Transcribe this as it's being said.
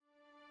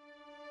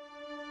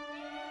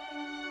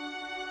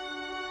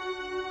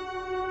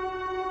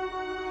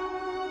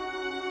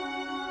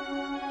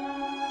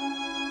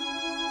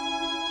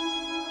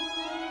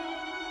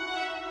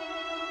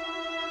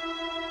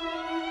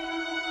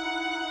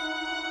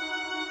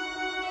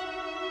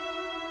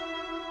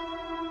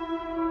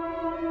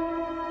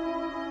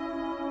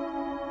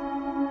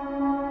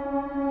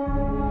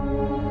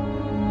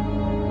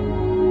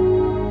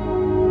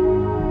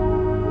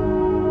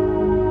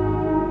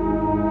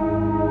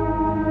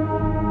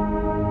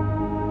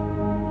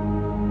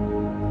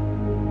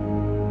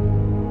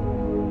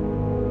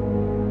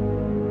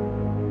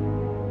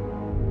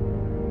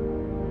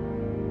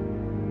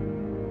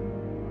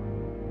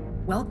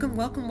Welcome,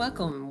 welcome,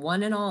 welcome,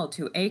 one and all,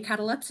 to A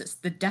Katalepsis,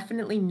 the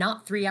definitely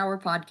not 3 hour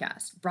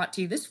podcast, brought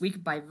to you this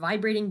week by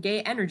vibrating gay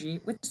energy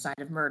with a side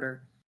of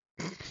murder.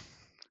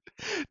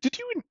 Did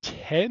you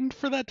intend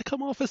for that to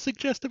come off as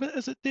suggestive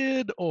as it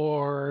did,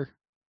 or?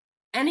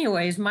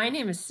 Anyways, my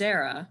name is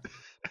Sarah.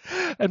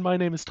 And my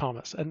name is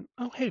Thomas. And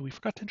oh, hey, we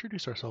forgot to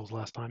introduce ourselves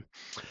last time.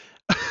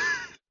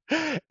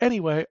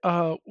 Anyway,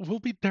 we'll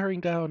be tearing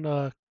down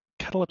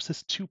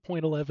Katalepsis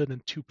 2.11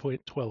 and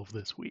 2.12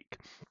 this week.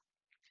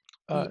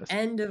 The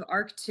end of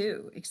Arc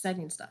 2.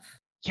 Exciting stuff.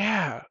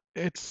 Yeah,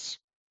 it's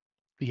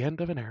the end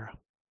of an era.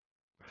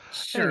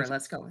 Sure, Anyways,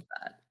 let's go with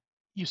that.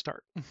 you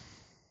start.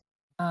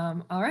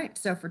 All right,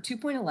 so for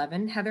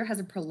 2.11, Heather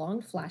has a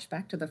prolonged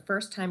flashback to the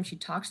first time she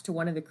talks to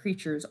one of the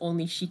creatures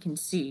only she can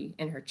see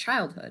in her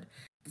childhood,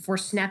 before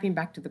snapping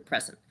back to the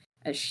present,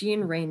 as she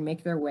and Raine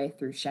make their way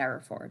through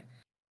Sherriford.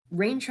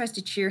 Raine tries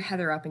to cheer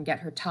Heather up and get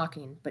her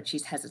talking, but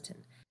she's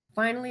hesitant.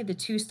 Finally, the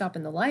two stop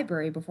in the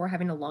library before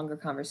having a longer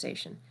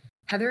conversation.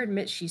 Heather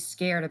admits she's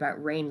scared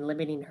about Raine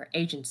limiting her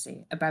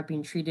agency, about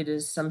being treated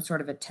as some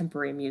sort of a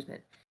temporary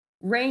amusement.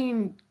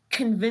 Raine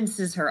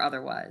convinces her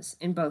otherwise,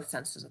 in both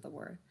senses of the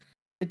word.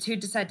 The two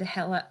decide to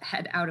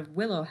head out of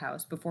Willow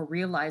House before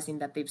realizing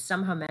that they've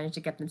somehow managed to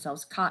get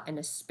themselves caught in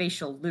a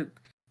spatial loop,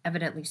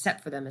 evidently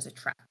set for them as a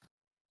trap.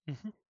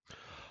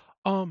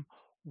 hmm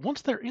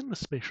Once they're in the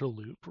spatial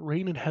loop,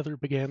 Rain and Heather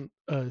began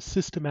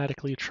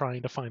systematically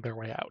trying to find their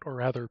way out, or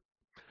rather,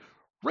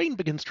 Rain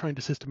begins trying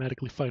to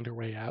systematically find her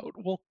way out,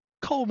 while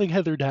calming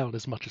Heather down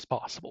as much as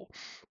possible.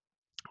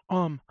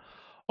 Um,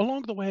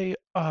 Along the way,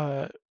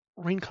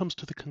 Rain comes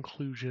to the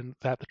conclusion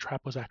that the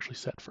trap was actually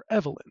set for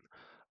Evelyn,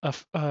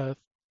 a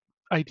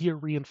idea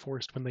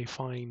reinforced when they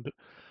find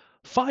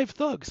five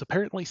thugs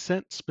apparently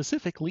sent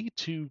specifically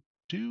to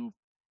do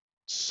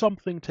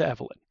something to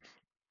Evelyn.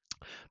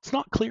 It's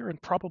not clear and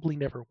probably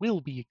never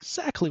will be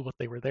exactly what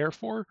they were there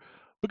for,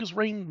 because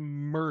Rain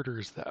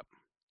murders them,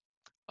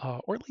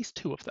 or at least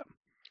two of them.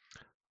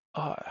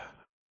 Uh,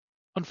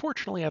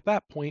 Unfortunately, at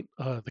that point,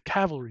 the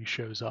cavalry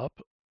shows up,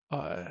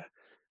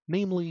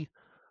 namely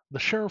the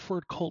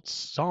Sherriford cult's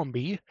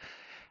zombie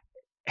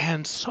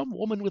and some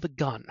woman with a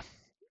gun,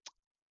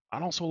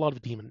 and also a lot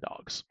of demon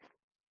dogs.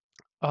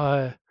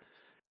 Uh,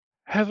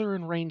 Heather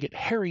and Rain get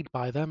harried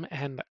by them,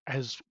 and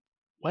as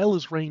well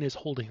as Rain is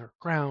holding her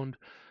ground,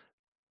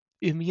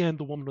 in the end,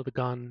 the woman with the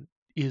gun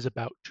is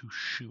about to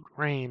shoot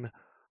Rain,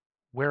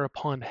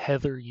 whereupon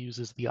Heather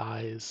uses the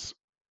eye's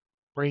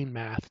brain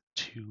math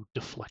to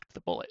deflect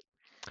the bullet,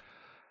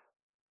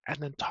 and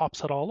then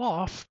tops it all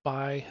off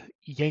by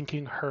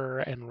yanking her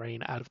and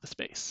Rain out of the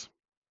space.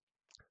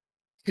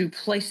 To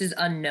places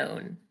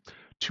unknown,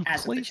 To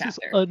as of the places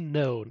chapter.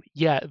 unknown.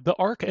 Yeah, the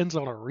arc ends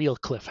on a real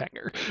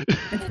cliffhanger.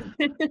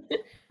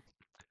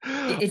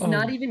 It's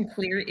not um, even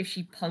clear if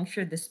she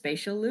punctured the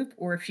spatial loop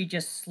or if she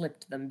just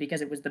slipped them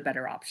because it was the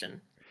better option.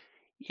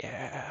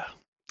 yeah.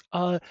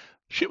 Uh,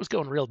 Shit was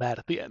going real bad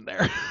at the end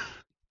there.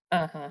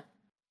 Uh huh.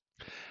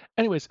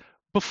 Anyways,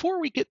 before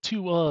we get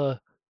to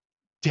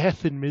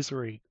death and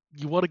misery,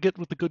 you want to get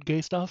with the good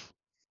gay stuff?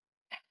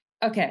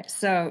 Okay,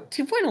 so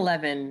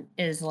 2.11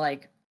 is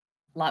like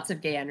lots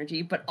of gay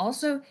energy, but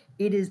also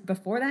it is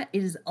before that,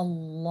 it is a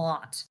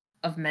lot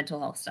of mental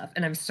health stuff.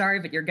 And I'm sorry,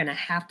 but you're going to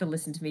have to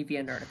listen to me be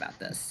a nerd about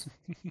this.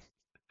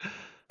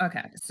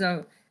 Okay,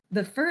 so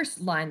the first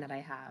line that I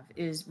have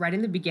is right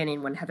in the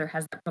beginning when Heather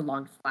has that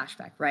prolonged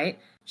flashback, right?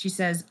 She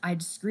says,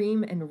 "I'd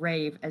scream and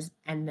rave as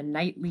and the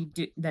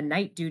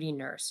night duty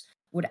nurse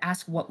would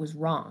ask what was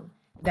wrong.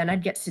 Then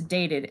I'd get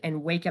sedated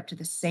and wake up to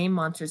the same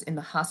monsters in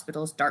the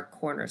hospital's dark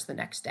corners the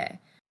next day."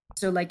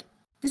 So like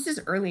this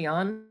is early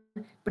on,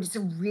 but it's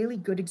a really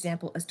good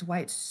example as to why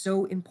it's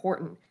so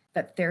important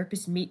that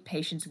therapists meet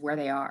patients where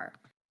they are.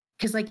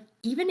 Cuz like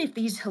even if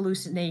these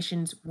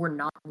hallucinations were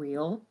not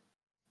real,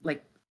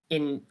 like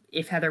in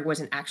if Heather was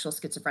an actual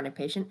schizophrenic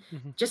patient,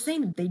 hmm just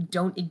saying that they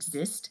don't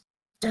exist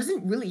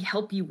doesn't really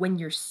help you when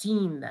you're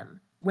seeing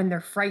them, when they're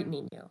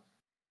frightening you.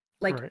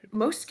 Like Right.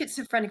 most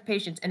schizophrenic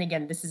patients, and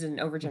again, this is an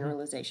hmm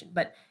overgeneralization,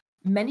 but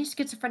many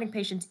schizophrenic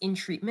patients in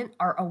treatment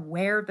are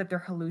aware that their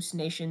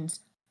hallucinations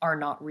are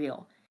not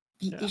real.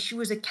 The Yeah.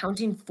 issue is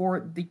accounting for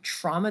the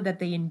trauma that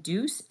they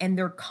induce and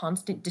their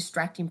constant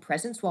distracting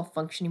presence while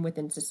functioning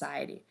within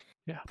society.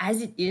 Yeah.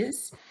 As it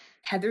is,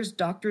 Heather's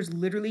doctors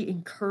literally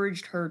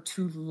encouraged her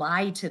to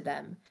lie to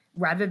them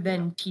rather Yeah.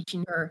 than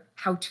teaching her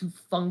how to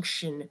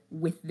function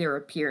with their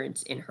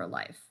appearance in her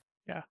life.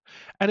 Yeah.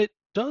 And it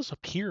does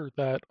appear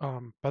that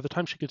by the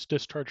time she gets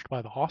discharged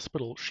by the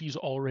hospital, she's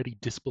already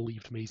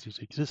disbelieved Maisie's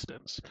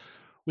existence,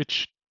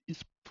 which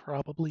is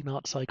probably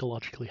not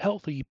psychologically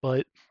healthy,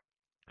 but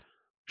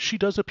she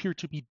does appear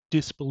to be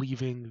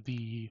disbelieving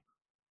the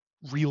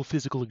real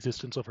physical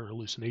existence of her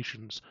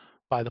hallucinations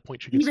by the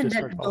point she gets Even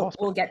discharged then, by the we'll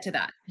hospital. get to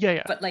that. Yeah,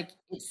 yeah. But like,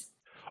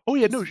 Oh,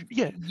 yeah, no, it's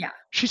yeah. yeah,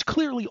 She's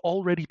clearly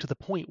already to the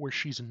point where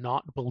she's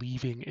not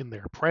believing in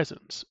their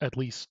presence, at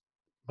least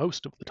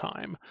most of the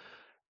time.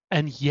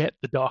 And yet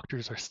the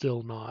doctors are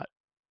still not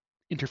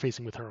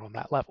interfacing with her on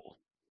that level.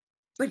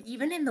 But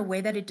even in the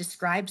way that it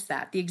describes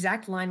that, the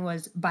exact line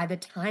was, "By the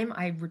time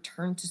I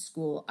returned to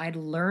school, I'd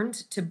learned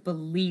to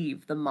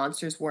believe the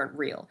monsters weren't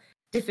real.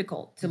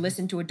 Difficult to Mhm.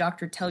 listen to a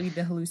doctor tell you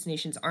the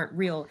hallucinations aren't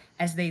real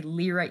as they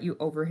leer at you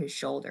over his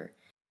shoulder."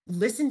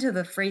 Listen to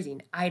the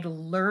phrasing, "I'd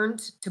learned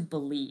to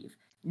believe."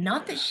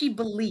 Not that Yeah. she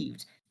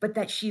believed, but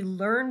that she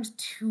learned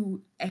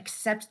to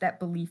accept that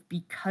belief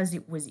because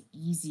it was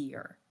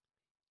easier.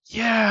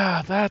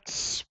 Yeah,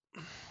 that's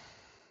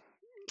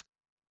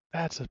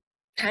a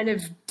Kind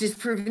of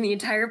disproving the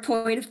entire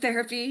point of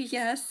therapy,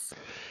 yes.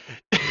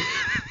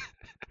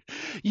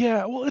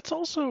 Yeah, well, it's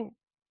also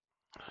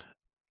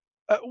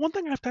one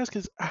thing I have to ask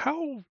is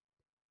how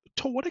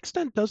to what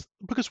extent does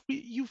because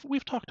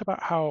we've talked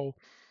about how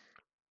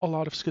a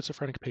lot of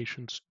schizophrenic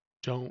patients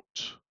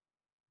don't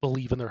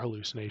believe in their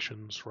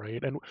hallucinations,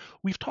 right? And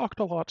we've talked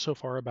a lot so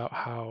far about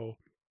how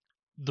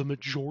the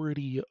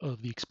majority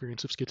of the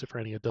experience of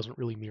schizophrenia doesn't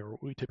really mirror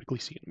what we typically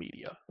see in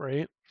media,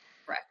 right?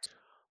 Correct.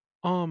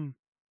 Um,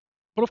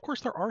 but of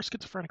course there are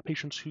schizophrenic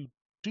patients who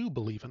do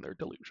believe in their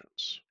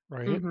delusions,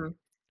 right? Mhm.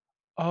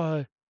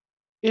 Uh,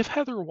 if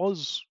Heather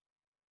was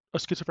a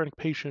schizophrenic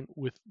patient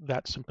with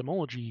that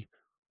symptomology,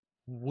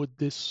 would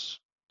this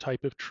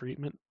type of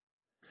treatment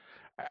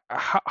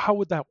how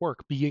would that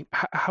work?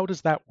 How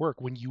does that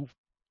work when you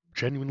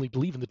genuinely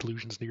believe in the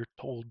delusions and you're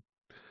told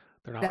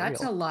they're not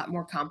That's a real? lot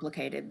more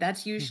complicated.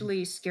 That's Mhm,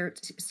 usually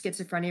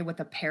schizophrenia with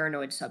a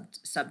paranoid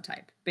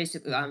subtype,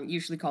 basically, mhm,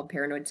 usually called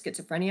paranoid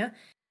schizophrenia.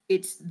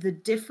 It's the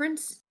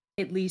difference,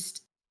 at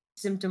least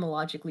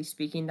symptomologically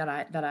speaking,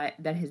 that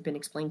has been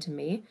explained to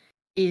me,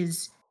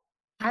 is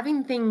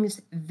having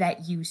things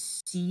that you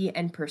see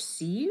and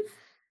perceive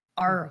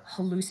mhm, are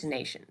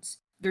hallucinations.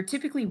 They're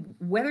typically,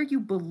 whether you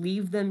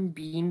believe them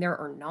being there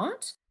or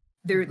not,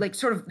 they're mhm, like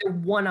sort of they're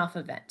one-off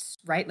events,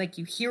 right? Like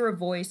you hear a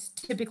voice,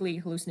 typically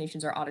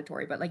hallucinations are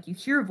auditory, but like you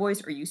hear a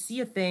voice or you see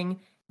a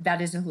thing,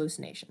 that is a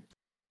hallucination.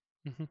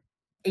 mhm.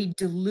 A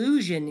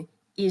delusion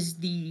is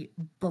the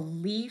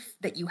belief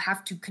that you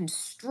have to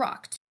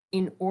construct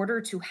in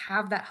order to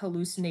have that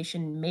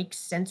hallucination make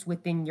sense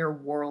within your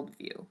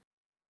worldview.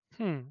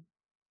 Hmm.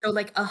 So,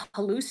 like, a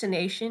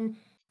hallucination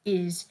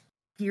is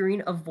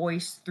hearing a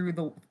voice through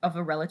the of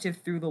a relative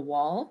through the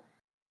wall.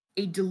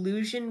 A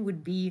delusion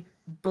would be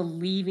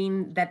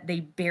believing that they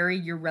bury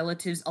your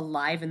relatives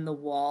alive in the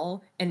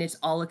wall, and it's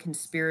all a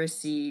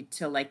conspiracy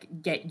to,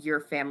 like, get your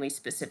family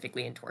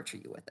specifically and torture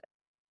you with it.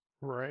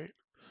 Right.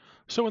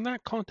 So in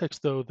that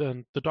context, though,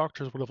 then the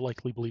doctors would have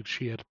likely believed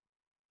she had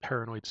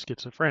paranoid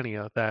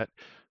schizophrenia, that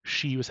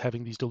she was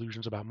having these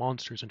delusions about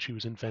monsters and she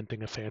was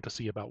inventing a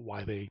fantasy about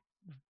why they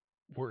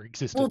were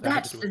Well, existed that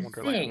had to that's do with the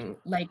Wonderland. thing,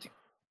 like,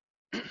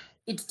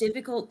 it's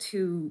difficult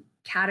to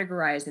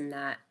categorize in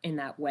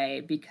that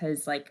way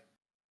because, like,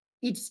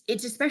 it's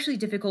especially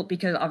difficult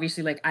because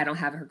obviously, like, I don't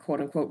have her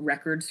quote unquote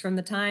 "records" from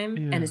the time,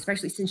 and Yeah.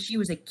 especially since she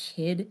was a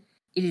kid,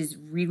 it is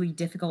really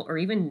difficult, or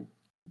even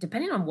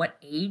depending on what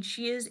age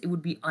she is, it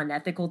would be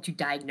unethical to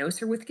diagnose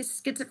her with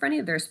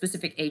schizophrenia. There are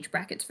specific age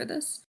brackets for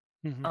this.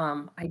 Hmm.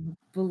 I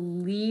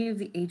believe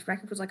the age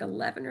bracket was, like,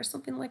 11 or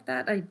something like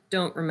that. I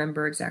don't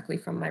remember exactly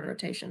from my Right.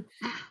 rotation.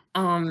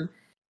 Um,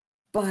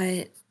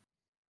 but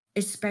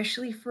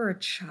especially for a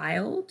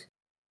child,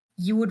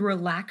 you would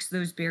relax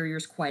those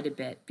barriers quite a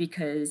bit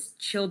because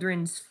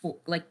children's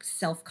like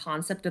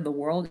self-concept of the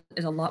world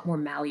is a lot more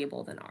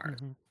malleable than ours.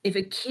 Hmm. If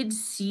a kid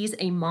sees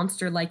a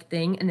monster-like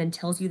thing and then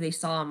tells you they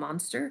saw a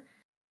monster,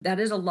 that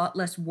is a lot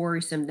less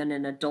worrisome than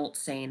an adult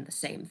saying the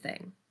same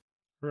thing.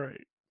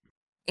 Right.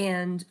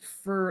 And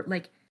for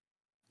like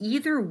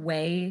either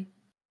way,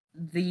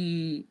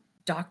 the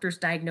doctor's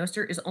diagnosed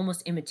her is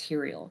almost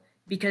immaterial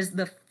because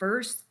the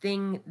first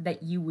thing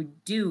that you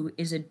would do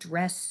is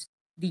address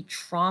the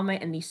trauma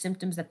and the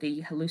symptoms that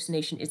the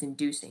hallucination is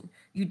inducing.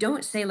 You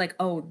don't say like,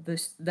 "Oh,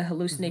 the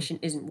Hmm. hallucination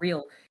isn't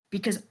real,"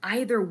 because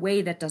either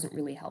way that doesn't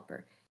really help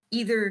her.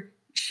 Either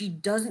she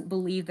doesn't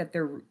believe that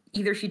they're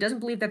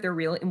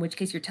real, in which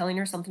case you're telling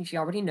her something she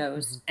already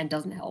Hmm. knows and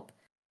doesn't help,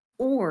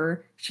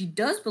 or she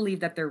does believe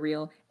that they're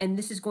real and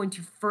this is going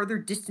to further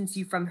distance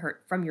you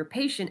from your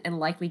patient and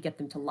likely get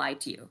them to lie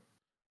to you.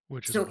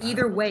 Which is So what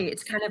either happened. way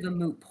it's kind of a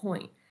moot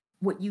point.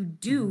 What you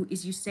Hmm. do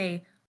is you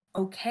say,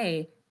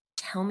 okay,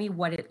 tell me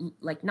what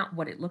like, not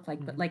what it looked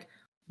like, but Hmm. like,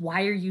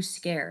 why are you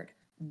scared,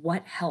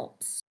 what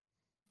helps,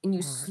 and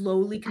you All right.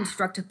 slowly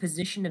construct a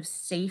position of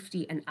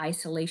safety and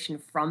isolation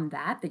from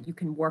that you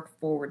can work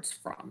forwards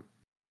from.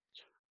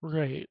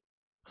 Right.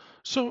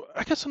 So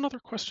I guess another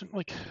question,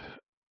 like,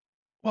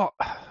 well,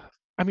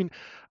 I mean,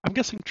 I'm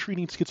guessing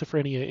treating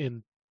schizophrenia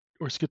in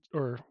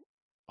or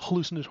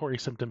hallucinatory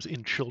symptoms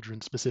in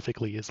children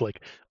specifically is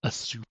like a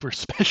super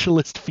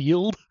specialist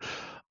field.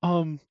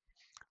 Um,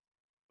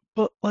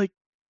 but like,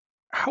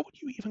 how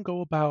would you even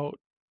go about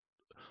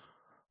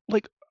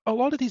like a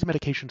lot of these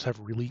medications have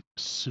really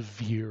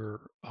severe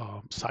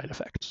side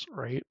effects,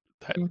 right?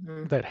 That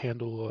Hmm. that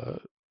handle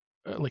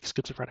like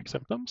schizophrenic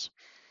symptoms.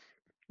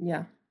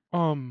 Yeah.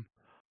 Um,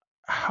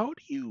 how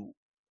do you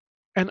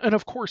and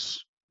of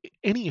course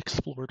any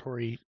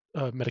exploratory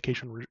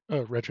medication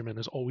regimen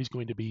is always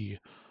going to be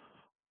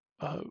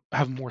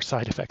have more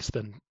side effects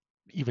than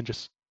even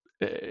just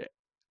uh,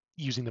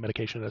 using the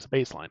medication as a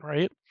baseline,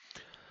 right?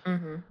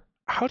 Mhm.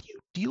 How do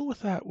you deal with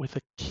that with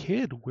a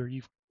kid where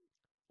you've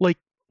like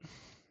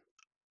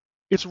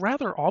it's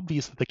rather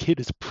obvious that the kid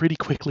is pretty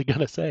quickly going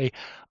to say,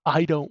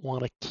 I don't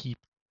want to keep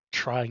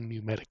trying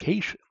new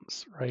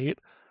medications, right?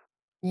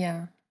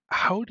 Yeah.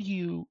 How do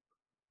you,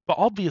 but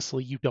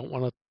obviously you don't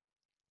want to,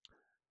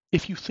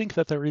 if you think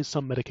that there is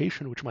some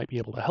medication which might be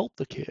able to help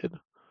the kid,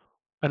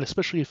 and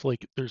especially if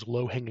like there's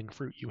low hanging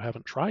fruit you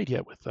haven't tried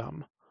yet with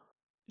them,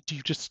 do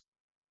you just,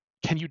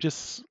 can you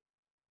just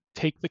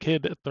take the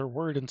kid at their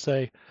word and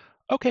say,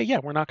 okay, yeah,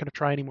 we're not going to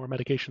try any more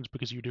medications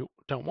because you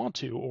don't want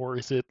to? Or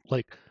is it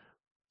like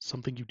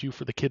something you do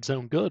for the kid's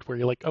own good where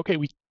you're like, okay,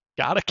 we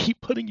gotta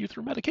keep putting you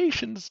through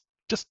medications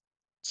just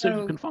so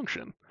you can So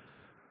function?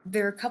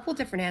 there are a couple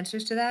different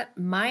answers to that.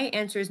 My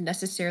answer is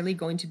necessarily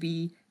going to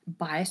be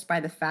biased by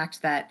the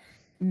fact that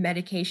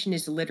medication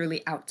is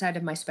literally outside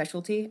of my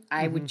specialty.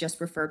 I would Hmm.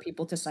 just refer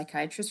people to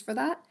psychiatrists for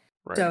that.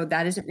 Right. So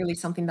that isn't really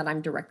something that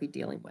I'm directly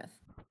dealing with.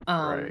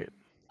 Um, Right.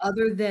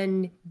 Other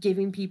than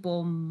giving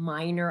people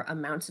minor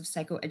amounts of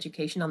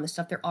psychoeducation on the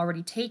stuff they're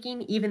already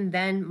taking, even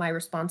then, my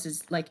response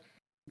is like,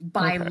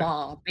 by Okay.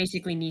 law,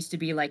 basically needs to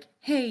be like,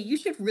 hey, you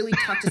should really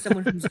talk to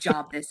someone whose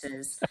job this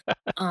is.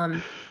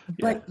 Um,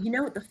 Yeah. but,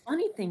 the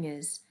funny thing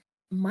is,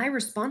 my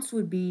response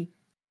would be,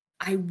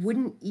 I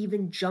wouldn't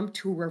even jump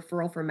to a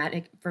referral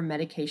for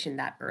medication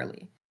that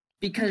early.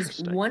 Because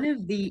Interesting. one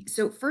of the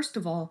so first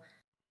of all,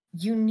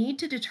 you need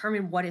to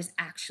determine what is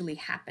actually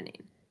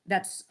happening.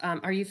 That's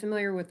are you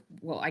familiar with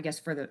well, I guess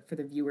for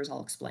the viewers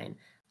I'll explain.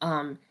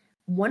 Um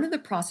One of the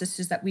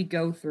processes that we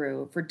go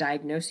through for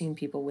diagnosing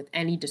people with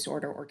any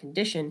disorder or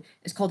condition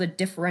is called a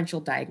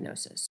differential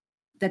diagnosis.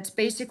 That's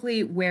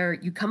basically where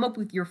you come up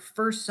with your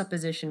first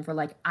supposition for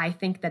like I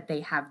think that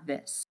they have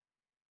this.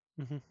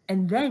 Hmm.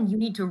 And then you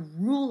need to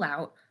rule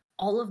out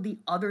all of the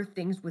other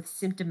things with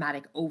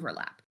symptomatic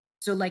overlap.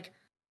 So like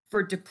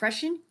for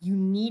depression, you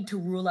need to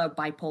rule out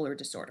bipolar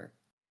disorder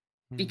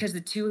Hmm. because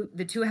the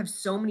two have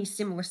so many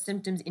similar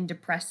symptoms in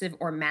depressive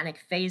or manic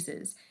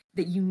phases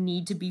that you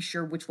need to be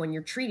sure which one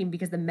you're treating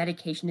because the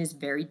medication is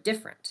very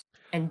different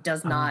and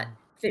does not Oh,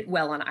 fit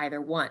well on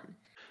either one.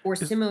 Or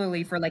is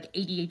similarly for like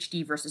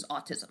ADHD versus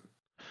autism.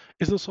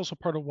 is this also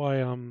part of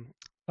why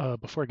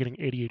before getting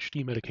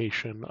ADHD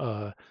medication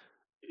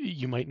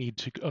you might need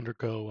to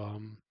undergo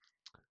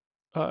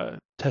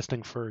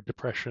testing for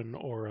depression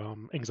or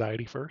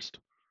anxiety first?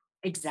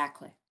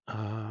 Exactly.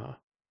 Uh,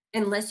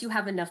 Unless you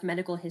have enough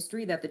medical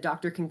history that the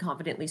doctor can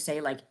confidently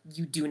say, like,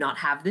 you do not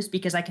have this,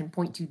 because I can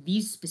point to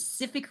these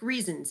specific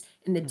reasons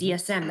in the mhm.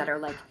 DSM that are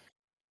like,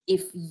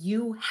 if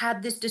you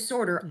had this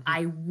disorder, Mhm.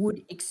 I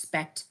would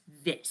expect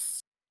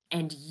this.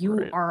 And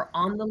you Right. are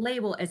on the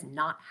label as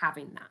not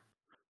having that.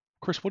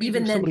 Of course, what do you do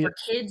Even if then, somebody for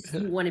kids,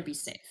 you want to be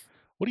safe.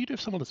 what do you do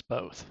if someone is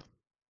both?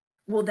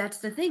 Well, that's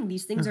the thing.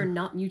 These things are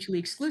not mutually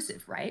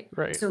exclusive, right?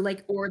 Right. So,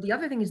 like, or the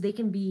other thing is they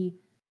can be,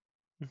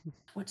 Mhm.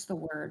 what's the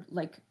word?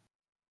 Like,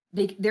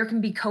 there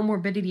can be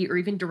comorbidity or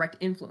even direct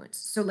influence.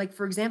 So, like,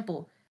 for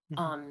example, Mhm.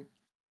 um,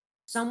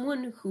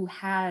 someone who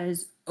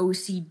has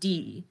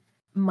OCD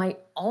might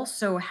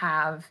also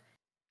have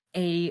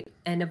an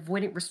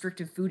avoidant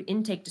restrictive food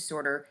intake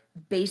disorder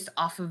based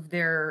off of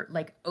their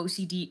like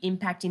OCD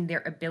impacting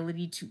their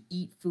ability to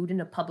eat food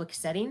in a public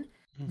setting,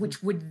 Mhm.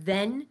 which would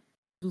then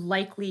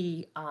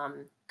likely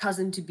cause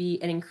them to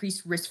be an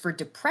increased risk for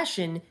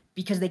depression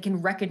because they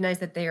can recognize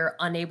that they are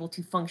unable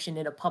to function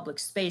in a public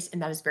space,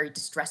 and that is very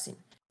distressing.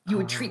 You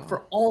would treat Uh,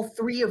 for all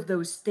three of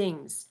those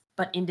things,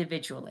 but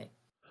individually.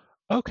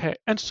 okay.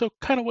 And so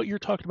kind of what you're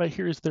talking about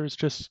here is there's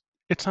just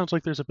it sounds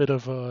like there's a bit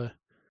of a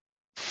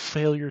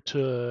failure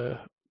to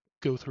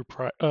go through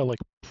like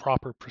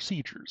proper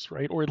procedures,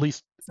 right? Or at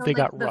least So they like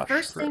got the rushed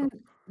first through. thing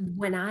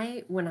when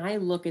I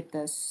look at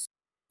this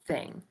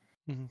thing,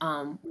 Mhm.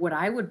 what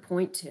I would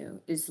point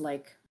to is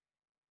like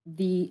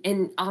the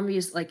and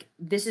obvious like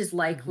this is Mhm.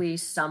 likely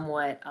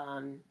somewhat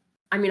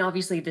I mean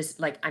obviously this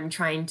like I'm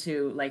trying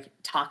to like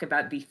talk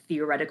about the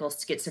theoretical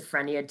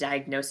schizophrenia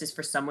diagnosis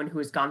for someone who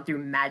has gone through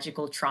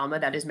magical trauma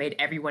that has made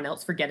everyone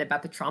else forget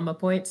about the trauma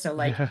point. So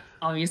like Yeah.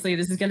 obviously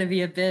this is going to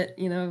be a bit,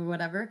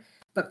 whatever.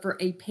 But for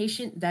a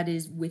patient that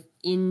is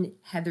within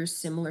Heather's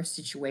similar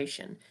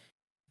situation,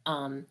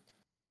 um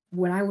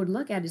what I would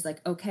look at is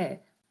like,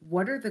 okay,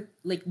 what are the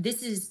like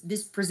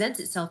this presents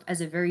itself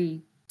as a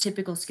very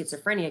typical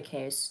schizophrenia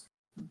case,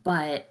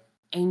 but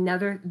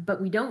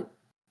we don't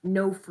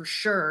know for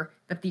sure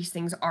that these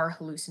things are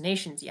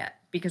hallucinations yet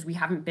because we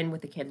haven't been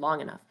with the kid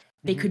long enough.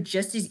 They Mhm. could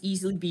just as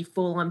easily be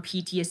full on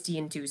PTSD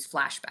induced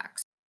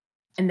flashbacks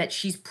and that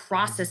she's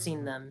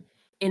processing Uh, them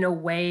in a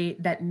way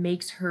that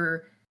makes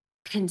her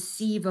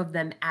conceive of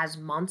them as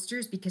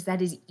monsters because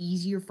that is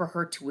easier for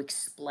her to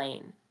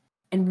explain.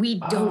 And we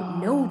don't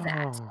know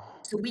that.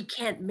 oh. So we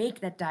can't make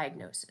that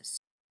diagnosis.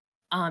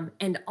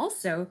 And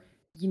also,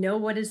 you know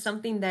what is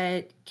something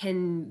that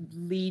can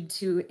lead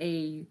to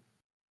a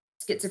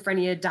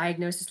schizophrenia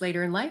diagnosis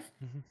later in life?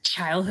 Mhm.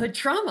 Childhood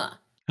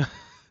trauma.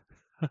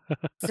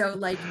 So,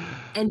 like,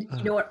 and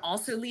you know what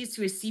also leads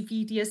to a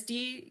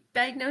CPTSD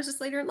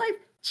diagnosis later in life?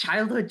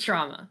 Childhood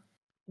trauma.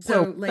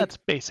 Well, So, like, that's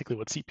basically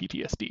what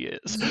CPTSD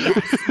is.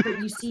 yes, but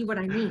you see what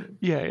I mean.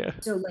 Yeah, yeah.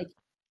 So, like,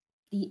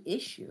 the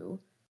issue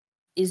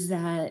is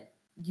that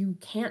you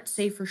can't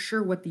say for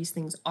sure what these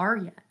things are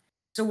yet.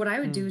 So, what I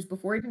would do Mm. is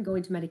before even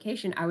going to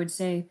medication, I would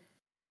say,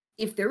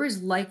 if there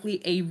is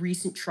likely a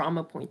recent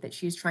trauma point that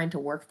she's trying to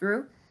work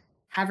through,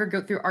 have her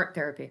go through art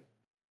therapy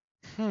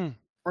Hmm.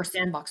 or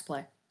sandbox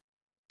play.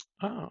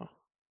 Oh.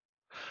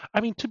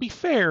 I mean, to be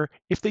fair,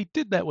 if they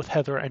did that with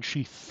Heather and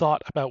she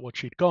thought about what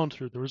she'd gone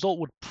through, the result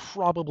would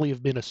probably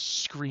have been a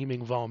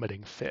screaming,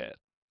 vomiting fit.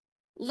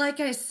 Like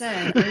I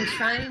said, I'm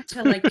trying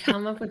to like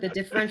come up with a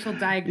differential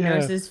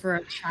Yeah, diagnosis for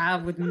a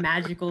child with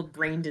magical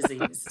brain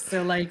disease.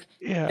 So like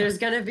yeah, there's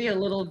going to be a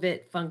little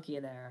bit funky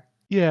there.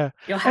 yeah,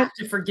 You'll have and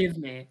to forgive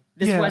me.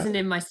 This yeah, wasn't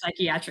in my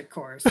psychiatric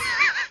course.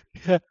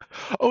 yeah.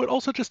 Oh, and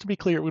also just to be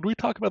clear, when we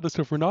talk about this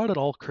stuff, we're not at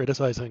all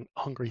criticizing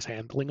Hungry's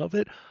handling of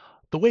it.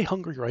 The way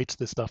Hungry writes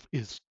this stuff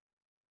is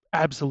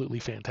absolutely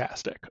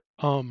fantastic.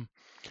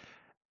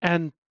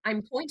 And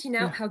I'm pointing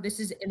out yeah, how this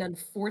is an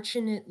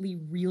unfortunately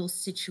real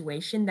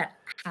situation that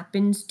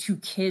happens to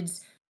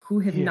kids who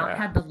have not yeah,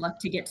 had the luck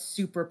to get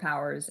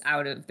superpowers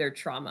out of their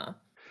trauma.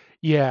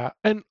 yeah,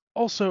 and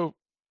also,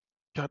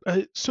 God,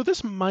 so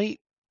this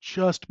might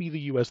just be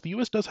the U.S. The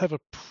U.S. does have a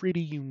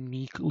pretty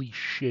uniquely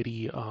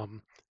shitty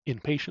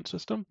inpatient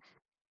system,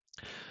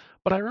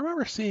 but I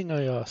remember seeing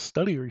a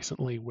study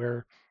recently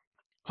where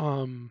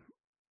um,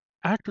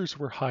 actors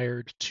were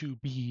hired to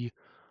be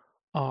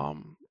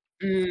um,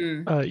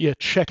 Mm, yeah,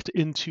 checked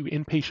into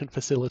inpatient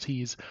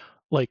facilities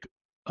like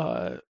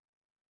uh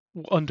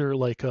under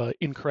like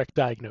incorrect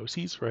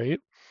diagnoses, right?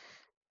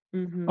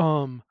 mhm.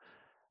 Um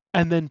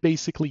and then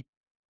basically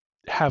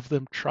have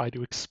them try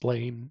to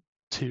explain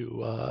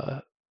to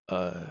uh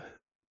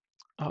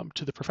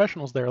to the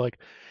professionals there like,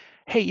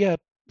 "Hey, yeah,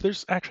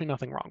 there's actually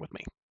nothing wrong with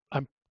me.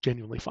 I'm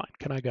genuinely fine.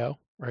 Can I go?"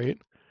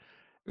 Right?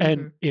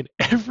 And Mhm. in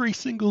every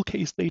single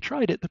case they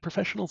tried it, the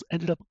professionals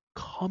ended up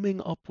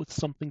coming up with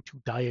something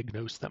to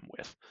diagnose them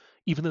with,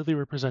 even though they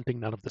were presenting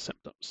none of the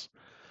symptoms.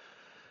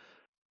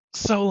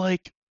 So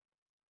like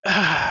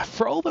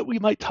for all that we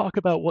might talk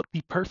about what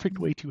the perfect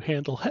way to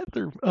handle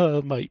Heather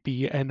might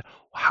be and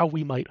how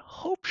we might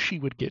hope she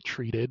would get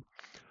treated,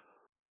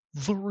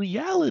 the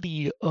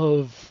reality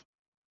of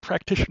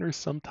practitioners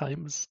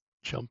sometimes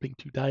jumping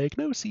to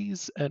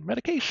diagnoses and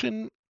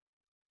medication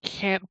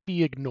can't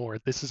be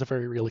ignored. This is a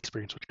very real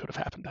experience which could have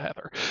happened to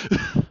Heather.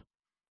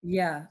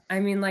 Yeah, I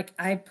mean, like,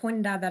 I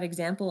pointed out that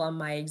example on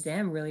my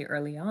exam really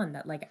early on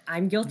that, like,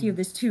 I'm guilty Mm, of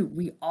this too.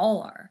 We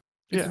all are.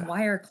 It's yeah.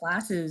 why our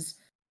classes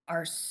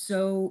are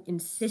so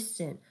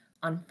insistent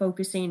on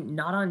focusing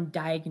not on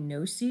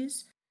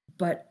diagnoses,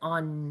 but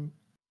on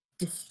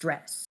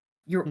distress.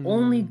 Your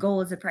only Mm,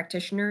 goal as a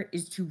practitioner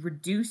is to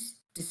reduce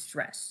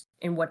distress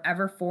in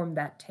whatever form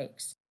that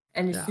takes.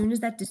 And as yeah. soon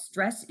as that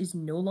distress is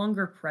no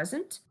longer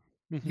present,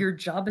 Hmm. your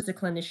job as a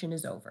clinician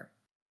is over.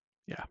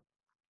 Yeah.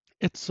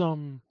 It's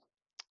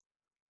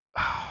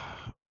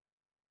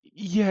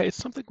yeah, it's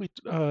something we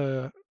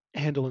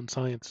handle in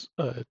science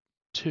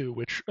too,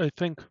 which I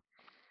think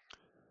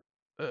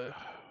uh,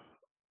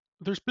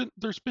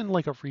 there's been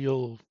like a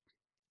real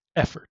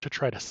effort to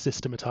try to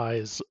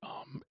systematize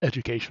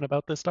education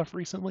about this stuff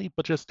recently,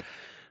 but just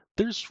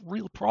there's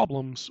real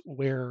problems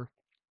where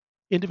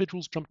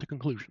individuals jump to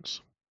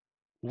conclusions.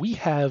 We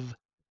have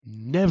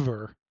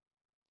never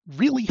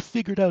really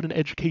figured out an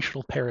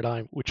educational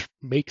paradigm which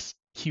makes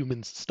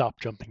humans stop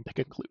jumping to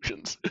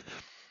conclusions.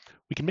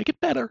 We can make it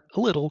better a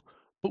little,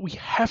 but we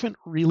haven't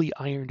really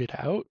ironed it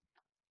out.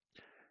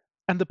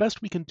 And the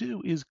best we can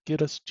do is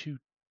get us to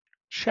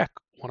check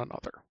one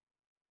another,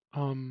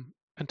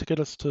 and to get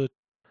us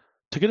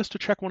to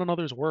check one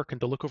another's work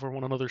and to look over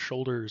one another's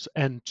shoulders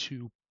and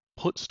to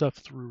put stuff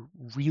through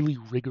really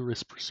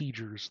rigorous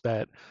procedures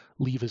that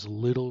leave as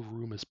little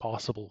room as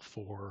possible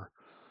for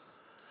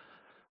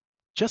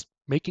just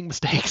making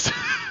mistakes.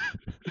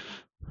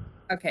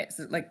 Okay,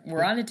 so, like,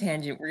 we're Yeah. on a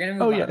tangent, we're gonna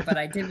Oh move yeah. on, but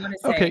I did wanna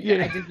Okay. say Yeah.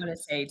 I did wanna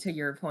say to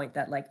your point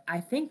that, like, I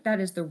think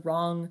that is the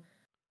wrong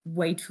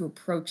way to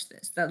approach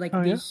this, that,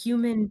 Oh like, yeah.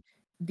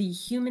 the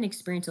human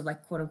experience of,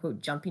 like, quote,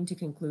 unquote, "jumping to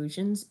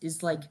conclusions"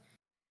 is, like,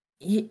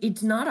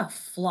 it's not a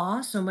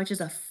flaw so much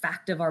as a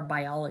fact of our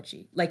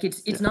biology. Like,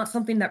 it's Yeah. not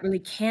something that really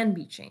can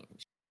be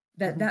changed.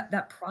 That Hmm. that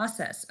that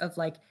process of,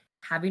 like,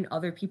 having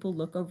other people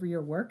look over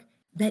your work,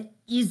 that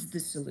is the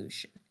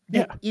solution.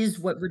 Yeah. That is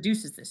what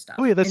reduces this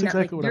Oh yeah. stuff, That's and that,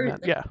 like, exactly what I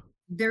meant. Yeah.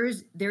 there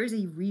is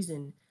a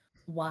reason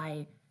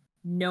why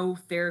no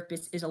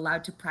therapist is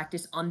allowed to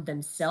practice on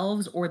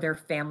themselves or their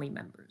family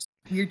members.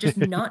 We're just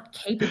not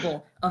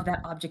capable of that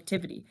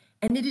objectivity.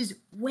 And it is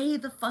way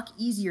the fuck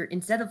easier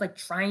instead of like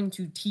trying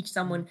to teach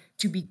someone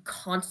to be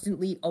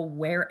constantly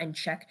aware and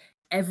check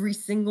every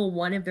single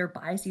one of their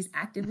biases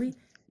actively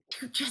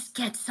to just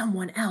get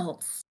someone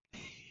else.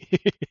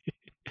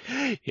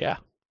 Yeah.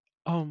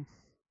 Um.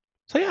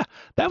 So yeah,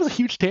 that was a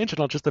huge tangent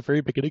on just the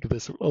very beginning of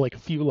this, like a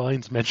few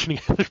lines mentioning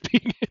Heather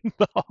being in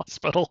the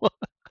hospital.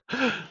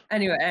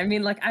 Anyway, I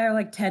mean, like, I have,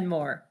 like, 10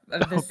 more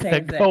of the Okay,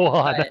 same thing, go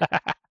on. but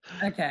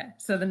okay,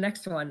 so the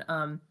next one,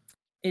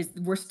 is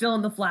we're still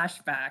in the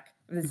flashback.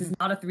 This is Mhm,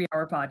 not a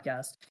 3-hour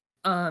podcast.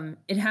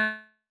 It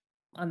happened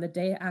on the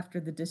day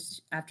after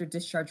after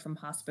discharge from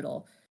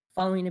hospital,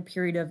 following a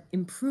period of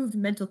improved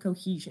mental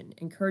cohesion,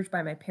 encouraged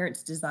by my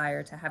parents'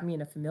 desire to have me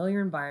in a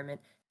familiar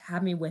environment, to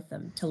have me with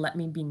them, to let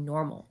me be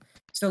normal.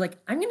 So, like,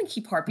 I'm gonna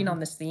keep harping mhm, on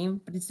this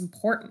theme, but it's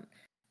important.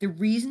 The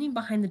reasoning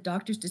behind the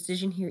doctor's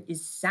decision here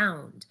is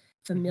sound.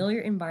 mhm, Familiar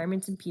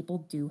environments and people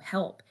do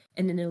help,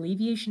 and an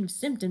alleviation of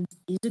symptoms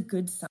is a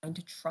good sign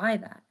to try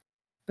that.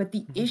 But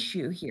the mhm,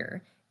 issue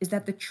here is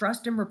that the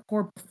trust and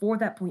rapport before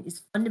that point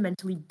is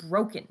fundamentally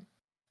broken.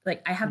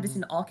 Like, I have this mhm,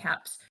 in all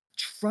caps.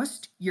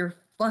 Trust your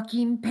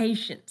fucking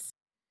patients.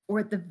 Or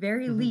at the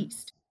very mhm,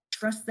 least,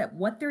 trust that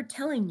what they're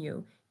telling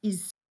you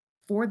is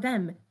for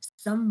them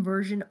some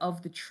version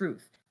of the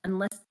truth,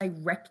 unless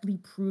directly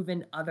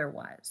proven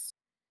otherwise.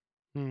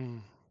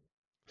 mm.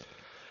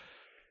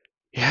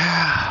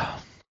 Yeah.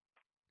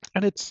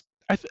 And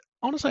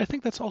honestly, I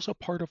think that's also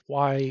part of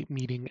why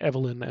meeting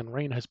Evelyn and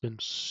Rain has been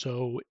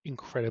so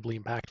incredibly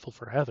impactful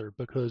for Heather,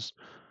 because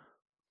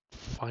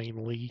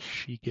finally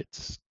she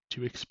gets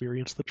to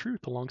experience the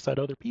truth alongside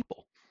other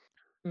people.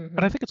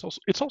 And I Hmm. think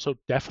it's also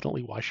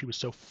definitely why she was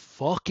so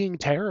fucking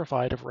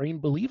terrified of Rain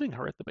believing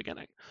her at the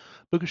beginning,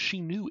 because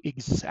she knew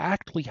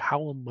exactly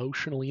how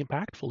emotionally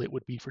impactful it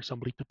would be for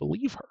somebody to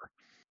believe her.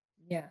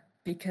 Yeah,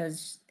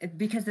 because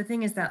the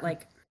thing is that, Mhm,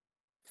 like,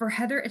 for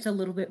Heather, it's a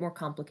little bit more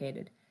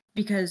complicated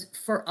because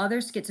for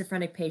other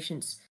schizophrenic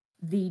patients,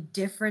 the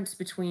difference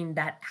between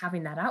that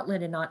having that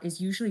outlet and not is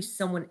usually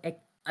someone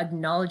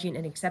acknowledging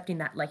and accepting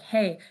that, like,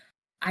 hey,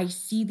 I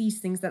see these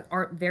things that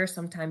aren't there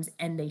sometimes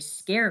and they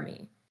scare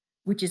me,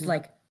 which is mhm,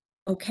 like,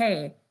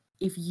 okay,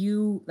 if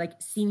you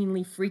like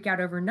seemingly freak out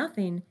over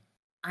nothing,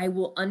 I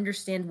will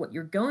understand what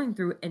you're going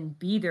through and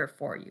be there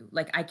for you.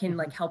 Like, I can mhm,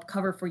 like help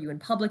cover for you in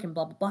public and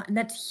blah blah blah. And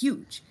that's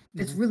huge.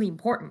 That's mhm, really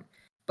important.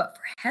 But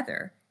for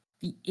Heather,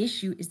 the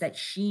issue is that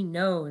she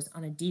knows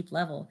on a deep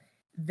level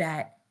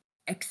that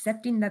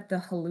accepting that the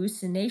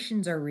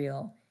hallucinations are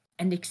real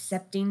and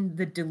accepting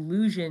the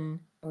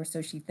delusion, or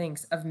so she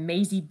thinks, of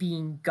Maisie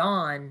being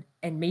gone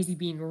and Maisie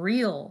being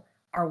real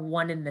are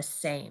one and the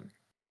same.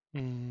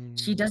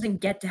 She mm. doesn't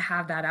get to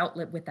have that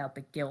outlet without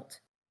the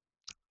guilt.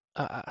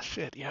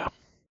 Shit, yeah.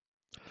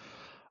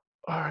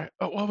 All right.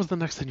 What was the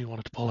next thing you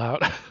wanted to pull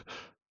out?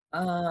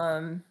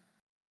 Um,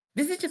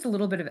 this is just a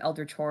little bit of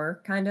Eldritch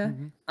horror, kinda,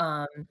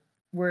 Mhm,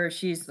 where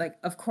she's like,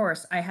 "Of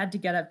course, I had to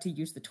get up to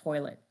use the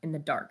toilet in the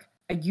dark,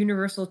 a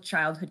universal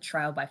childhood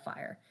trial by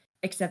fire.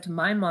 Except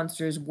my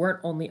monsters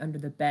weren't only under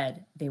the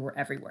bed, they were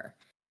everywhere."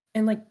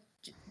 And, like,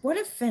 what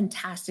a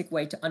fantastic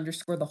way to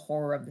underscore the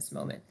horror of this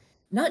moment.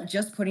 Not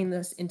just putting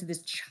this into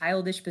this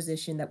childish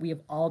position that we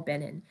have all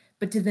been in,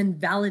 but to then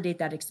validate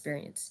that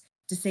experience.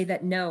 To say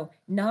that no,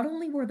 not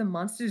only were the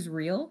monsters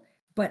real,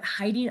 but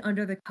hiding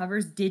under the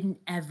covers didn't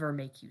ever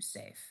make you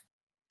safe.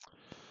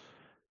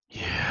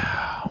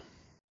 yeah.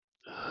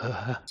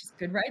 Just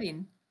good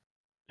writing.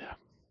 Yeah.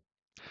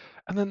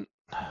 And then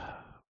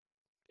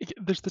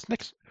there's this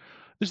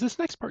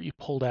next part you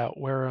pulled out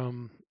where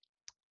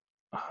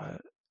uh,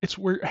 it's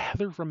where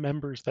Heather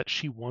remembers that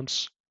she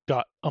once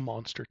got a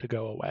monster to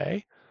go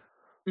away.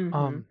 Mhm.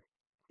 Um,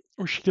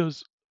 where she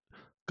goes,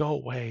 "Go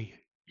away.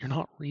 You're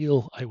not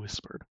real," I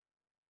whispered.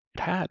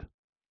 It had.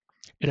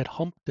 It had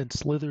humped and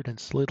slithered and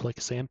slid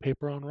like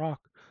sandpaper on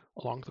rock,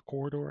 along the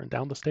corridor and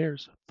down the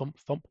stairs, thump,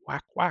 thump,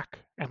 whack, whack,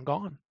 and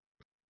gone.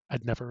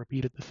 I'd never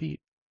repeated the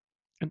feat.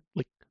 And,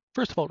 like,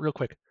 first of all, real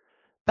quick,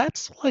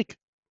 that's like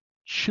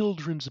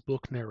children's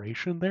book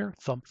narration there,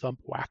 thump,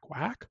 thump, whack,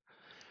 whack.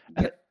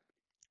 And Yep.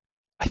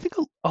 I think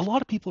a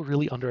lot of people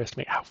really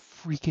underestimate how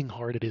freaking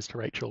hard it is to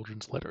write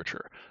children's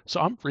literature.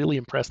 So I'm really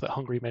impressed that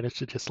Hungry managed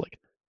to just like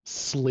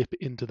slip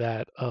into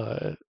that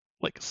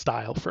like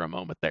style for a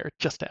moment there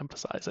just to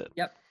emphasize it.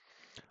 Yep.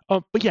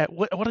 But yeah,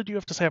 what did you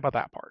have to say about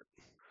that part?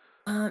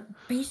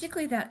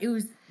 Basically that it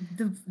was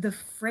the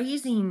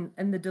phrasing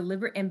and the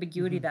deliberate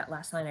ambiguity Hmm. of that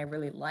last line I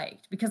really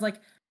liked because,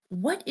 like,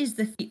 what is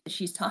the feat that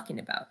she's talking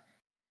about?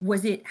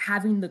 Was it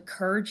having the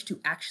courage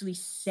to actually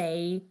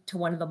say to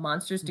one of the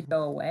monsters to Hmm.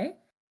 go away?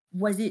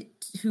 Was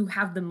it to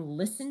have them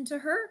listen to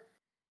her?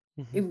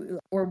 Hmm.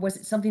 Or was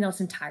it something else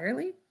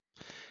entirely?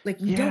 Like,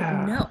 we don't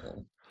Yeah.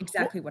 know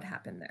Well, exactly what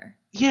happened there.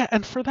 yeah,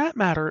 and for that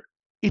matter,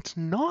 it's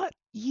not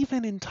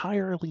even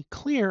entirely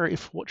clear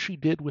if what she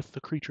did with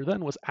the creature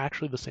then was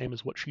actually the same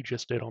as what she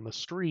just did on the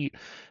street,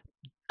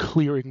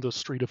 clearing the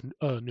street of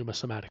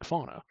pneumosomatic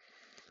fauna.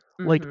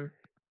 Like, Mhm.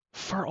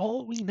 for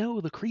all we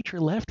know, the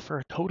creature left for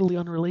a totally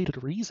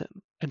unrelated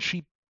reason, and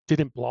she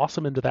didn't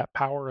blossom into that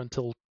power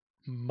until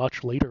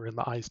much later in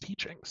the Eye's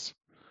teachings.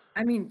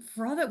 I mean,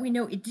 for all that we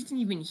know, it didn't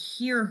even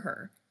hear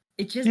her.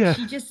 It just Yeah,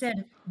 she just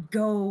said,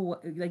 "Go,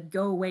 like,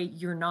 go away,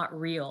 you're not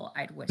real,"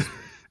 I'd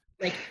whispered.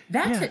 Like,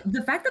 that's yeah. it.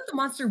 The fact that the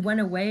monster went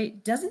away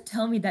doesn't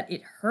tell me that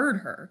it heard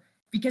her,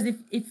 because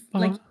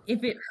Uh,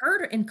 if it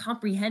heard and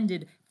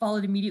comprehended,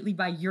 followed immediately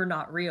by "You're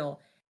not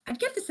real," I'd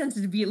get the sense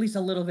to be at least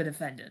a little bit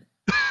offended.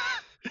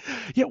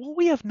 Yeah, well,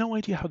 we have no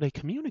idea how they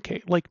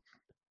communicate. Like,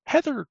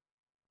 Heather,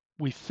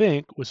 we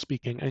think, was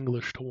speaking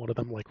English to one of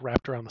them, like,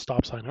 wrapped around the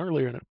stop sign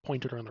earlier, and it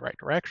pointed her in the right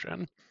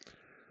direction.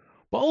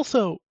 But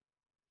also,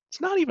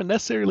 it's not even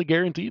necessarily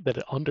guaranteed that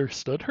it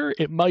understood her.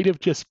 It might have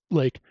just,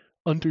 like,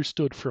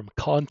 understood from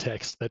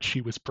context that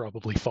she was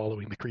probably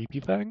following the creepy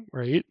thing,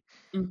 right?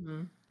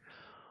 Hmm.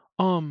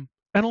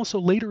 And also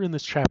later in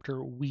this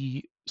chapter,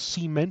 we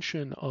see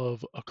mention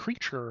of a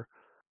creature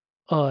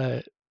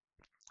uh,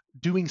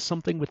 doing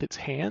something with its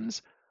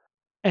hands,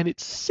 and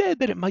it's said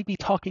that it might be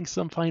talking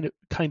some kind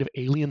of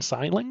alien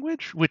sign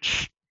language,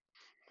 which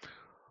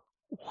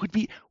would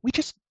be we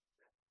just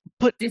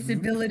but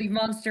Disability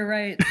monster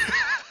rights.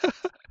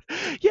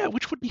 yeah,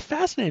 which would be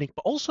fascinating.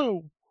 But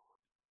also,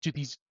 do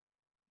these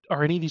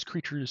are any of these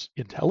creatures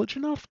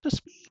intelligent enough to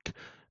speak?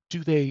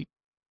 Do they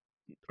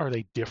are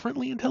they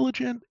differently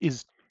intelligent?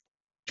 Is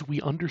Do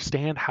we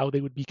understand how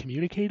they would be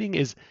communicating?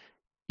 Is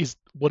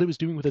what it was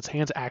doing with its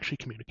hands actually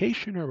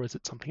communication, or was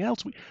it something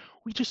else?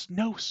 We just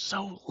know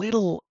so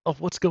little of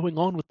what's going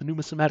on with the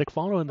numismatic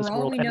fauna in For this all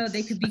world, we and know, they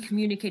it's could be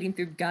communicating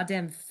through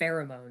goddamn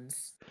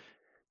pheromones.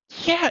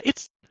 yeah,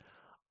 it's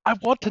I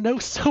want to know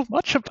so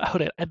much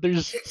about it, and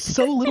there's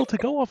so little to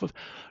go off of.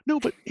 No,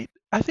 but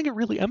I think it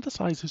really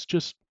emphasizes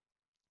just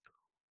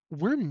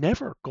we're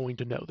never going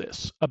to know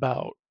this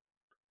about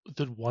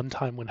the one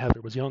time when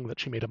Heather was young that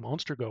she made a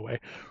monster go away.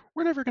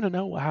 We're never going to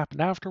know what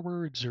happened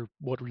afterwards or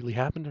what really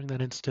happened during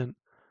that instant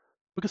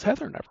because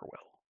Heather never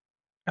will.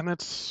 And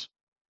that's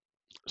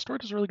story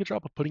does a really good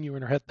job of putting you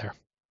in her head there.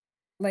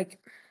 Like,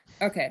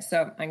 okay,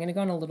 so I'm gonna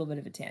go on a little bit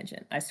of a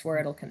tangent. I swear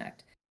it'll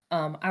connect.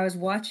 I was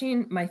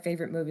watching my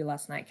favorite movie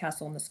last night,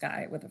 Castle in the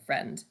Sky, with a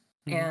friend,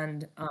 Mm-hmm.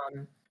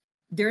 and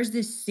there's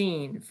this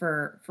scene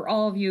for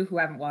all of you who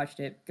haven't watched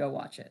it, go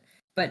watch it.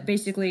 But Mm-hmm.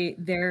 basically,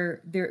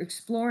 they're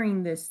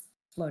exploring this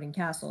floating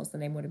castle, as the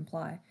name would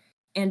imply.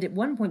 And at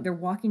one point, they're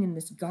walking in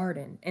this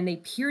garden, and they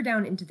peer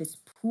down into this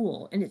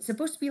pool, and it's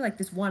supposed to be like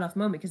this one-off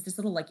moment because this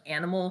little like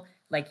animal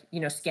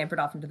scampered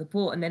off into the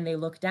pool, and then they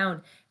look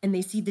down and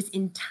they see this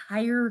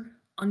entire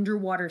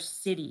underwater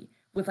city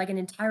with like an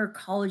entire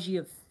ecology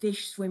of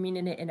fish swimming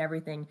in it and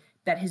everything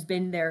that has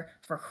been there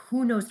for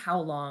who knows how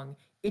long.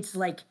 It's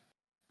like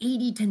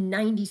 80 to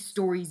 90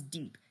 stories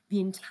deep. The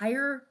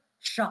entire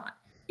shot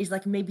is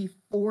like maybe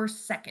 4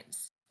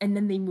 seconds, and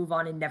then they move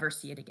on and never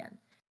see it again.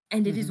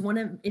 And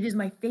Mm-hmm. it is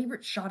my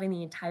favorite shot in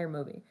the entire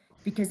movie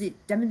because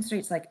it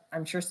demonstrates, like,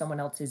 I'm sure someone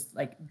else has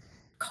like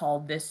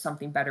called this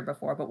something better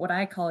before, but what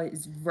I call it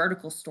is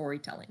vertical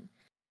storytelling.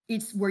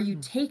 It's where you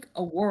take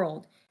a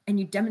world and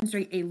you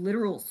demonstrate a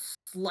literal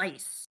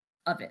slice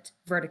of it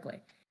vertically.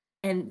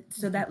 And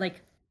so Mm-hmm. that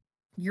like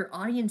your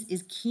audience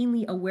is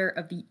keenly aware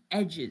of the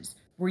edges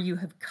where you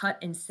have cut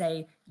and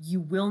say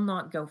you will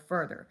not go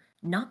further,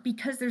 not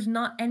because there's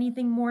not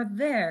anything more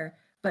there,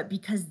 but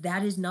because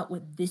that is not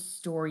what this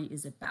story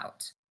is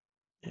about.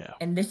 Yeah.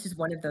 And this is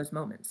one of those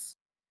moments.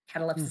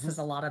 Katalepsis Mm-hmm. has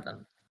a lot of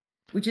them,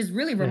 which is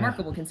really Yeah.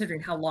 remarkable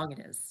considering how long it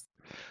is.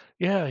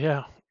 Yeah.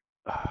 Yeah.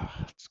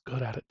 It's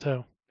good at it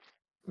too.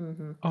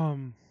 Hmm.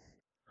 Um.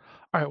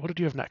 All right. What did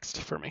you have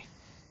next for me?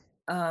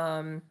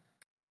 um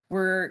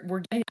we're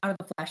getting out of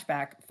the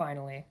flashback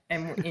finally,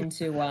 and we're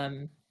into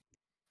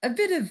a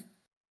bit of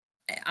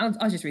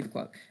I'll just read the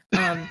quote.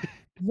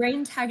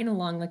 Rain tagging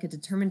along like a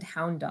determined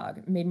hound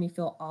dog made me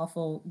feel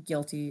awful,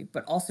 guilty,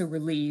 but also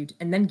relieved,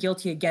 and then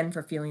guilty again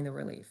for feeling the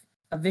relief.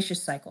 A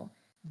vicious cycle.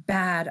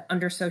 Bad,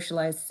 under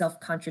socialized, self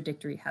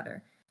contradictory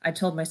Heather. I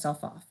told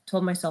myself off,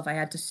 told myself I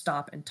had to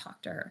stop and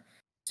talk to her.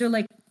 So,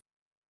 like,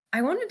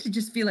 I wanted to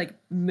just feel like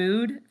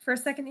mood for a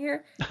second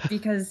here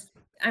because,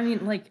 I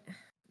mean, like,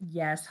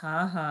 yes,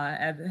 haha,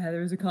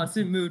 Heather's a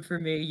constant mood for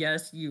me.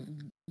 Yes, you've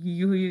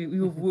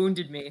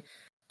wounded me.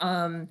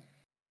 Um,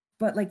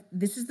 but like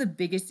this is the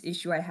biggest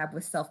issue I have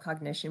with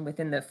self-cognition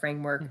within the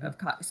framework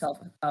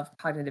Mm-hmm. of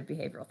cognitive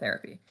behavioral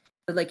therapy.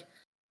 But like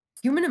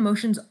human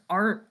emotions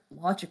aren't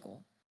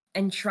logical,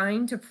 and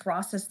trying to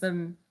process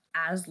them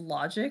as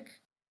logic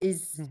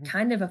is Mm-hmm.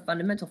 kind of a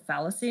fundamental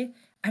fallacy.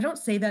 I don't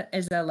say that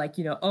as a like,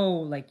 oh,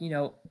 like,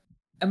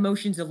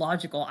 emotions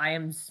illogical. I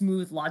am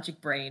smooth logic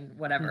brain, Mm-hmm.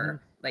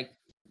 whatever, like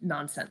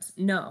nonsense.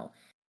 No.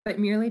 But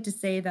merely to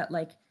say that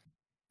like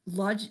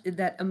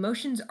that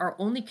emotions are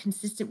only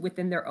consistent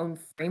within their own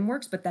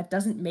frameworks, but that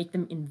doesn't make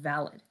them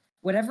invalid.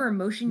 Whatever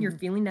emotion you're Mm-hmm.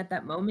 feeling at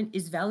that moment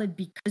is valid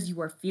because you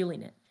are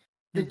feeling it.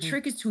 The Mm-hmm.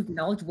 trick is to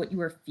acknowledge what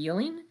you are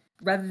feeling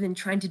rather than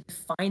trying to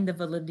define the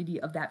validity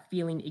of that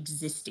feeling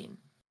existing.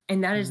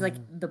 And that is like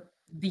Mm-hmm.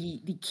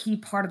 the key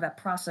part of that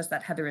process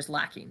that Heather is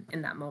lacking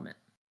in that moment.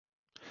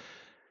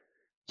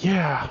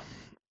 Yeah.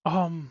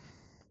 Um.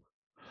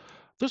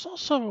 There's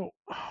also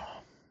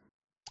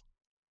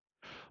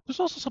there's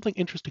also something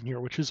interesting here,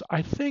 which is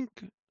I think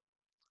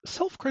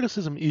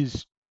self-criticism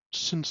is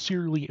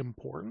sincerely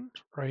important,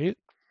 right?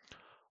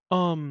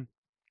 Um,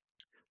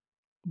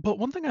 but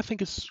one thing I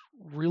think is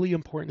really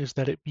important is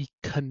that it be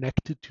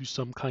connected to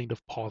some kind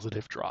of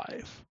positive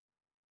drive,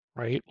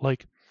 right?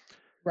 Like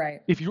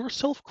Right. if you're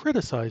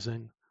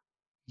self-criticizing,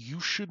 you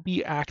should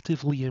be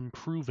actively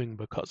improving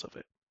because of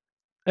it.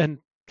 And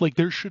Like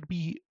there should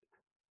be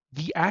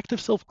the act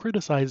of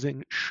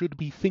self-criticizing should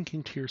be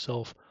thinking to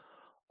yourself,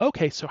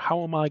 okay, so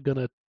how am I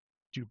gonna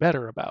do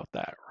better about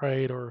that,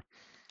 right? Or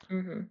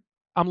Mhm.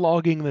 I'm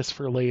logging this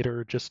for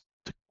later just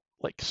to,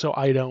 like so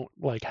I don't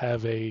like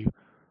have a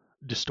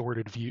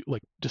distorted view,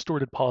 like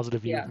distorted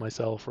positive view of Yeah.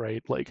 myself,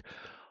 right? Like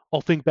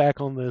I'll think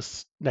back on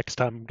this next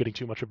time I'm getting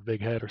too much of a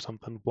big head or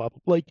something, blah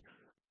blah. Like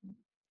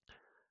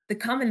The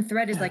common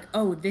thread is like,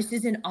 "Oh, this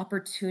is an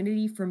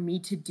opportunity for me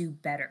to do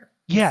better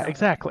in yeah, some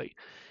way." exactly.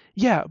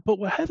 Yeah, but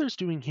what Heather's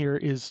doing here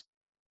is,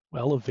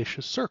 well, a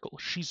vicious circle.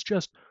 She's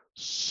just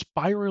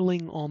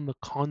spiraling on the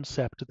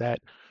concept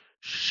that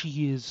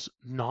she is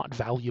not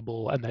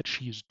valuable and that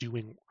she's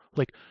doing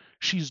like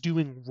she's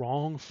doing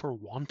wrong for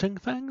wanting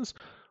things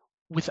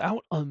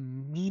without a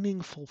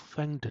meaningful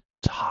thing to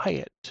tie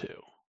it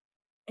to.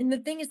 And the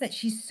thing is that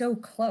she's so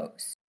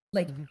close.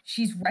 Like, Mhm,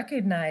 she's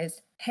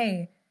recognized,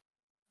 "Hey,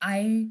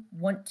 I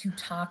want to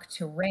talk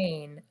to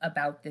Rain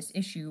about this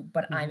issue,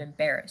 but I'm mhm.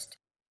 embarrassed."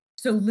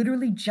 So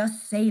literally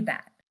just say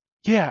that.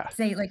 Yeah,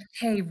 Say like,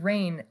 "Hey,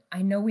 Rain,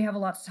 I know we have a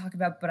lot to talk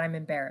about, but I'm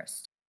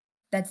embarrassed."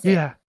 That's it.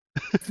 yeah.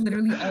 It's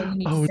literally all you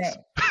need to Oh,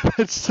 say.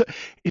 it's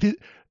it is.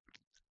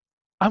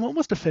 I'm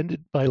almost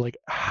offended by like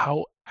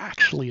how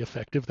actually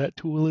effective that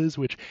tool is.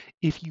 Which,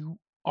 if you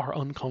are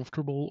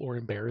uncomfortable or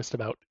embarrassed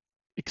about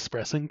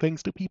expressing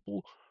things to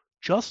people,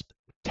 just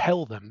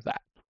tell them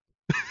that.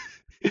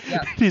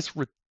 Yep. It is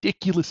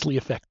ridiculously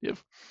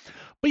effective.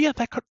 But yeah,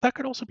 that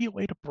could also be a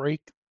way to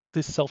break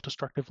this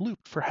self-destructive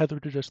loop for Heather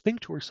to just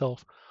think to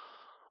herself,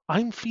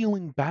 I'm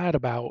feeling bad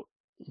about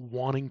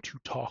wanting to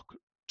talk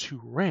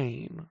to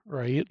Rain,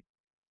 right?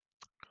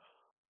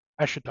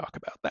 I should talk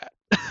about that.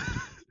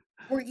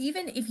 Or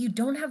even if you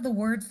don't have the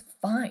words,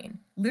 fine.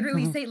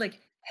 Literally Mhm. say like,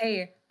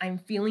 "Hey, I'm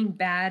feeling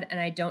bad and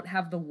I don't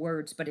have the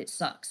words, but it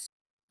sucks."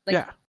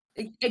 Like, Yeah.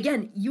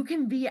 again, you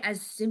can be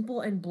as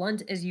simple and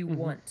blunt as you Hmm.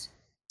 want.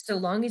 So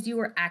long as you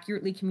are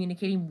accurately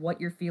communicating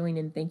what you're feeling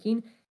and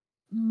thinking,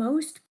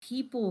 most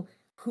people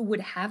who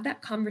would have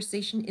that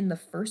conversation in the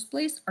first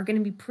place are gonna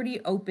be pretty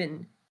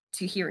open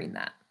to hearing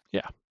that.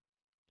 Yeah.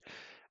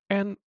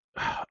 And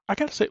I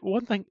gotta say,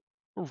 one thing,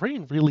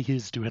 Rain really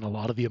is doing a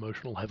lot of the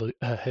emotional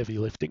heavy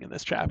lifting in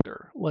this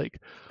chapter.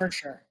 For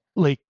sure.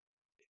 Like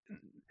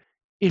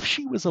if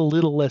she was a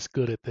little less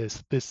good at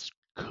this, this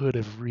could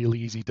have really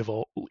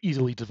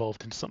easily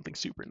devolved into something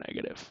super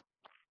negative.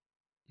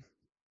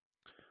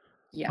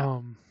 Yeah.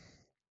 Um,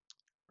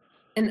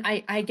 And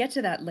I get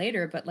to that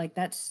later, but, like,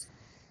 that's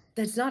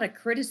not a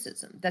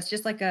criticism. That's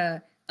just like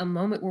a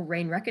moment where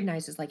Rain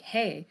recognizes like,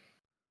 "Hey,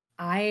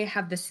 I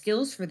have the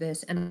skills for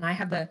this and I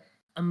have the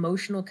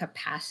emotional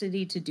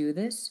capacity to do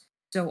this,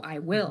 so I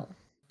mhm, will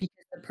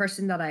because the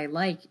person that I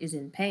like is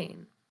in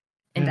pain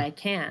and yeah. I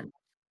can."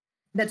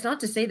 That's not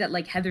to say that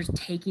like Heather's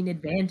taking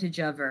advantage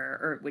of her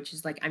or which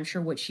is like I'm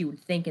sure what she would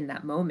think in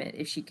that moment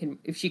if she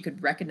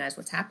could recognize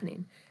what's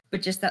happening.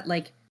 But just that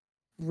like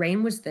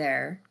Rain was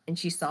there and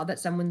she saw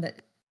someone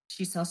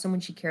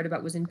she cared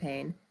about was in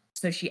pain,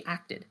 so she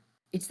acted.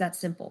 It's that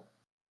simple.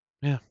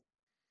 Yeah.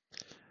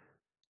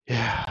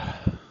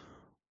 Yeah.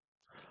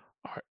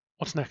 All right.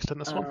 What's next in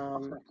this one?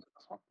 Um,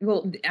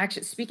 well,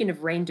 actually, speaking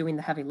of Rain doing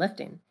the heavy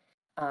lifting,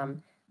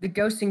 Mhm, the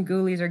ghosts and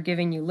ghoulies are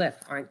giving you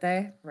lip, aren't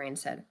they? Rain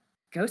said.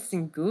 Ghosts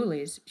and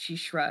ghoulies, she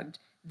shrugged,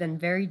 then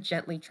very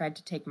gently tried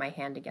to take my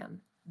hand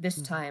again.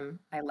 This mhm, time,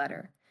 I let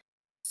her.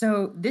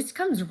 So this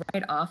comes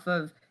right off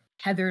of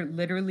Heather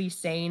literally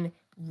saying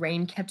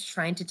Rain kept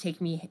trying to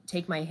take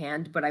my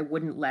hand, but I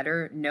wouldn't let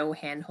her. No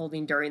hand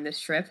holding during this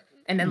trip.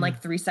 And then yeah.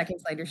 like 3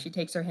 seconds later, she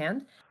takes her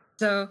hand.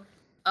 So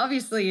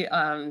obviously,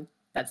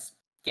 that's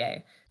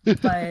gay.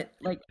 But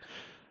like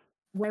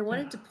what I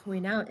wanted to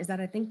point out is that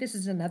I think this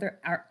is another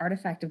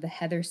artifact of the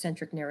Heather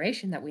centric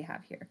narration that we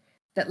have here.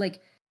 That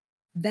like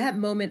that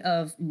moment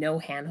of no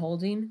hand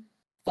holding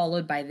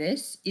followed by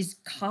this is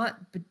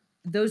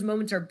those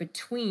moments are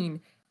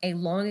between a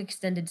long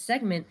extended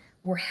segment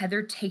where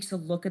Heather takes a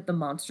look at the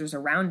monsters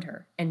around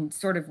her and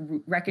sort of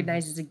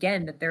Mhm, recognizes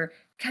again that they're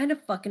kind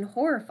of fucking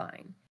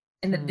horrifying.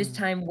 And that this hmm,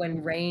 time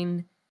when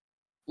Rain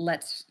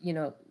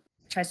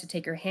tries to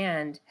take her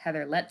hand,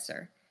 Heather lets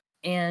her.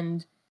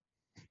 And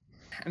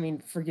I mean,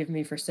 forgive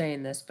me for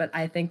saying this, but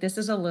I think this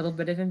is a little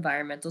bit of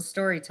environmental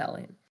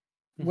storytelling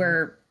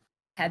mhm, where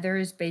Heather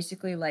is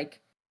basically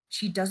like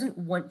she doesn't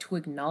want to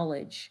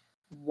acknowledge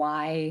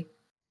why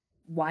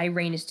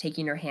Rain is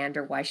taking her hand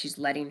or why she's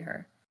letting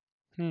her.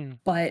 hmm.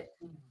 But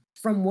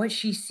from what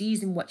she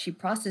sees and what she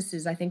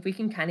processes, I think we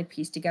can kind of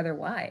piece together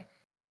why.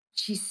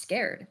 She's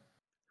scared,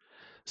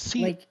 See,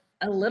 like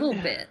a little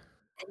bit,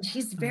 and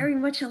she's uh, very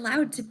much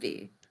allowed to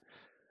be.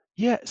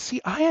 yeah,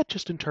 see, I had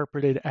just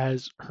interpreted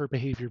as her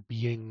behavior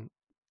being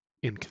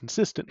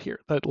inconsistent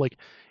here, that like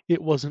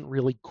it wasn't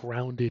really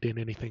grounded in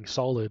anything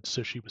solid,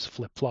 so she was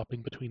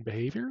flip-flopping between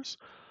behaviors.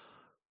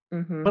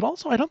 But Mhm.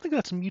 also, I don't think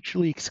that's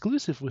mutually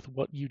exclusive with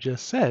what you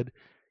just said.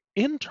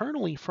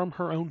 Internally, from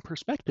her own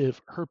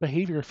perspective, her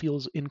behavior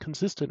feels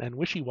inconsistent and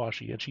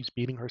wishy-washy, and she's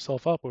beating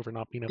herself up over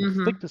not being able to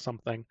stick Mhm. to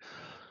something.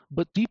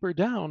 But deeper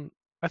down,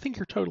 I think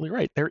you're totally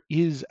right. There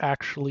is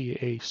actually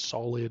a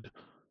solid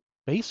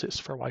basis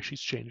for why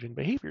she's changing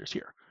behaviors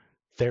here.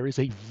 There is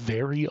a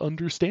very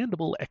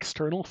understandable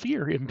external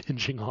fear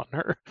impinging on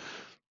her.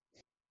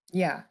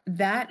 Yeah,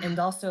 that and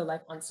also,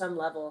 like, on some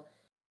level,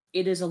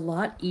 it is a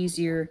lot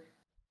easier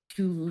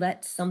to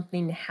let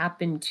something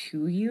happen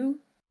to you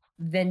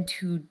than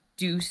to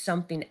do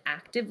something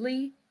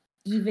actively,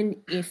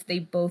 even if they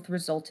both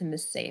result in the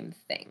same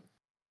thing.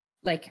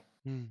 Like,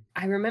 Mm,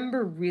 I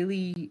remember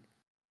really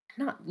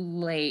not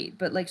late,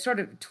 but, like, sort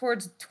of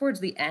towards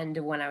the end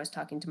of when I was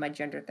talking to my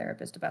gender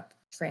therapist about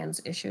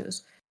trans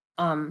issues,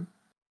 um,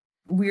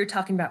 we were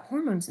talking about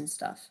hormones and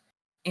stuff,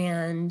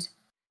 and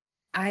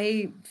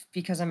I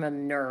because I'm a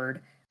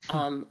nerd,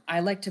 I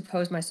like to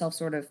pose myself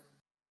sort of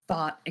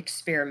thought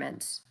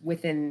experiments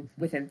within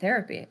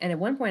therapy. And at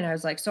one point I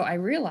was like, so I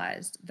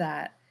realized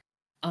that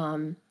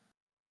um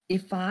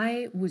if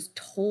I was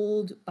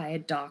told by a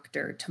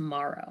doctor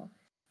tomorrow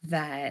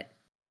that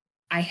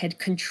I had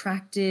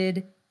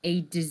contracted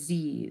a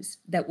disease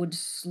that would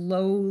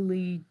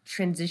slowly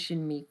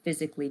transition me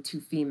physically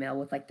to female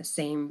with like the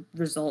same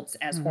results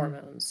as hmm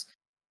hormones,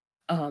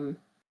 um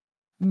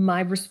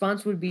my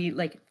response would be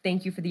like,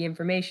 thank you for the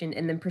information,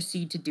 and then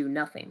proceed to do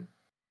nothing.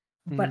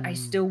 But I mm,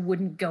 still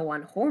wouldn't go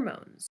on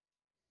hormones.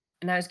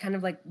 And I was kind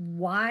of like,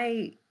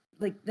 why?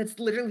 Like, that's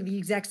literally the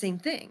exact same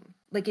thing.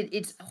 Like,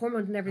 it's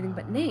hormones and everything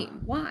but uh,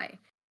 name. Why?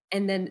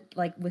 And then,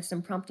 like, with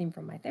some prompting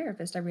from my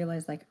therapist, I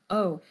realized, like,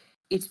 oh,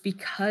 it's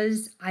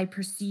because I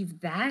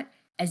perceive that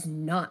as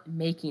not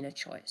making a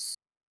choice,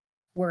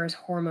 whereas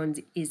hormones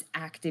is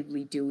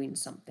actively doing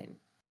something.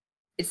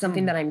 It's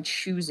something hmm. that I'm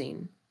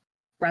choosing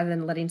rather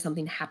than letting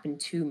something happen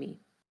to me.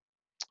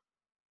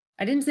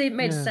 I didn't say it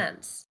made Yeah.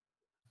 sense,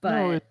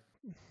 No, it but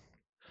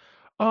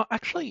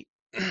actually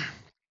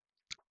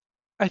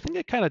I think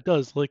it kind of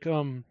does.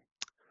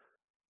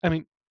 I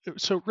mean,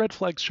 so red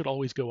flags should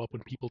always go up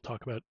when people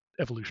talk about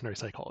evolutionary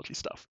psychology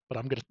stuff, but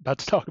I'm gonna about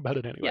to talk about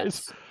it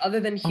anyways. yes, other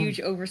than Um, huge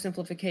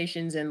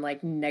oversimplifications and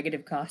like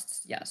negative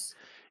costs, yes.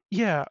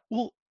 yeah,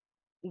 well,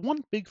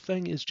 one big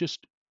thing is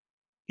just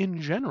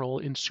in general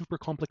in super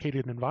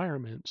complicated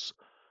environments,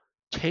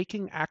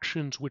 taking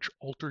actions which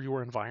alter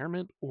your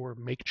environment or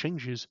make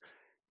changes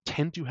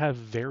tend to have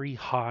very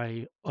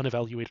high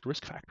unevaluated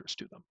risk factors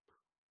to them.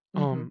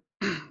 Hmm. Um,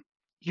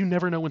 you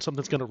never know when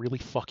something's gonna really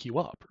fuck you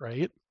up,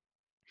 right?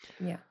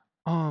 Yeah.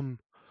 Um,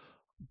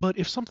 but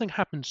if something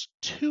happens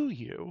to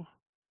you,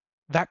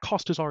 that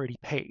cost is already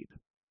paid.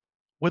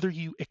 Whether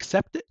you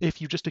accept it,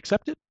 if you just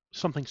accept it,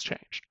 something's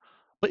changed.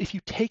 But if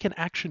you take an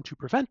action to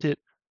prevent it,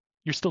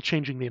 you're still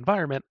changing the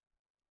environment,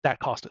 that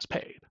cost is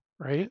paid,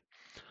 right?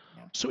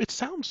 Yeah. So it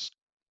sounds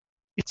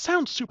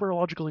super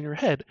logical in your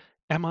head.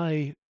 Am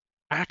I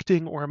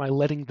acting or am I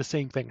letting the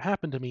same thing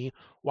happen to me?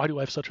 Why do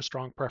I have such a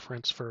strong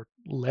preference for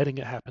letting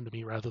it happen to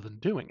me rather than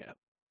doing it?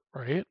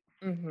 Right?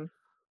 Hmm.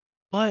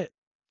 But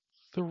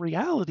the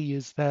reality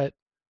is that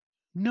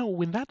no,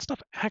 when that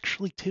stuff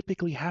actually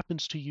typically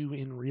happens to you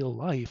in real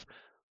life,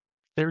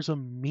 there's a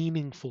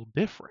meaningful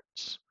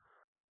difference.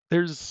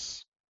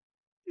 There's,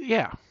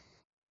 yeah.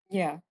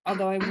 Yeah.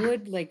 Although I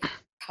would like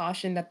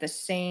caution that the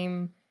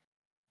same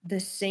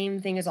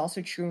thing is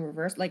also true in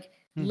reverse. Like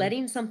hmm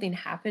letting something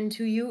happen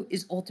to you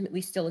is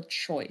ultimately still a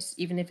choice,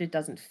 even if it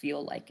doesn't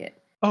feel like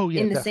it. Oh,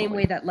 yeah, In the same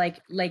definitely. way that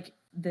like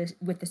the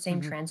with the same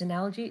hmm trans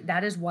analogy,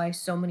 that is why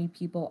so many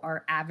people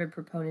are avid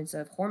proponents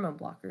of hormone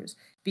blockers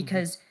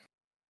hmm because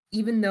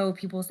even though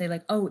people say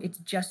like, "Oh, it's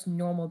just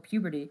normal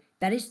puberty,"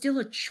 that is still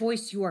a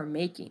choice you are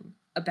making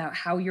about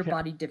how your Yeah.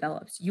 body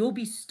develops. You'll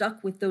be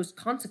stuck with those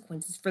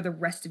consequences for the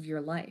rest of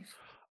your life.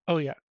 Oh,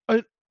 yeah.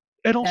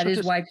 And That also is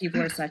just, why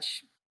people are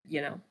such,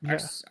 yeah,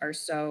 are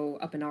so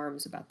up in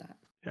arms about that.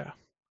 yeah.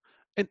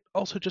 And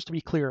also just to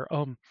be clear,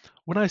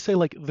 when I say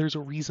like there's a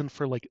reason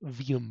for like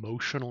the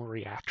emotional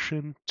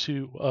reaction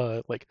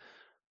to like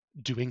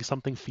doing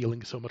something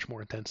feeling so much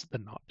more intense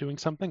than not doing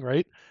something,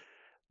 right?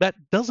 That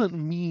doesn't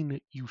mean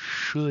you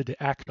should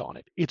act on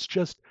it. It's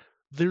just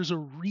there's a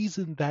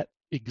reason that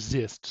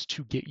exists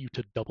to get you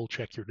to double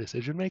check your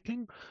decision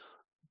making,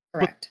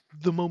 but Correct.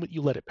 the moment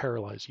you let it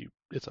paralyze you,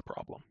 it's a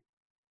problem.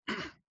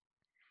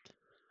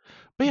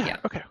 But yeah, Yeah.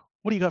 okay.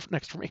 What do you got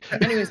next for me?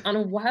 So anyways, on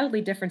a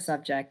wildly different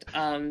subject,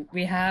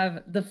 we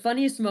have the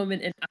funniest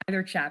moment in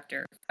either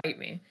chapter. Fight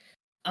me.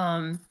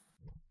 Um,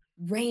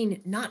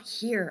 Rain, not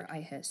here,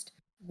 I hissed.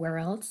 Where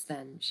else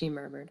then? She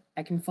murmured.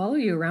 I can follow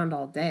you around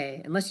all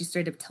day, unless you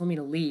straight up tell me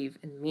to leave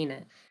and mean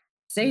it.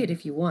 Say it Mhm.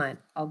 if you want.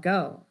 I'll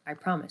go. I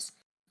promise.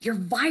 You're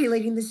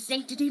violating the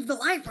sanctity of the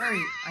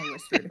library, I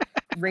whispered.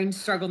 Rain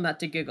struggled not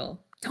to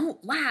giggle.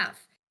 Don't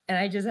laugh. And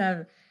I just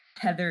have,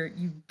 Heather,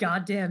 you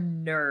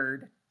goddamn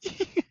nerd.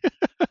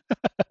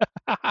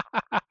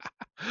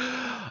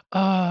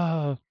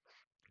 uh,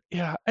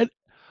 yeah, and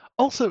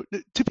also,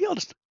 to be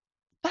honest,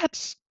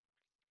 that's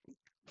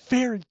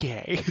very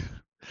gay.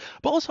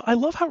 But also, I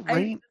love how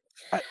I.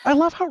 I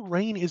love how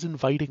Rain is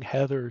inviting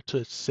Heather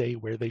to say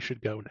where they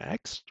should go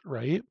next,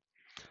 right?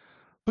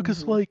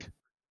 Because Mhm. like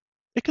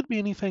it could be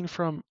anything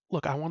from,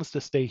 look, I want us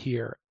to stay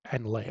here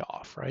and lay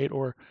off, right?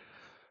 Or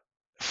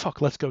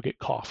fuck, let's go get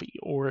coffee.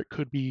 Or it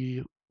could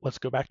be, let's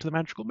go back to the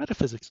magical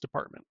metaphysics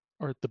department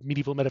or the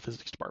medieval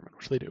metaphysics department,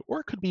 which they do. Or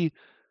it could be,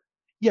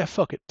 yeah,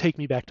 fuck it, take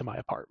me back to my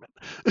apartment.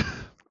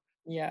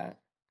 Yeah.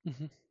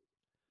 Hmm.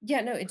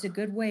 Yeah, no, it's a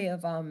good way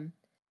of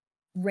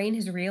Rain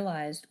has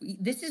realized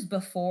this is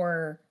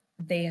before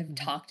they have Hmm.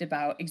 talked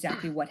about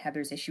exactly what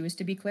Heather's issue is,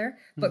 to be clear.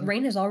 But Hmm.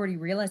 Rain has already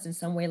realized in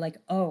some way, like,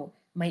 oh,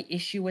 my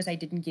issue was I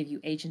didn't give you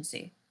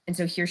agency. And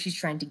so here she's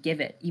trying to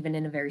give it, even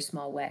in a very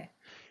small way.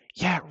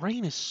 Yeah,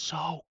 Raine is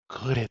so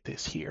good at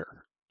this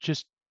here.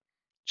 Just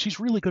she's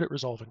really good at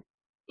resolving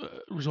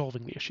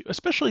the issue,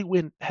 especially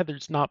when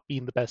Heather's not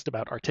being the best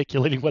about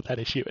articulating what that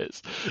issue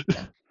is.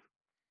 Yeah.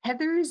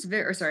 Heather is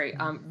very, or sorry,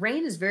 Mhm.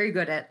 Rain is very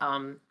good at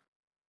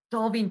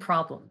solving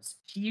problems.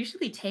 She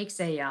usually takes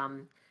a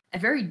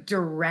very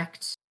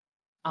direct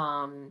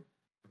um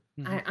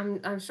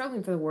Mhm. I'm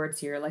struggling for the words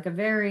here, like a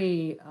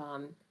very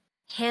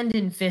hand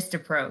in fist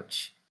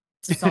approach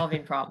to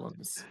solving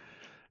problems.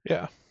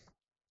 Yeah.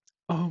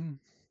 Um,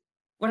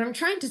 What I'm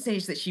trying to say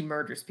is that she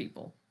murders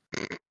people.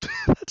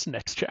 that's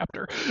next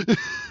chapter.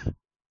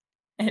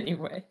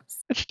 Anyways,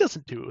 And she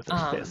doesn't do it with her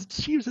um,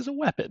 fists. She uses a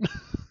weapon.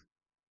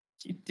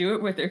 she'd do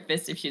it with her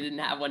fist if she didn't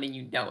have one, and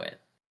you know it.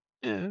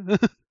 Yeah.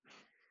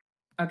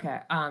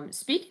 Okay.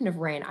 Speaking of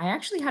Rain, I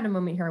actually had a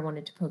moment here I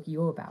wanted to poke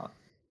you about.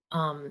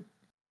 Um,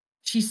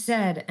 she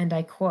said, and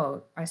I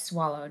quote, I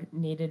swallowed,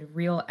 needed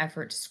real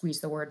effort to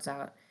squeeze the words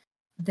out,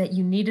 that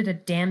you needed a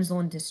damsel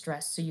in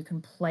distress so you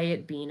can play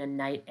at being a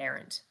knight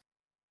errant.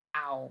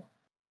 Ow.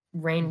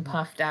 Rain Mhm.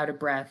 puffed out a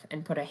breath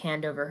and put a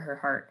hand over her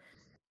heart.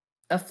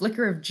 A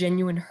flicker of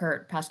genuine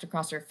hurt passed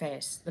across her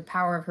face, the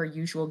power of her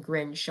usual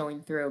grin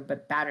showing through,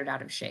 but battered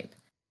out of shape.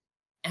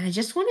 And I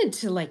just wanted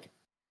to like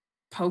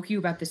poke you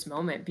about this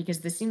moment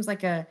because this seems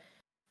like a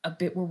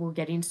bit where we're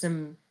getting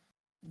some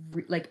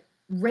like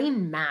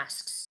Rain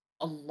masks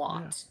a Yeah.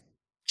 lot,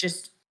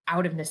 just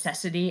out of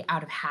necessity,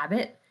 out of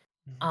habit.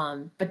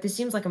 Mhm. But this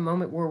seems like a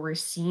moment where we're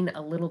seen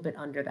a little bit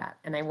under that,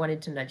 and I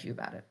wanted to nudge you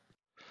about it.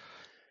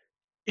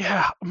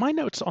 Yeah, my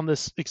notes on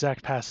this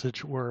exact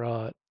passage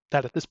were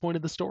that at this point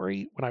in the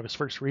story, when I was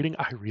first reading,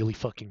 I really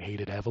fucking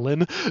hated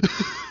Evelyn.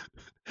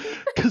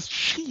 Because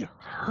she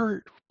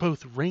hurt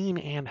both Rain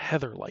and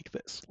Heather like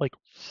this, like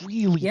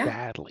really Yeah,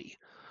 badly.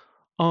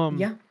 Um,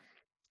 yeah.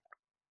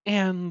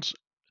 and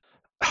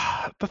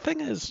the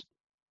thing is,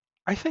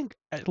 I think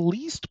at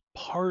least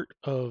part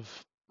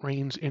of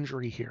Rain's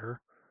injury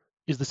here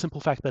is the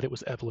simple fact that it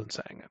was Evelyn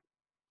saying it,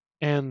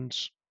 and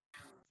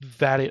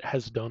that it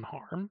has done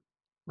harm,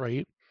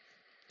 right?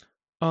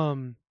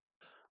 Um,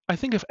 I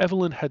think if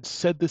Evelyn had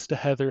said this to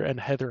Heather and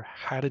Heather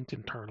hadn't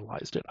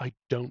internalized it, I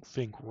don't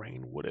think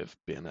Rain would have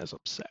been as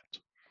upset.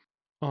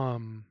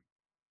 Um,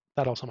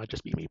 that also might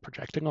just be me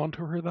projecting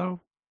onto her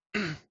though.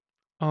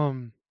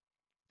 um,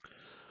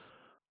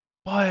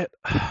 but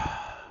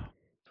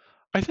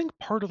I think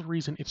part of the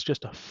reason it's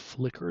just a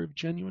flicker of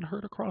genuine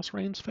hurt across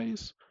Rain's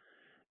face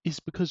is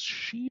because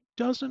she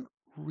doesn't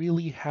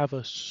really have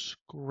a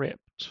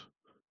script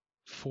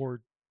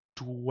for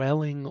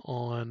dwelling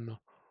on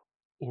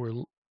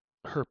or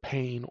her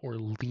pain or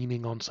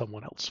leaning on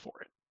someone else for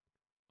it.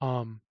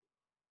 Um,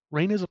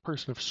 Rain is a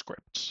person of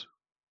scripts.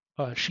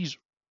 She's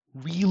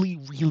really,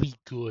 really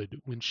good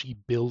when she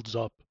builds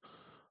up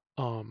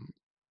um,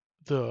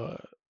 the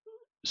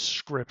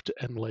script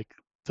and like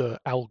the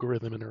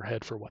algorithm in her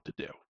head for what to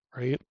do,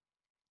 right?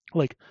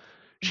 Like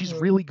she's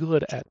Mhm. really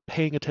good at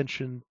paying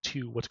attention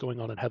to what's going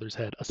on in Heather's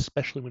head,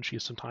 especially when she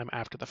has some time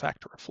after the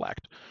fact to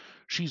reflect.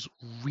 She's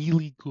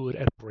really good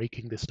at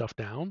breaking this stuff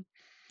down,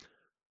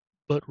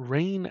 but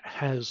Rain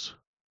has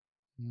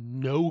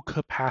no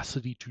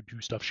capacity to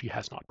do stuff she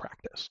has not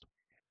practiced.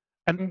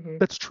 And Mhm.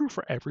 that's true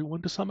for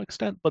everyone to some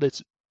extent, but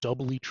it's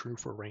doubly true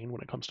for Rain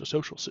when it comes to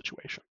social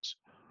situations.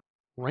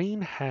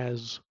 Rain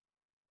has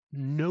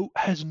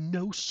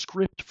no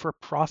script for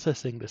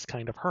processing this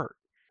kind of hurt.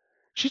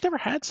 She's never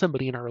had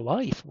somebody in her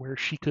life where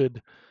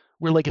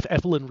like if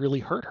Evelyn really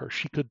hurt her,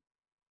 she could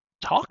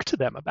talk to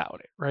them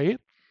about it, right?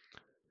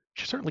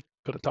 She's certainly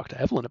going to talk to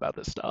Evelyn about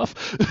this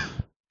stuff.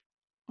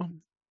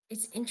 um,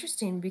 It's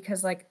interesting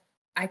because like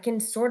I can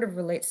sort of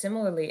relate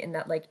similarly in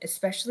that like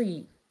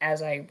especially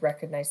as I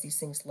recognize these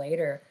things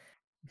later,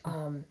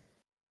 um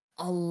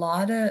a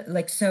lot of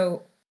like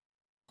so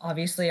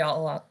obviously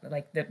all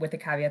like with the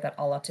caveat that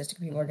all autistic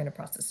people are mhm, going to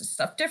process this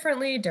stuff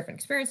differently, different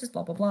experiences,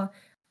 blah blah blah.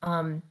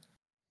 Um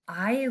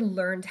I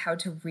learned how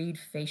to read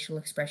facial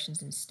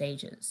expressions in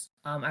stages.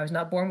 I was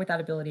not born with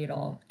that ability at mhm,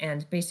 all,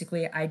 and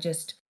basically I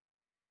just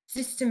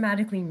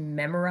systematically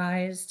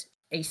memorized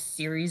a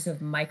series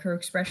of micro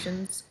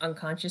expressions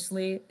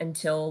unconsciously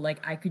until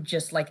like I could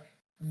just like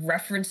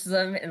reference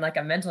them in like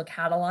a mental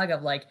catalog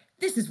of like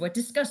this is what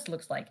disgust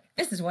looks like.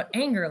 This is what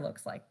anger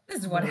looks like. This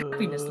is what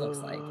happiness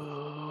looks like.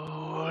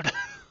 mood.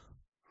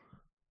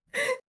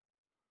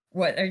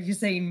 What are you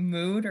saying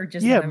mood or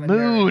just that Yeah, I'm a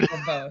nerd mood. or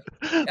both?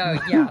 Oh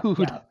yeah, Mood.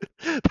 yeah.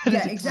 That Yeah,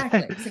 is exactly.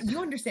 exact. So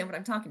you understand what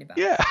I'm talking about.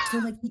 Yeah. So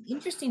like the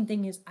interesting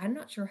thing is I'm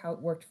not sure how it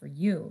worked for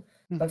you,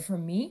 but Mhm, for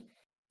me,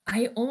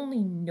 I only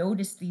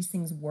noticed these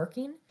things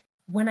working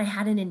when I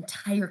had an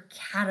entire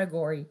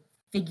category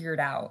figured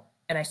out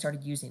and I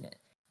started using it.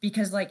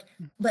 Because, like,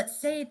 Mm, let's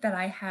say that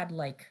I had,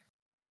 like,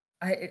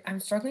 I'm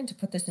struggling to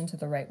put this into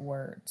the right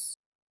words.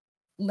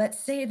 Let's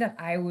say that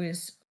I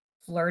was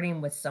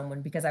flirting with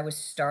someone because I was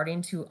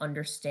starting to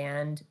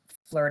understand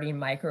flirting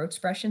micro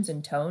expressions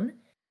and tone,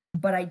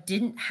 but I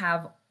didn't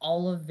have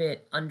all of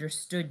it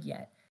understood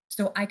yet.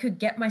 So I could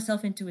get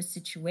myself into a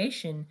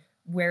situation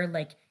where,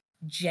 like,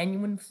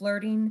 genuine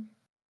flirting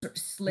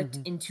slipped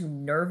mhm, into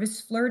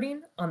nervous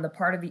flirting on the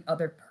part of the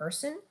other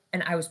person,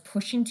 and I was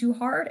pushing too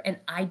hard and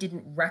I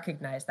didn't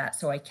recognize that,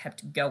 so I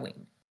kept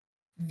going.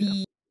 yeah.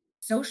 The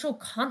social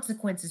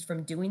consequences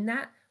from doing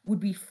that would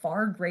be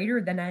far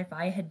greater than if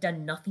I had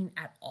done nothing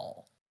at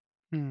all.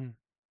 Mm,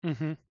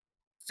 mhm,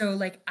 So,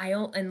 like, I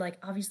don't, and like,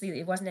 obviously,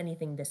 it wasn't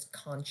anything this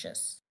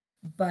conscious,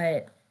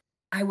 but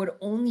I would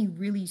only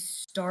really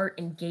start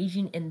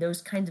engaging in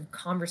those kinds of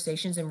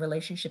conversations and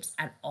relationships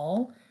at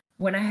all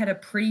when I had a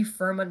pretty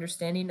firm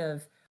understanding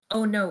of,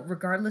 oh no,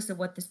 regardless of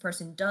what this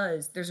person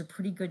does, there's a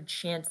pretty good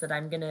chance that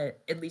I'm gonna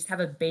at least have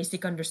a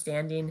basic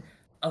understanding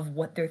of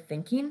what they're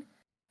thinking.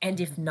 And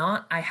if mhm.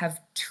 not, I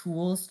have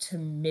tools to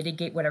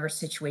mitigate whatever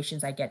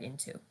situations I get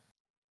into.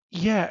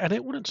 Yeah, and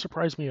it wouldn't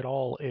surprise me at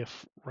all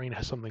if Rain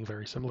has something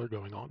very similar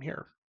going on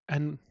here.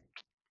 And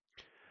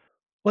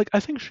like I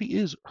think she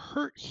is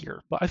hurt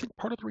here, but I think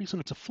part of the reason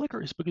it's a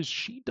flicker is because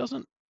she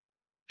doesn't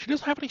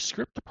have any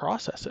script to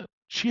process it.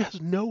 She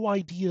has no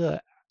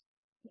idea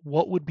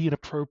what would be an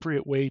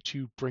appropriate way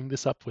to bring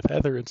this up with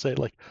Heather and say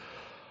like,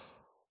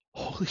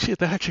 "Holy shit,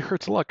 that actually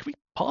hurts a lot. Can we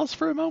pause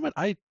for a moment?"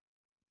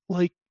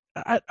 Like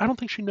I don't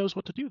think she knows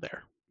what to do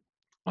there.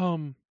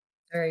 Um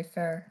Very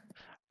fair.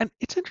 and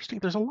it's interesting.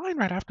 There's a line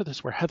right after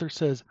this where Heather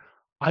says,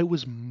 "I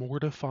was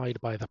mortified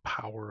by the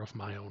power of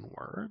my own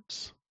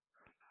words."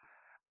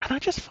 And I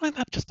just find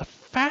that just a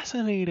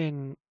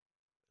fascinating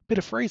bit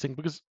of phrasing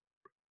because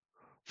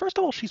first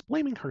of all, she's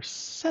blaming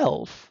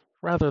herself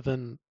rather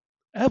than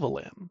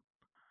Evelyn,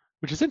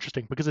 which is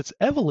interesting because it's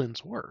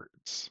Evelyn's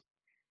words.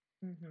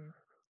 Mhm.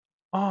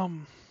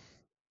 Um,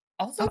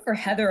 Also, and, for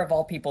Heather of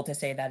all people to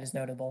say that is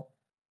notable.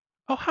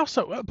 oh, how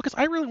so? Because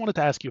I really wanted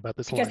to ask you about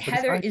this Because line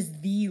because Heather I,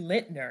 is the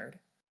lit nerd.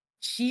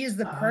 She is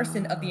the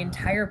person of the uh,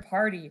 entire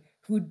party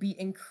who would be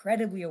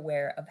incredibly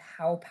aware of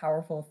how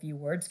powerful a few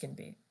words can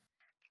be.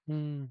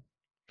 mm,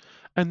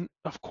 and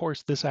of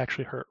course, this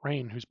actually hurt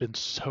Rain, who's been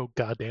so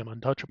goddamn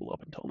untouchable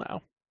up until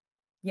now.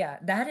 Yeah,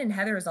 that and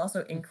Heather is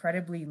also Mm,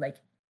 incredibly, like,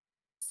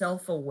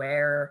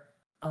 self-aware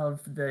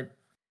of the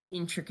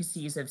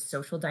intricacies of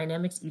social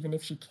dynamics, even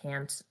if she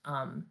can't,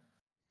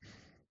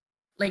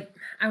 like,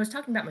 I was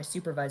talking about my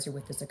supervisor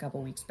with this a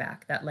couple weeks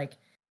back, that, like,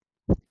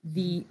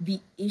 mhm,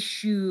 the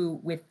issue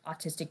with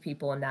autistic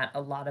people and that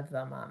a lot of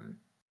them,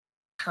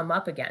 come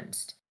up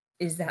against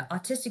is that mhm,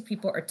 autistic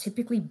people are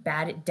typically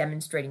bad at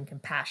demonstrating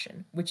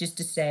compassion, which is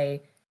to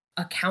say,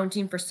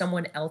 accounting for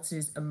someone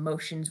else's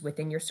emotions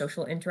within your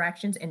social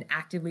interactions and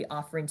actively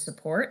offering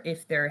support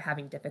if they're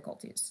having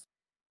difficulties.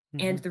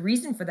 And mhm, the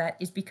reason for that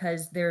is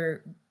because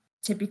they're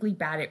typically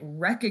bad at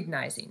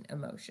recognizing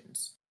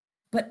emotions,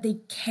 but they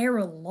care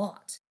a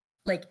lot.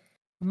 Like,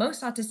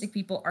 most autistic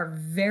people are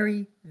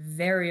very,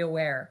 very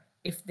aware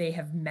if they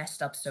have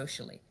messed up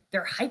socially.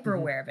 They're hyper mhm,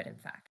 aware of it, in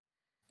fact.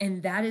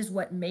 And that is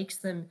what makes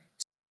them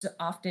so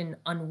often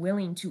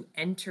unwilling to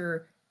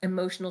enter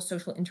emotional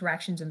social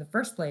interactions in the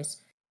first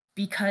place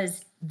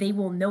because they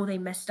will know they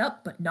messed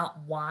up, but not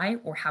why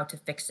or how to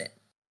fix it.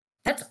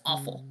 That's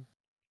awful. mm.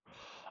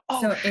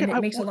 Oh So, shit! and it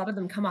makes a lot of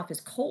them come off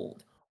as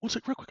cold. One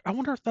sec, real quick. I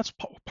wonder if that's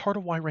part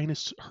of why Rain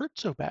is hurt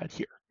so bad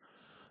here.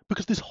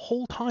 Because this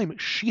whole time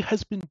she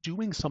has been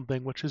doing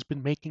something which has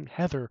been making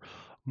Heather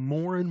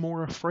more and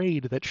more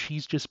afraid that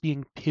she's just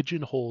being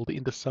pigeonholed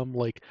into some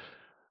like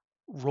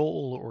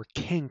role or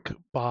kink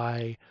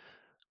by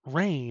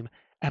Rain,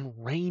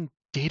 and Rain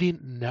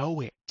didn't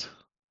know it.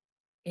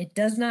 It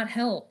does not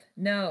help.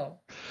 No.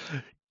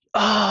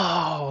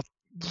 Oh,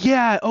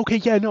 yeah. Okay,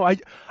 yeah. No,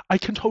 I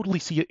can totally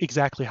see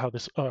exactly how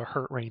this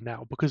hurt Rain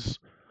now because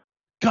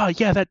God,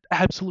 yeah, that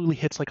absolutely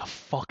hits like a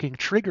fucking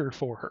trigger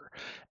for her.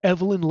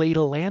 Evelyn laid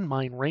a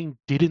landmine Rain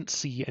didn't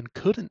see and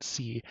couldn't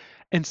see,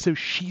 and so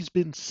she's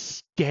been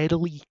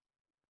steadily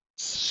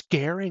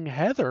scaring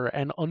Heather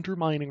and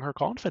undermining her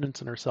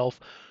confidence in herself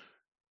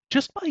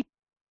just by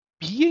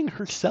being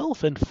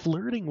herself and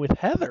flirting with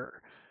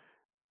Heather.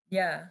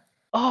 Yeah.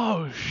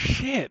 Oh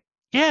shit.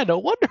 Yeah, no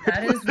wonder.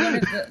 That is one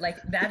of the,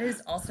 like, that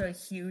is also a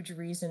huge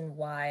reason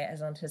why,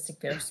 as an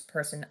autistic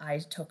person, I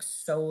took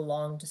so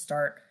long to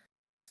start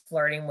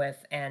flirting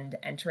with and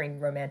entering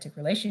romantic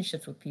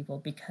relationships with people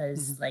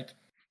because, Mhm. like,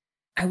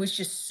 I was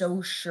just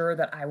so sure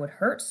that I would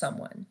hurt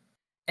someone.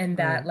 And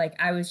that, Right. like,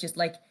 I was just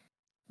like,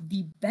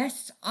 the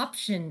best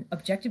option,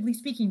 objectively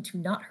speaking, to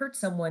not hurt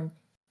someone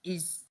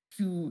is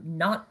to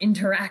not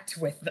interact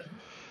with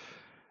them.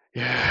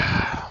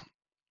 Yeah.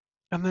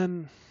 And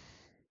then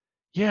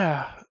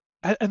yeah.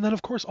 And then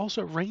of course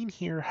also Rain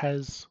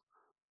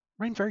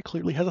very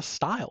clearly has a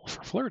style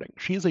for flirting.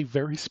 She has a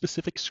very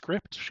specific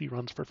script she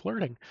runs for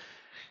flirting.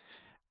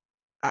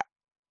 I,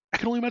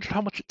 can only imagine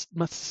how much it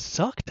must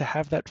suck to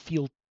have that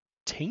feel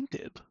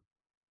tainted.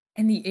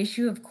 And the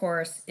issue, of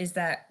course, is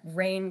that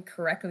Rain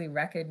correctly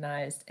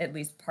recognized, at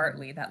least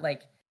Mhm, partly, that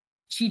like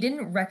she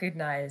didn't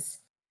recognize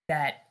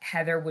that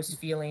Heather was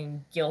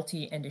feeling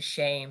guilty and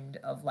ashamed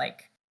of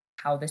like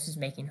how this is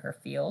making her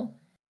feel.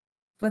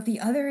 But the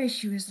other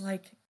issue is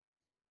like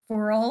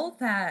for all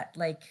that,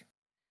 like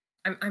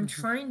I'm mhm,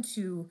 trying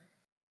to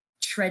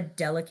tread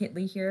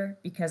delicately here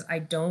because I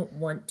don't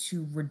want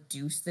to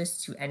reduce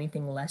this to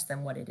anything less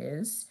than what it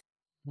is.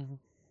 mhm,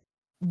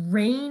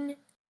 Rain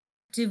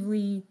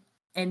actively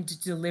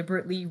and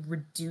deliberately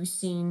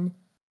reducing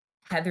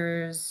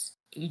Heather's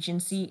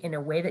agency in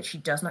a way that she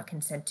does not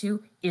consent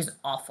to is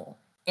awful.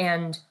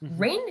 And mhm,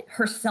 Rain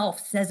herself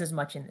says as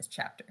much in this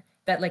chapter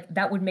that like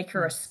that would make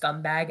her a mhm.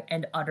 scumbag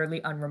and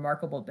utterly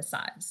unremarkable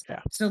besides.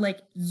 Yeah. So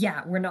like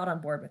yeah, we're not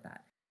on board with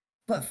that.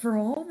 But Mm, for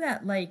all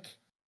that like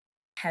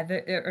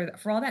Heather or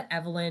for all that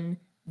Evelyn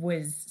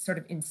was sort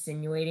of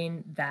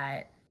insinuating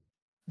that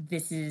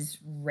this is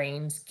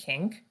Rain's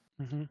kink,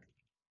 mhm.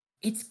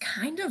 it's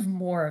kind of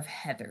more of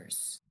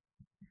Heather's.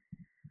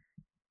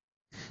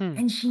 Hmm.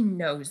 And she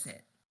knows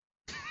it.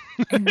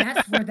 And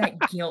that's where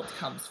that guilt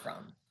comes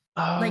from.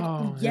 Like,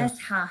 Oh, yeah. yes,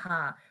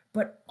 haha,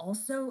 but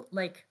also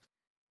like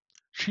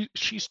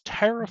She's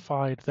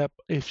terrified that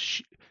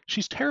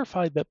she's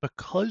terrified that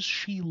because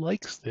she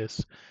likes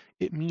this,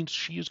 it means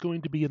she is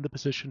going to be in the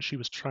position she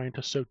was trying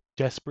to so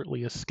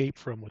desperately escape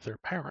from with her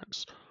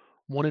parents,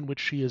 one in which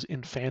she is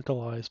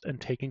infantilized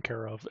and taken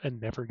care of and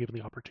never given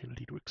the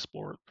opportunity to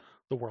explore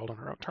the world on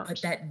her own but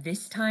terms. that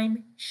this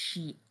time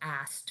she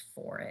asked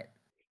for it.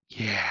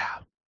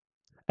 Yeah.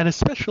 And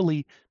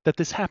especially that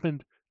this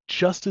happened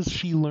just as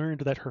she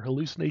learned that her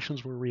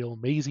hallucinations were real,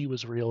 Maisie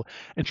was real,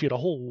 and she had a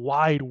whole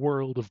wide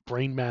world of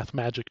brain math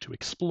magic to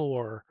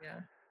explore.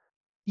 Yeah.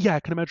 Yeah, I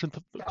can imagine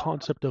the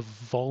concept of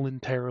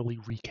voluntarily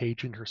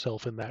recaging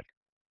herself in that.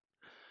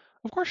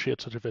 Of course, she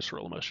had such a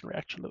visceral emotion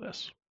reaction to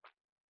this.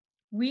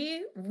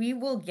 We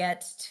will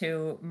get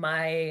to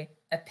my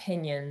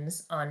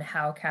opinions on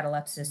how Mhm.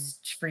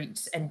 Katalepsis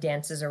treats and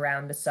dances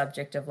around the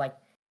subject of like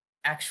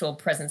actual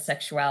present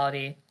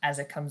sexuality as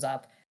it comes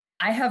up.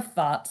 I have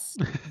thoughts.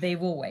 They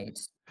will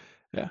wait.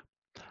 Yeah,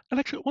 and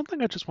actually, one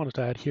thing I just wanted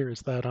to add here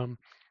is that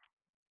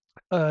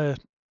uh,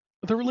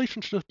 the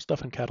relationship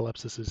stuff in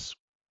Catalepsis is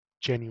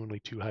genuinely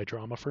too high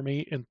drama for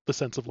me in the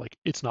sense of like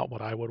it's not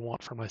what I would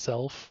want for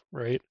myself,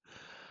 right?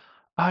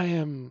 I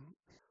am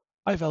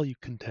I value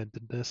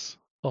contentedness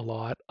a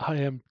lot. I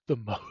am the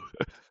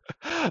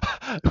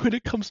when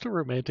it comes to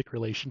romantic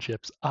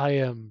relationships, I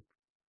am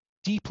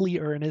deeply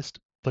earnest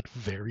but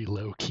very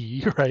low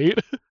key, right?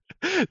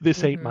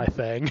 This ain't my Mhm.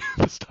 thing.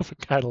 The stuff in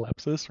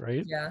catalepsis,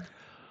 right? Yeah.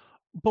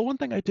 But one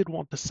thing I did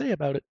want to say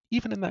about it,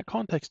 even in that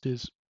context,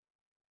 is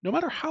no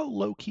matter how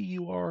low key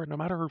you are, no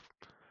matter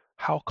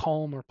how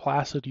calm or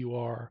placid you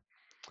are,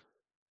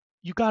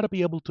 you got to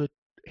be able to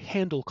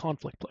handle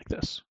conflict like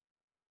this.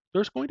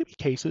 There's going to be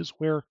cases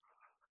where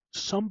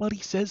somebody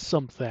says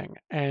something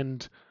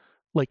and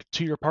like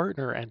to your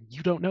partner and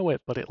you don't know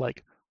it, but it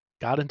like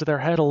got into their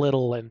head a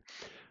little, and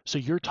so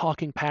you're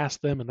talking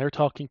past them and they're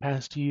talking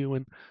past you,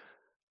 and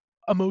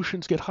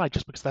emotions get high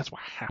just because that's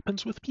what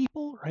happens with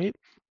people, right?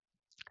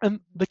 And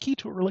the key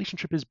to a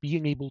relationship is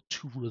being able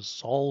to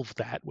resolve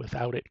that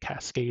without it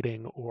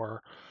cascading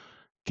or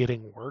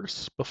getting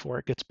worse before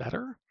it gets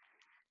better.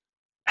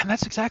 And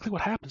that's exactly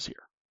what happens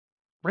here.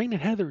 Rain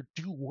and Heather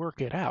do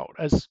work it out.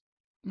 As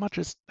much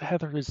as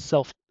Heather is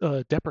self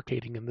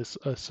deprecating in this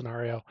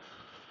scenario,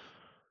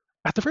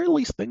 at the very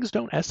least, things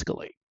don't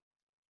escalate.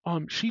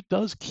 She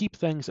does keep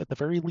things at the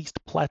very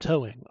least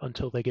plateauing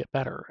until they get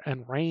better,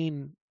 and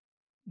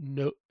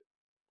no,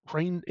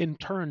 Rain in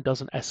turn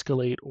doesn't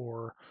escalate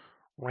or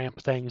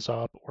ramp things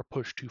up or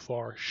push too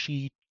far.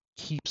 She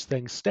keeps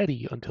things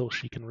steady until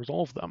she can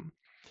resolve them.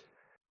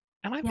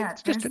 And I think Yeah,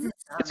 it's just there's this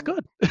it's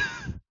good.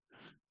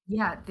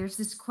 yeah, there's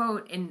this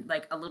quote in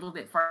like a little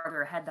bit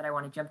farther ahead that I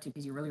want to jump to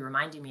because you're really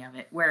reminding me of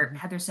it, where Mhm.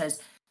 Heather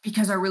says,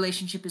 "Because our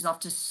relationship is off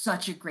to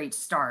such a great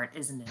start,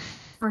 isn't it?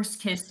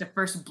 First kiss to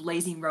first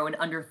blazing row in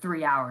under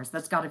 3 hours.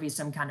 That's got to be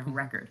some kind of Mhm.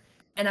 record."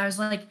 And I was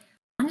like,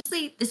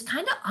 honestly, this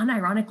kind of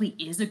unironically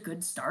is a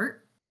good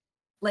start.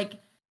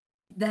 Like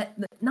that,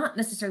 not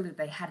necessarily that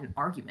they had an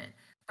argument,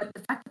 but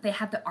the fact that they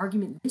had the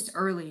argument this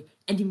early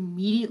and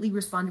immediately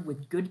responded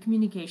with good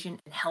communication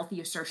and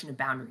healthy assertion of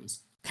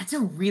boundaries. That's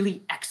a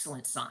really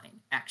excellent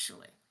sign,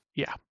 actually.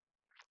 Yeah,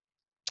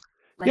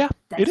 yeah, Like,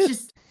 it that's is.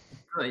 just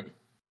good.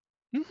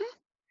 Mhm.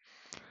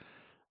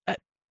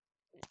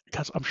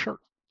 Because I'm sure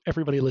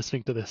everybody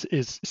listening to this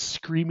is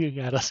screaming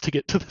at us to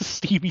get to the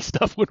steamy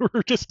stuff when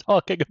we're just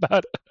talking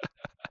about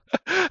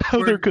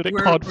how they're good at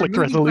We're conflict moving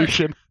closer.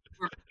 resolution.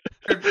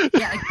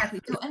 Yeah,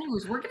 exactly. So,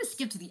 anyways, we're gonna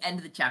skip to the end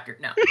of the chapter.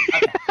 No,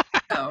 okay.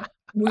 So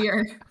we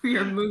are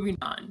moving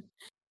on.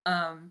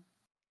 Um,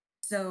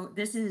 So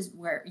this is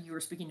where you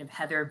were speaking of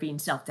Heather being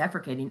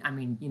self-deprecating. I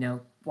mean,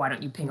 why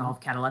don't you ping all Mhm. of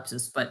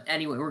Katalepsis? But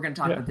anyway, we're going to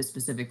talk Yeah. about this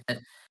specific bit.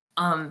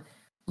 Um,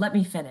 let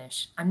me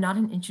finish. I'm not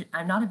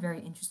a very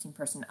interesting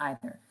person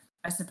either.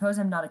 I suppose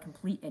I'm not a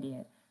complete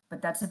idiot,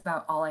 but that's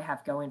about all I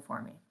have going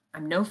for me.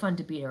 I'm no fun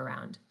to be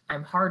around.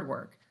 I'm hard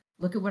work.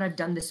 Look at what I've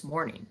done this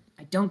morning.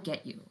 I don't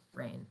get you,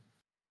 Rain.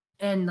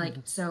 And like,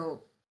 Hmm.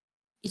 so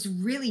it's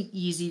really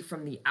easy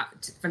from the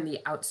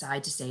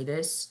outside to say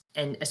this,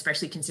 and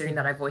especially considering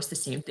that Hmm. I voice the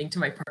same thing to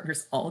my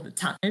partners all the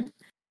time.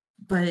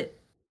 But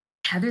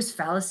Heather's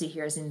fallacy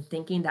here is in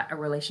thinking that a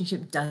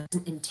relationship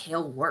doesn't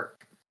entail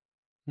work,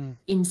 Hmm.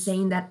 in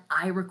saying that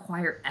I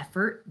require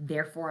effort,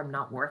 therefore I'm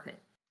not worth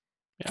it.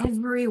 Yeah.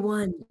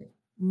 Everyone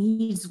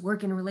needs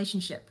work in a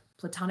relationship,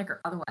 platonic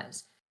or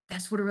otherwise.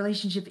 That's what a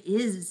relationship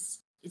is.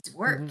 It's Hmm.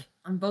 work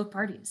on both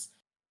parties.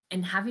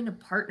 And having a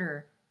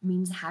partner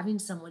means having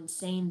someone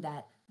saying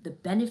that the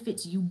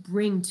benefits you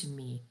bring to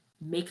me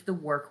make the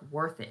work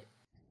worth it.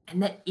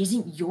 And that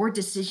isn't your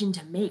decision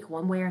to make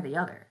one way or the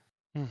other.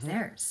 It's Hmm.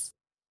 theirs.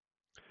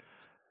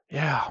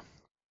 Yeah.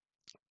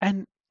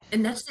 And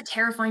And that's the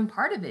terrifying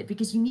part of it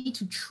because you need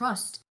to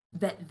trust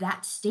that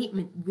that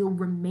statement will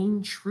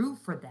remain true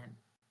for them.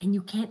 And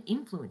you can't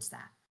influence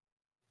that.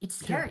 It's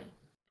yeah, scary.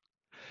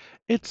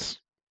 it's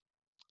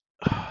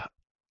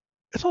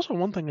it's also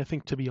one thing I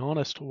think, to be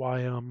honest,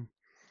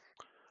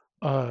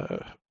 uh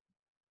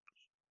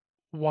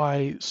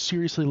why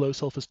seriously low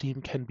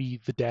self-esteem can be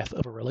the death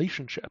of a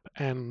relationship,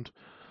 and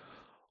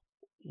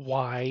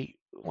why,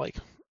 like,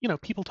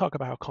 people talk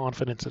about how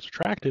confidence is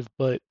attractive,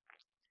 but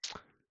I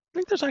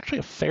think there's actually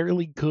a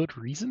fairly good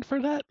reason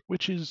for that,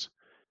 which is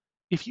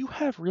if you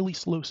have really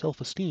low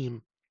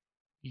self-esteem,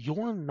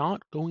 you're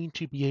not going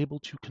to be able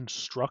to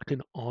construct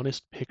an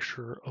honest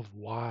picture of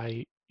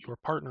why your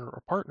partner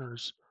or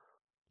partners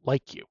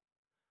like you.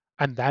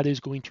 And that is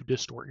going to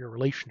distort your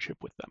relationship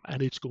with them.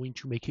 And it's going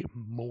to make it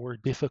more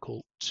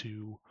difficult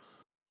to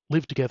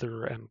live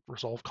together and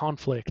resolve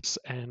conflicts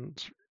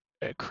and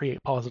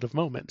create positive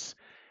moments.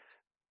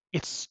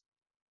 It's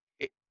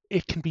it,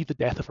 it can be the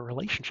death of a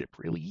relationship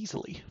really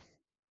easily.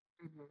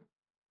 Mhm.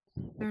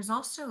 There's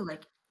also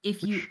like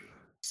if you Which,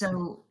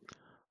 so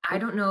I oh,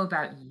 don't know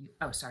about you.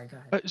 Oh, sorry, go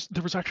ahead.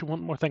 there was actually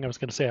one more thing I was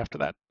going to say after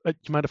that. Do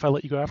you mind if I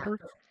let you go Yeah, after? go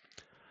for it.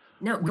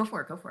 No, go Which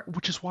for it, go for it.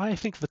 which is why I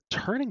think the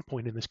turning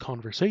point in this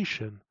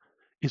conversation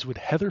is when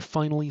Heather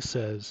finally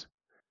says,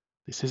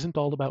 "This isn't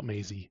all about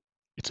Maisie.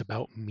 It's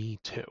about me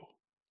too."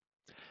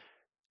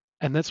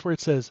 And that's where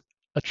it says,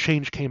 "A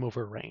change came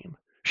over Raine.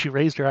 She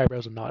raised her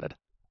eyebrows and nodded.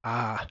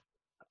 Ah,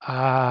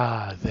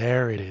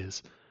 there it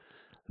is.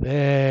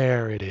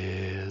 There it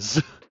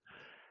is."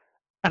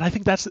 And I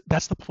think that's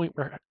the point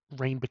where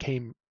Raine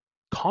became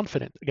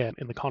confident again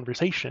in the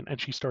conversation and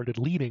she started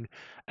leading,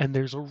 and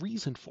there's a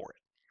reason for it.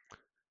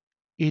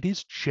 It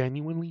is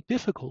genuinely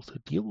difficult to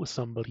deal with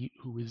somebody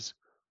who is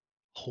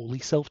wholly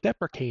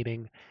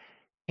self-deprecating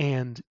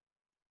and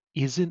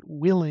isn't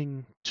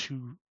willing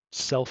to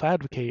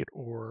self-advocate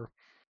or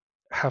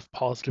have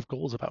positive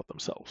goals about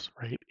themselves,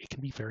 right? It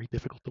can be very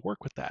difficult to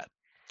work with that.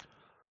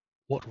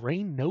 What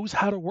Rain knows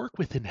how to work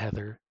with in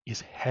Heather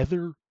is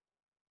Heather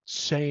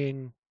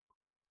saying,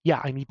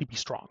 "Yeah, I need to be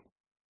strong.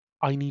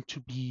 I need to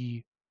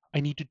be I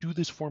need to do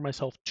this for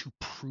myself to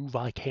prove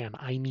I can.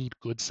 I need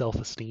good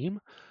self-esteem,"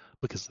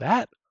 because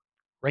that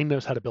Rain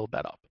knows how to build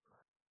that up.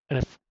 And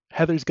if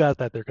Heather's got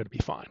that, they're going to be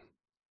fine.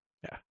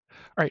 Yeah.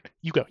 All right,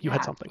 you go. You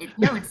had Yeah. something.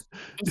 No,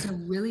 it's a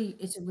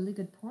really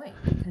good point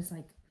because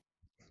like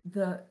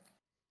the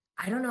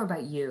I don't know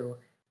about you,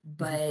 Mhm.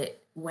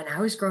 but when I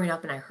was growing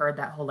up and I heard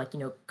that whole like,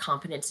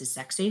 confidence is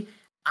sexy,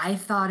 I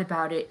thought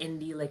about it in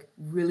the like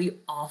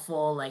really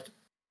awful, like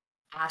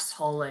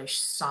asshole-ish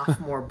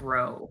sophomore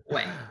bro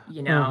way,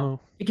 Uh-huh.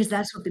 because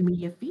that's what the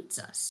media feeds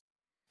us.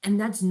 And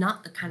that's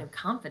not the kind of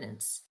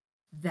confidence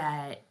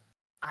that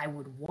I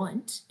would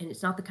want, and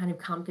it's not the kind of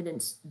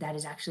confidence that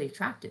is actually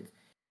attractive.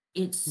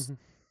 It's Mhm.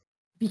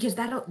 because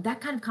that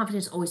kind of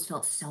confidence always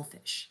felt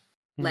selfish,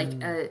 like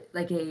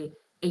Mm.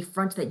 a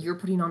front that you're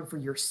putting on for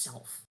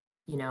yourself,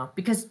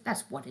 because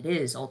that's what it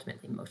is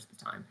ultimately most of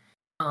the time.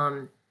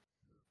 Um,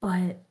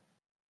 but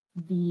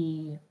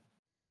the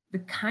the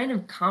kind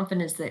of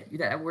confidence that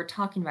we're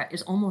talking about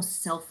is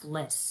almost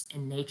selfless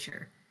in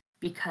nature,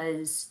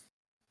 because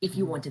if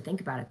you Mm. want to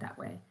think about it that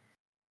way,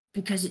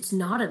 because it's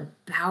not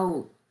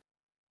about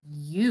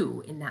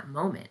you in that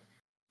moment.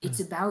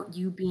 It's Mm. about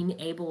you being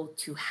able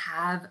to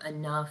have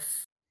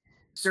enough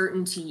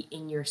certainty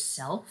in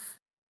yourself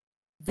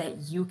that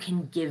you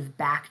can give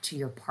back to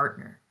your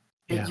partner,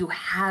 that Yeah. you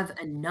have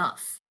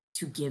enough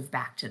to give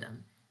back to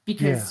them. Yeah.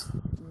 Because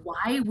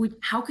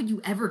how could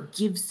you ever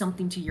give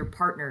something to your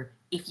partner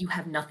if you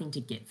have nothing to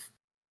give?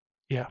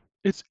 Yeah.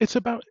 It's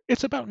about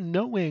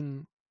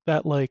knowing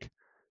that, like,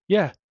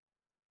 yeah,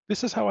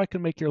 this is how I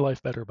can make your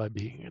life better by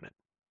being in it.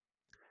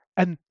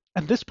 And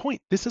at this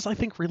point, this is, I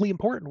think, really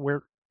important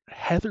where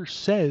Heather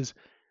says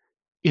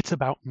it's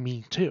about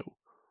me too,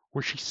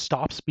 where she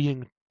stops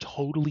being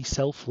totally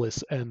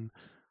selfless and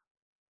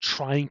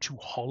trying to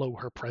hollow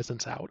her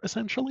presence out,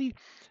 essentially.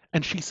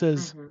 And she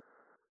says, Mhm,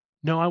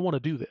 "No, I want to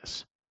do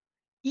this.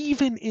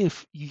 Even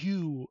if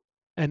you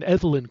and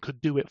Evelyn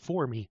could do it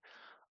for me,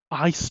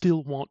 I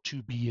still want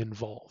to be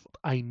involved.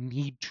 I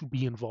need to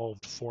be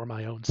involved for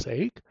my own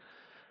sake."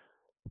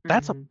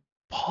 That's a mhm.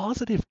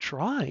 positive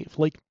drive.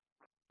 Like,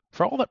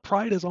 for all that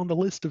pride is on the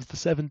list of the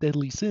seven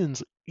deadly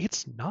sins,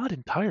 it's not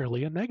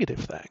entirely a negative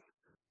thing.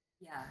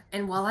 Yeah.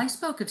 And while I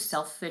spoke of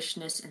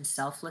selfishness and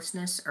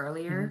selflessness Hmm.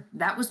 earlier,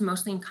 that was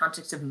mostly in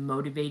context of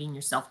motivating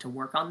yourself to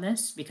work on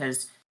this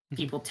because Hmm.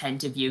 people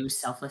tend to view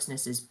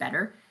selflessness as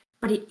better,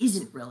 but it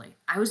isn't really.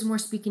 I was more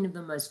speaking of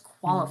them as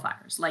Hmm.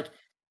 qualifiers. Like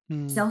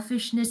Hmm.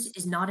 selfishness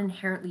is not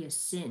inherently a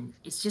sin,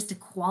 it's just a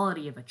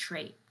quality of a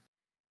trait.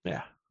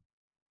 Yeah.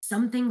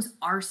 Some things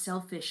are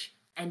selfish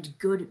and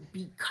good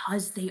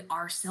because they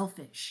are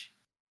selfish.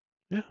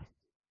 Yeah.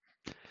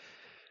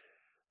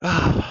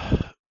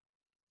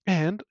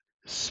 And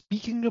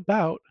speaking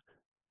about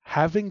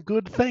having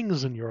good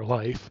things in your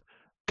life,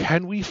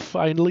 can we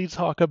finally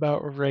talk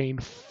about Rain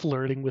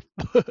flirting with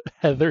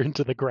Heather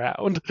into the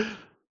ground?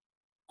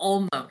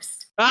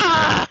 Almost.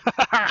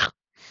 Ah!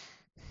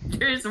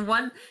 There's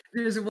one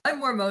there's one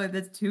more moment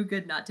that's too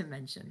good not to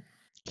mention.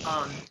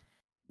 Um,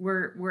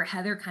 where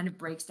Heather kind of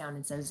breaks down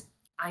and says,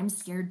 "I'm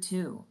scared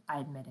too," I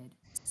admitted,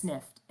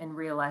 sniffed, and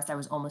realized I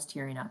was almost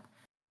tearing up.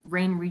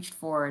 Rain reached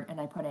forward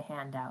and I put a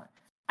hand out.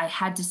 I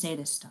had to say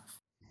this stuff,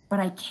 but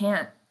I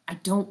can't. I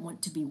don't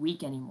want to be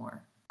weak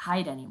anymore,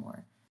 hide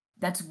anymore.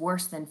 That's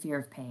worse than fear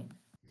of pain.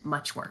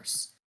 Much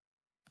worse.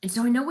 And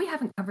so I know we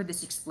haven't covered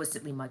this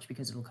explicitly much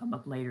because it'll come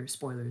up later,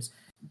 spoilers,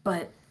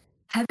 but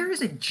Heather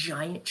is a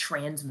giant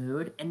trans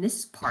mood, and this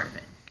is part of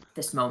it.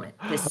 This moment,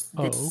 this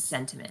Oh.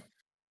 sentiment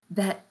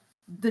that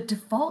the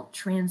default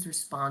trans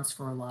response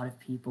for a lot of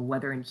people,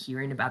 whether in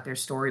hearing about their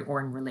story or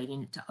in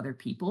relating it to other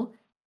people,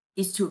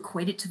 is to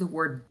equate it to the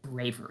word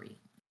bravery.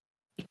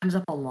 It comes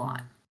up a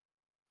lot.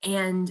 Mm.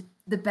 And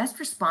the best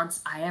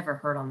response I ever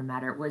heard on the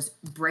matter was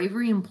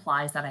bravery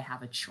implies that I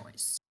have a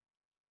choice.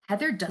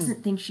 Heather Mm.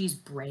 doesn't think she's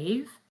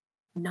brave,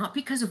 not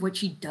because of what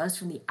she does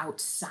from the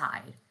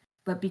outside,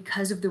 but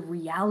because of the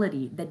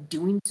reality that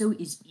doing so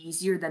is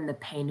easier than the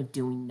pain of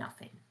doing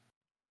nothing.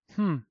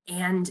 Hmm.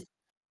 And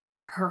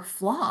her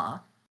flaw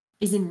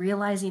is in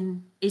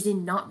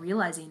not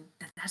realizing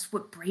that that's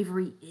what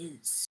bravery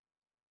is.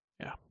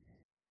 Yeah.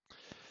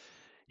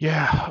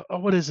 Yeah.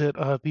 What is it?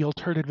 The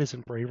alternative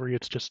isn't bravery;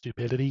 it's just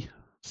stupidity.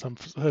 Some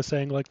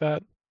saying like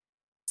that.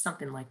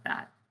 Something like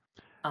that.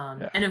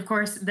 Yeah. And of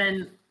course,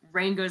 then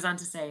Rain goes on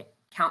to say,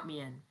 "Count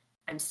me in.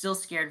 I'm still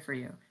scared for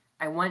you.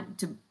 I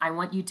want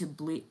you to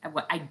bleed.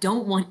 I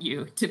don't want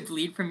you to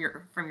bleed from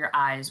your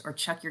eyes or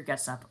chuck your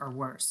guts up or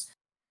worse.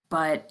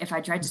 But if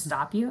I tried to Mhm.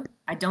 stop you,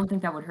 I don't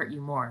think that would hurt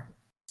you more.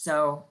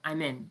 So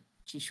I'm in."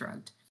 She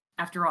shrugged.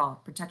 After all,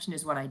 protection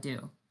is what I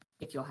do.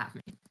 If you'll have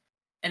me.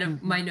 And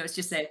Mhm. my notes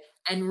just say,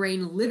 and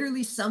Rain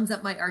literally sums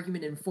up my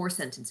argument in 4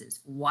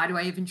 sentences. Why do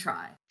I even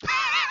try?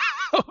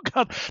 Oh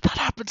God, that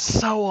happens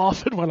so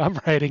often when I'm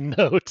writing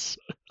notes.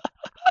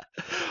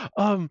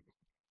 um,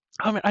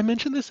 I mean, I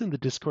mentioned this in the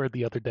Discord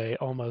the other day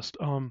almost.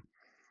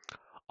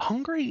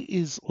 Hungry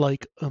is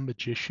like a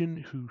magician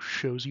who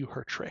shows you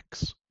her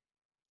tricks.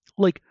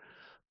 Like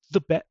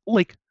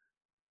like,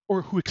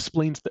 or who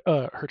explains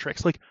her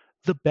tricks. Like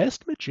the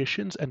best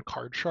magicians and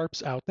card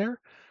sharps out there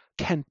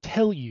can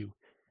tell you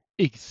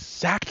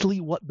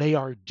exactly what they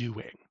are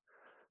doing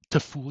to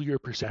fool your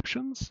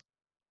perceptions,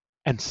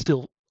 and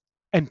still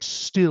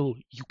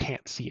you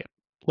can't see it.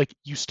 Like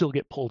you still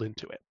get pulled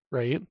into it,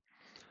 right?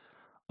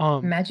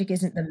 Um, Magic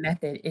isn't the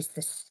method, it's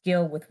the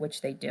skill with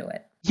which they do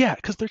it. yeah,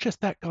 because they're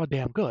just that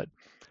goddamn good.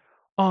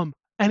 And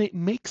it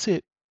makes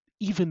it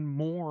even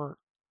more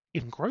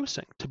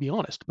engrossing, to be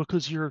honest,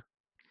 because you're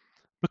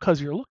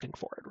looking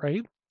for it,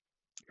 right?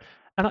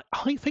 And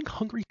I think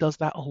Hungry does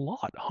that a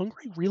lot.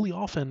 Hungry really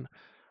often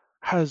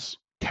has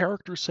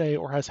characters say,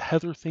 or has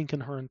Heather think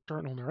in her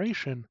internal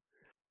narration,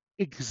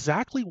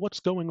 exactly what's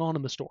going on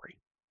in the story,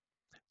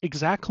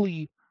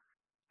 exactly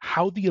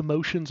how the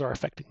emotions are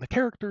affecting the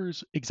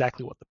characters,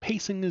 exactly what the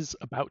pacing is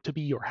about to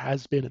be or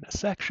has been in a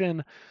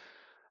section.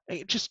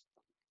 It just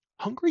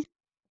Hungry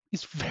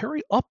is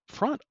very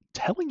upfront,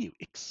 telling you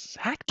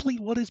exactly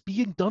what is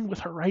being done with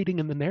her writing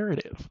in the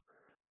narrative.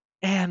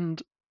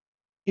 And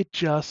it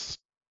just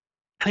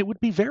and it would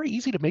be very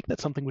easy to make that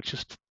something which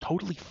just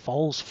totally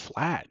falls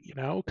flat,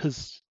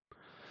 because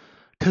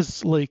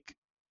like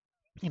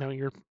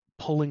you're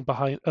pulling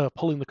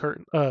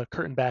the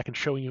curtain back and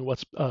showing you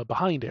what's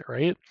behind it,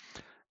 right?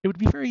 It would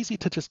be very easy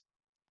to just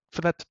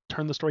for that to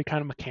turn the story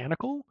kind of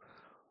mechanical,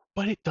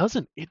 but it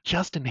doesn't. It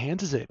just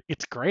enhances it.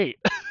 It's great.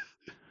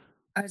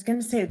 I was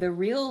gonna say the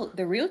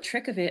real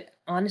trick of it,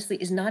 honestly,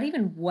 is not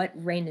even what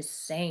Rain is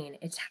saying,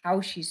 it's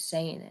how she's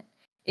saying it.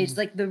 It's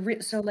Mhm.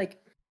 like so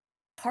like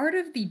part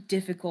of the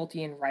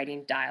difficulty in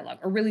writing dialogue,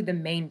 or really the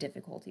main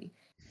difficulty,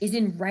 is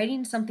in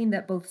writing something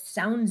that both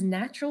sounds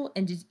natural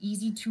and is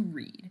easy to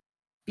read.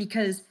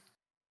 Because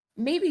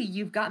maybe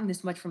you've gotten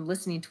this much from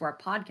listening to our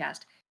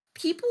podcast.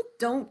 People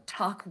don't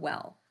talk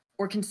well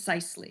or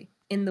concisely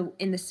in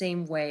the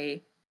same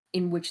way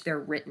in which they're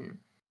written.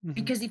 Mhm.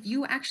 Because if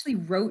you actually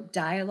wrote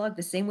dialogue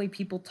the same way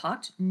people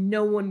talked,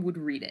 no one would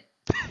read it.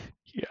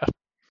 Yeah.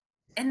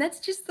 And that's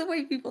just the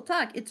way people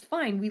talk. It's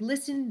fine. We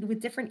listen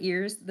with different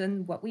ears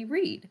than what we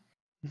read.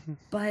 Mhm.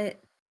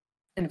 But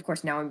And of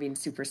course, now I'm being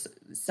super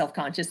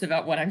self-conscious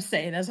about what I'm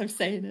saying as I'm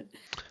saying it.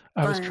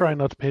 I was trying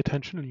But not to pay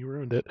attention and you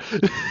ruined it.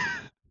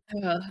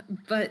 uh,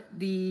 but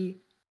the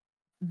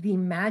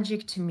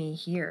magic to me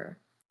here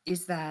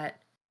is that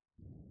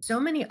so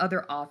many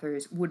other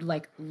authors would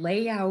like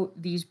lay out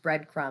these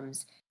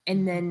breadcrumbs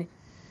and Mhm, then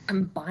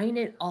combine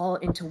it all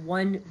into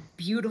one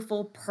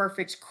beautiful,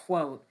 perfect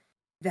quote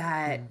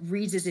that mhm,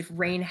 reads as if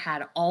Rain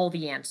had all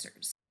the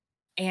answers.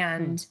 hmm.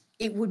 And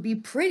it would be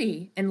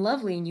pretty and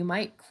lovely, and you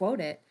might quote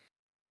it,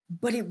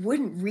 but it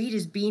wouldn't read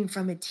as being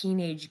from a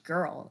teenage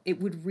girl. It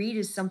would read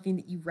as something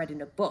that you read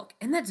in a book.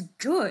 And that's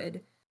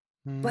good,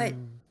 but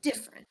Mm.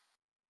 different.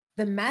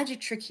 The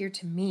magic trick here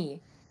to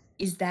me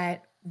is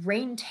that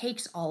Rain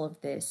takes all of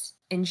this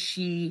and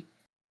she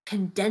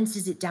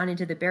condenses it down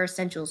into the bare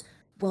essentials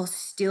while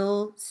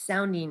still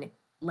sounding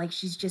like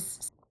she's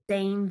just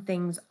saying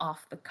things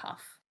off the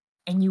cuff.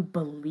 And you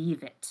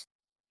believe it.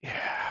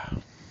 Yeah,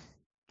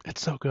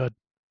 it's so good.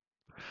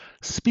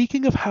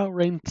 Speaking of how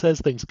Rain says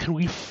things, can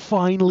we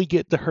finally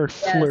get to her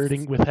Yes.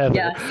 flirting with Heather?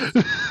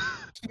 Yes.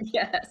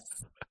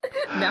 Yes.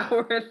 Now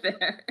we're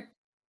there.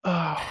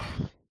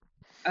 Oh,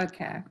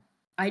 Okay.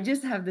 I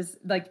just have this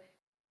like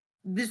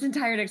this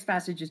entire next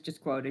passage is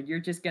just quoted. You're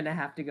just gonna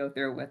have to go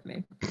through it with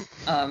me.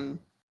 Um,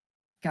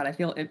 God, I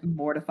feel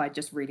mortified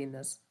just reading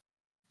this.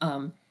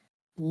 Um,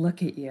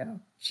 Look at you.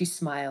 She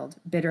smiled,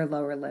 bit her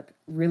lower lip,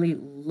 really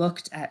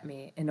looked at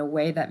me in a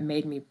way that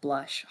made me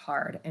blush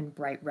hard and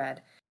bright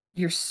red.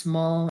 You're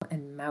small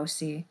and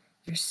mousy.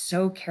 You're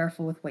so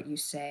careful with what you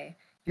say.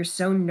 You're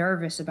so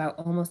nervous about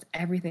almost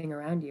everything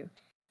around you.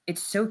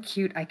 It's so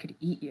cute I could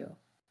eat you.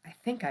 I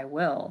think I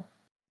will.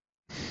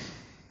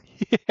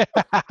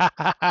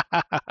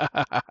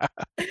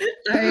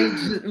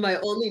 My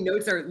only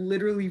notes are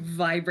literally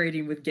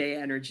vibrating with gay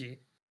energy.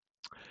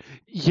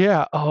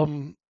 yeah.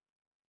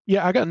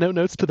 Yeah. I got no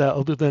notes to that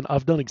other than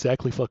I've done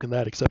exactly fucking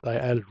that, except I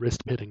added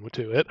wrist pitting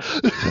to it.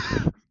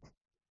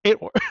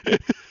 it wor-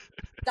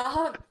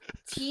 Stop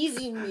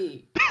teasing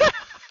me.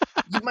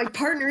 My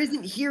partner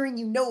isn't here and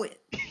you know it.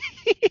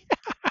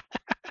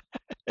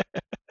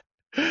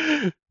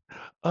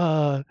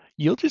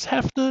 You'll just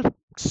have to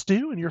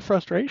stew in your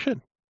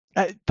frustration.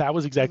 That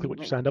was exactly what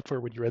you Like, signed up for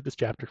when you read this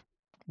chapter.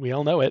 We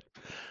all know it.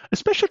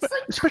 Especially, it's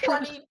like especially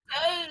 20 days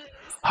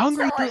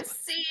Hungry. until I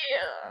see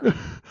him.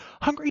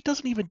 Hungry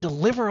doesn't even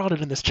deliver on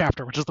it in this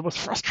chapter, which is the most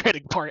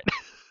frustrating part.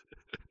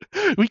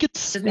 we get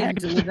Doesn't even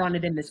snagged. deliver on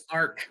it in this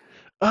arc.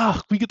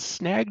 We get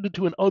snagged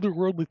into an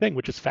otherworldly thing,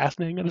 which is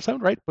fascinating in its own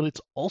right, but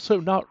it's also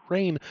not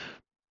Rain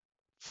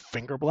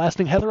finger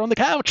blasting Heather on the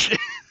couch,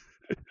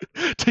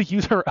 to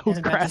use her I own was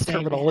about to crass say,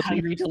 terminology.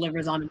 Hungry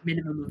delivers on a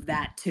minimum of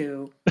that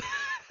too.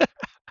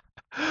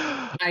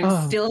 I'm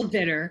uh, still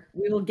bitter.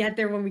 We will get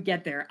there when we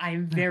get there. I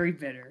am very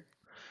bitter.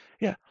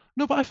 yeah,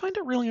 no, but I find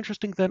it really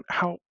interesting then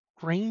how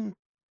Rain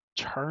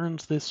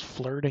turns this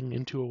flirting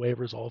into a way of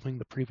resolving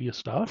the previous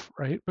stuff,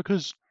 right?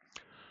 Because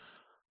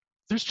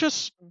there's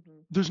just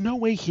Mhm. there's no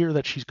way here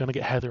that she's going to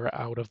get Heather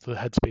out of the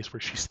headspace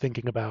where she's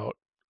thinking about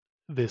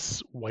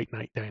this white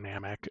knight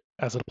dynamic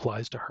as it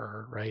applies to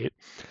her, right?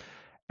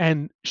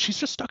 And she's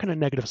just stuck in a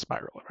negative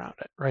spiral around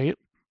it, right?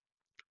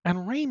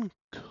 And Rain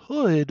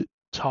could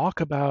talk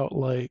about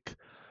like,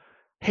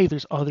 hey,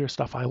 there's other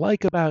stuff I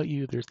like about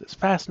you. There's this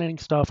fascinating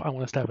stuff. I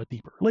want us to have a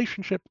deeper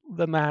relationship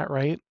than that,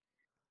 right?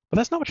 But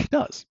that's not what she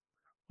does.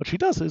 What she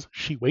does is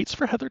she waits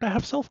for Heather to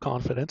have self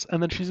confidence,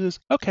 and then she says,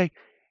 okay,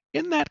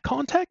 in that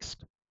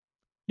context,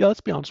 yeah,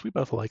 let's be honest, we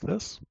both like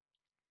this.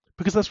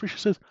 Because that's where she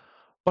says,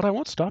 but I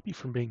won't stop you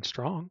from being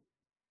strong.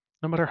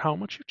 No matter how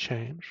much you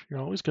change, you're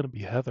always going to be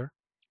Heather.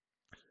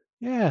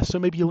 Yeah, so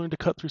maybe you learn to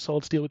cut through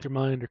solid steel with your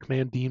mind or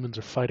command demons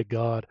or fight a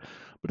god.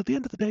 But at the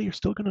end of the day, you're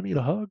still going to need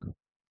a hug.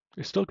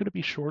 You're still going to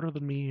be shorter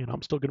than me, and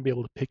I'm still going to be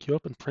able to pick you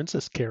up and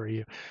princess carry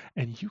you.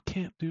 And you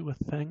can't do a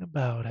thing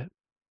about it.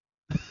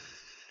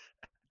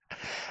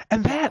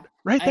 And that Yeah.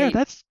 right there, I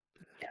that's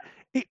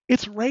yeah.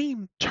 it's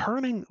Rain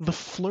turning the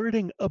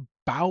flirting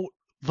about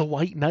the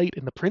White Knight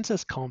and the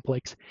princess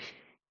complex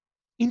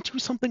into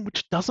something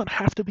which doesn't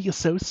have to be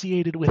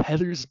associated with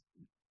Heather's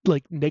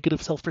like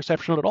negative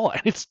self-perception at all.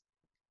 And it's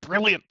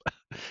brilliant.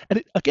 And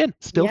it again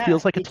still Yeah,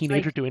 feels like a it's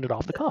teenager like doing it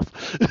off the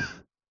cuff.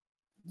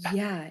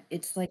 yeah,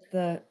 it's like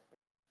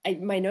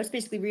my notes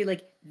basically read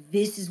like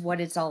this is what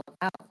it's all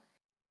about.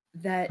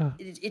 That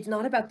it's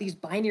not about these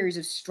binaries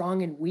of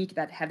strong and weak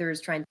that Heather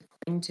is trying to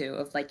cling to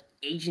of like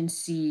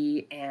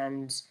agency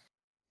and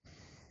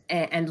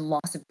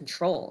loss of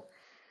control.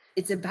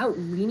 It's about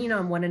leaning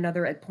on one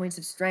another at points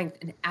of strength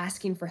and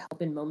asking for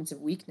help in moments of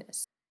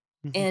weakness.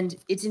 Mhm. And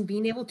it's in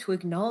being able to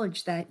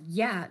acknowledge that,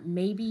 yeah,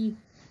 maybe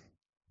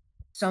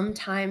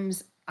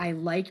sometimes I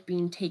like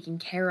being taken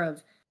care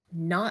of,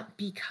 not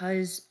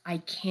because I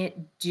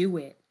can't do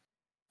it,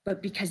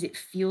 but because it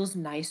feels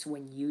nice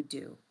when you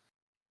do.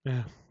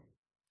 Yeah,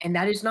 And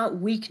that is not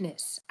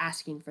weakness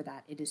asking for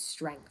that, it is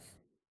strength.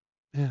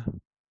 yeah,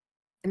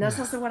 And that's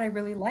yeah. also what I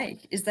really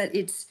like is that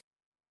it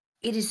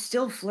is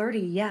still flirty,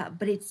 yeah,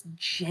 but it's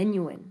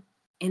genuine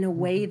in a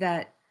way Mhm.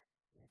 that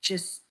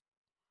just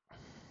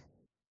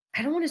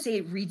I don't want to say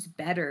it reads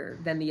better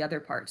than the other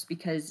parts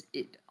because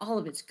all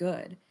of it's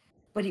good,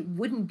 but it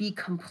wouldn't be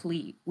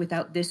complete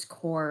without this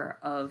core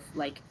of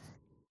like,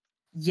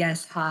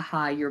 yes,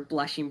 haha, you're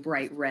blushing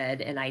bright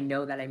red, and I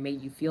know that I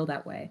made you feel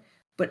that way,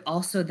 but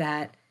also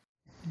that,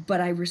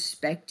 but I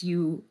respect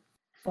you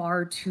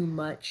far too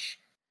much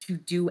to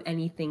do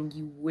anything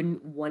you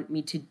wouldn't want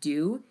me to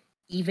do,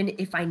 even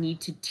if I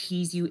need to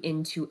tease you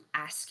into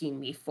asking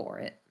me for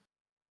it.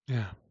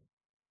 Yeah.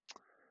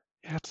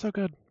 Yeah, it's so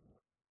good.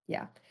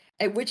 Yeah.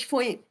 At which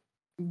point,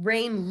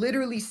 Rain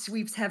literally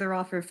sweeps Heather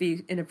off her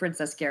feet in a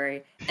Princess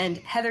Carry, and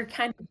Heather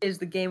kind of gives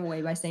the game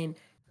away by saying,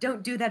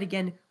 "Don't do that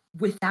again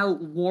without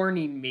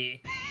warning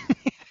me."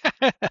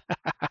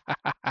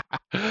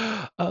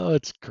 Oh,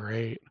 it's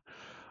great.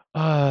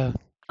 Uh,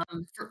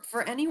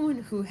 For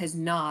anyone who has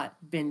not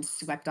been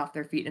swept off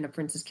their feet in a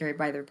Princess Carry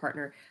by their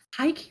partner,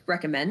 I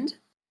recommend.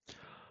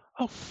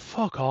 oh,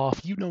 fuck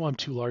off. You know I'm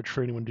too large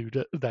for anyone to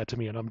do that to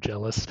me, and I'm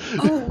jealous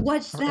Oh,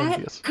 what's or that?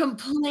 envious.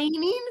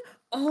 Complaining?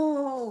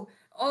 Oh,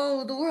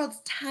 oh, the world's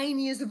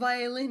tiniest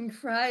violin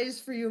cries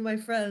for you, my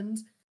friend.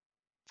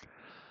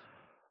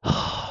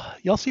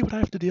 Y'all see what I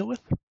have to deal with?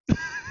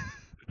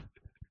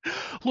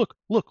 Look,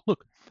 look,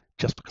 look.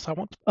 Just because I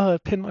want to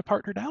pin my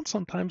partner down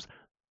sometimes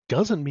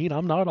doesn't mean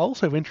I'm not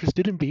also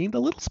interested in being the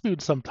little spoon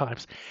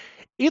sometimes.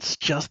 It's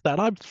just that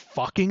I'm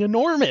fucking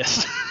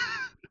enormous.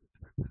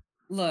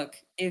 Look,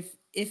 if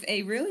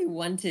A really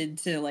wanted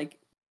to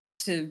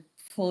to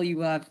pull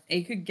you up,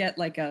 A could get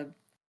like a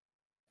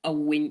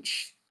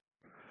winch.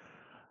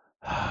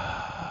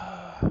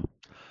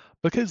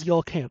 Because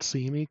y'all can't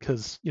see me,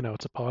 because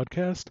it's a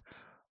podcast.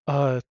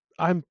 Uh,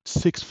 I'm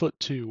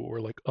 6'2",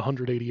 or like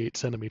 188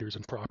 centimeters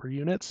in proper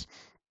units,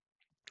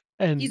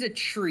 and He's a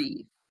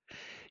tree.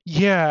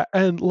 yeah,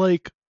 and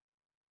like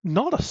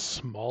not a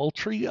small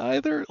tree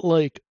either.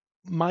 Like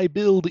my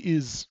build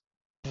is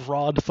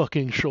broad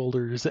fucking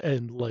shoulders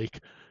and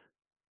like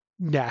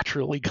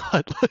naturally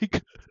got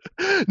like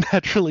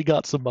naturally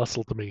got some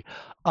muscle to me.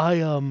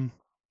 I um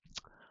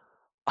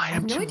I I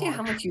have am no too idea how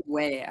large. much you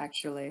weigh,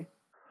 actually.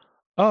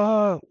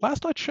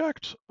 Last I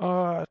checked,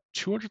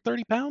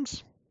 230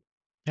 pounds.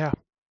 Yeah,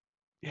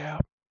 yeah.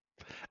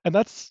 And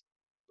that's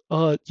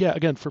yeah,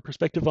 again, for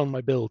perspective on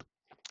my build,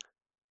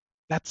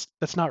 that's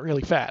not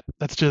really fat.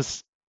 That's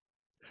just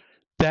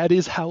that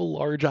is how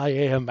large I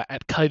am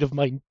at kind of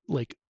my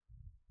like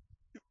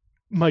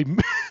my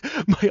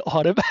my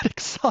automatic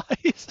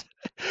size.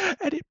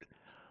 And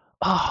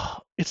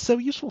it's so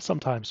useful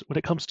sometimes when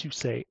it comes to,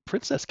 say,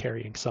 princess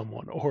carrying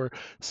someone or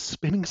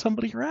spinning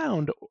somebody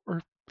around,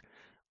 or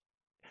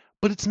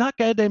but it's not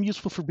goddamn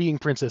useful for being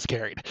princess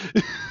carried.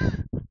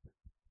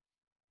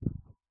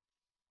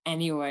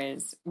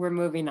 Anyways, we're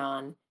moving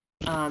on.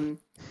 Um,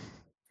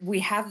 we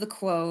have the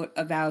quote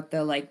about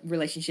the like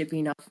relationship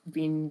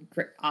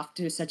off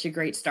to such a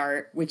great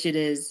start, which it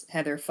is.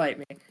 Heather, fight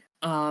me.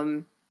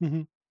 Um,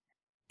 Mhm,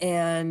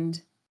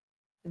 and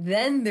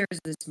then there's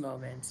this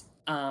moment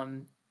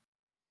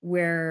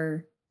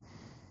where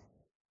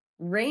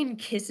Rain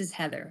kisses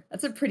Heather.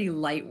 That's a pretty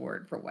light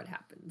word for what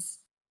happens.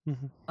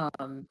 mhm,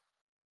 Um,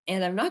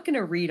 and I'm not going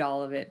to read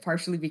all of it,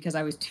 partially because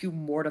I was too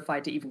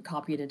mortified to even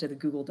copy it into the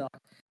Google Doc.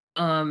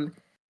 Um,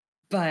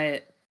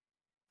 but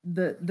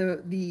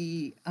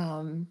the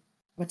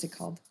what's it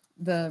called?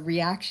 The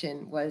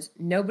reaction was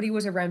nobody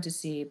was around to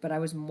see, but I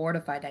was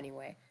mortified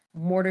anyway.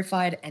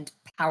 Mortified and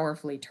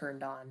powerfully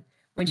turned on.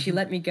 When she mhm.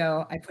 let me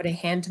go, I put a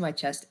hand to my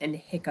chest and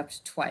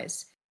hiccuped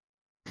twice.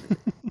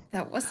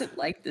 That wasn't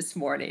like this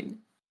morning.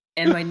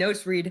 And my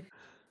notes read,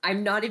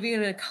 I'm not even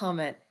going to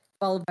comment,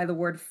 followed by the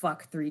word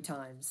fuck 3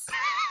 times.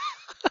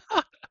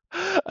 I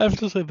have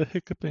to say the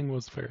hiccuping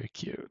was very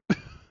cute.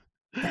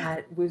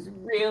 That was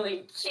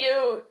really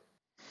cute.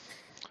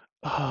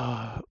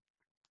 uh,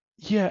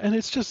 yeah, and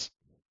it's just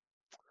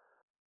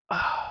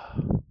uh,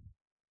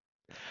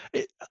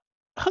 it,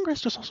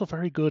 Hungry's just also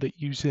very good at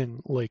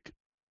using like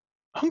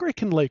Hungry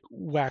can like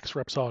wax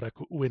rhapsodic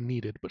when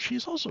needed, but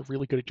she's also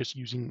really good at just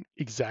using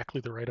exactly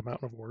the right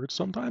amount of words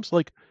sometimes.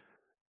 Like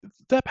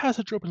that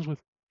passage opens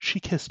with "She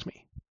kissed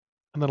me,"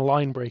 and then a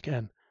line break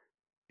and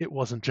 "It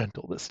wasn't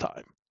gentle this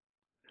time."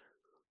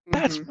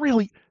 That's Hmm.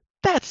 really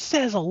that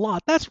says a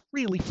lot. That's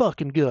really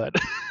fucking good.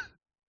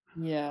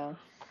 Yeah.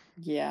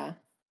 Yeah.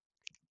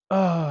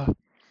 uh,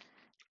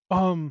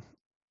 um,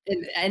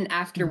 And mhm.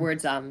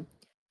 afterwards,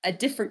 a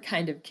different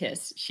kind of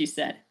kiss, she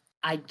said.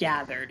 I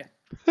gathered.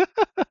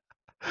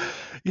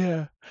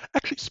 Yeah.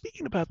 Actually,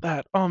 speaking about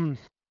that,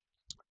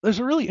 there's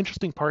a really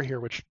interesting part here,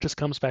 which just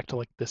comes back to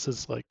like this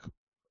is like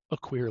a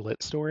queer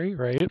lit story,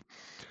 right?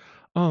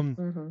 Um,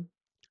 Hmm.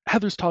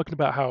 Heather's talking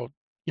about how,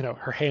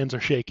 her hands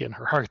are shaking,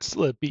 her heart's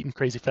beating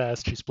crazy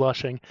fast, she's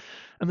blushing.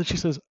 And then she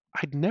says,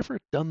 I'd never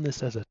done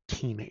this as a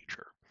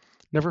teenager.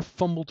 Never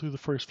fumbled through the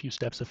first few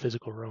steps of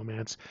physical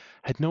romance,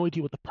 had no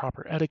idea what the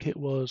proper etiquette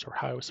was or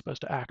how I was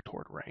supposed to act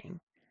toward Rain.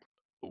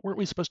 Weren't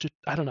we supposed to,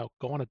 I don't know,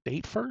 go on a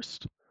date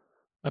first?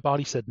 My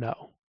body said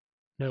no.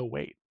 No,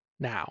 wait.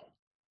 Now.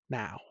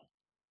 Now.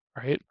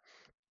 Right?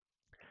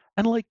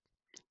 And like,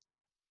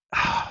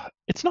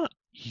 it's not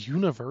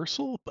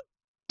universal, but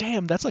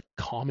damn, that's a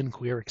common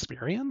queer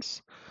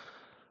experience,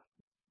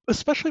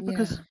 especially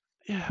because, Yeah.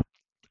 yeah,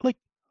 like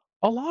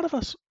a lot of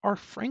us are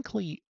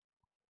frankly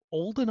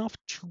old enough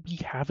to be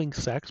having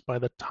sex by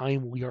the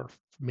time we are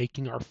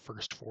making our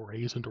first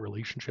forays into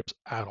relationships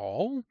at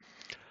all.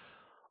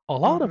 A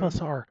lot of Hmm. us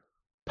are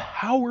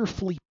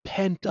powerfully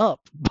pent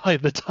up by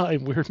the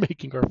time we're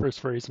making our first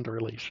forays into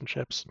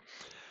relationships.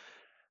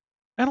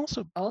 And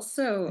also,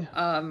 Also, yeah,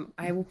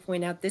 I will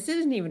point out this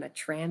isn't even a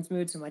trans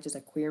mood so much as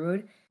a queer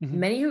mood.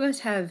 mhm, Many of us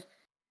have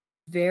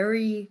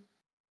very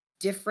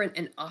different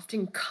and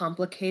often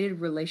complicated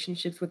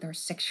relationships with our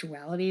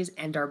sexualities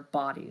and our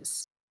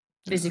bodies,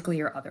 yeah,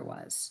 physically or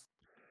otherwise.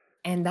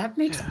 And that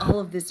makes yeah, all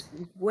of this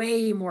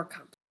way more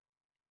complex.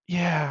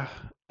 yeah.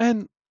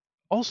 And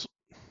also,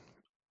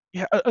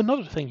 yeah,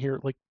 another thing here,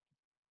 like,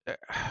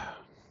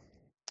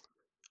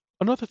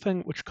 another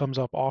thing which comes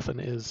up often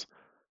is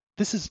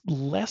this is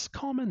less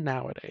common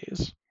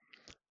nowadays,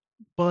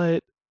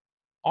 but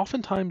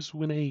oftentimes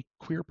when a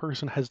queer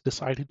person has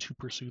decided to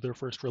pursue their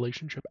first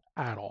relationship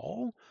at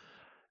all,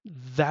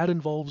 that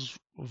involves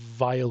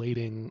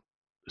violating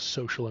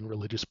social and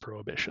religious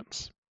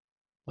prohibitions.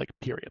 Like,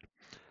 period.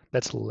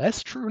 That's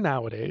less true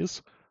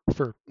nowadays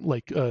for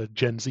like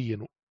Gen Z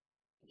and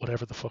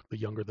whatever the fuck the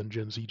younger than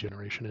Gen Z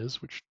generation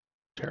is, which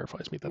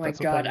terrifies me that My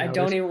that's a God, thing I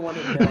don't nowadays. even want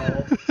to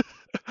know.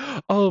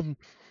 um,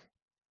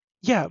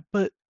 yeah,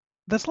 but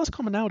that's less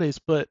common nowadays.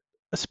 But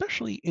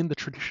especially in the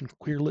tradition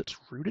queer lit's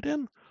rooted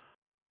in,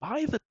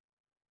 by the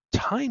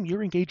time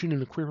you're engaging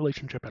in a queer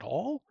relationship at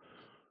all,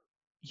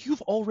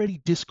 you've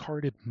already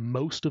discarded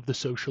most of the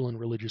social and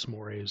religious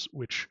mores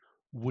which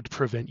would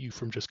prevent you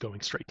from just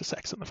going straight to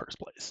sex in the first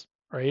place,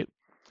 right?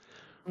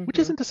 Which Hmm.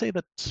 isn't to say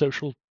that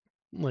social,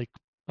 like,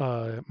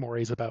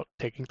 mores about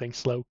taking things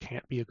slow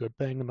can't be a good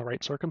thing in the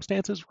right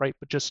circumstances, right?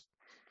 But just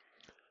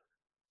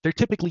they're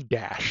typically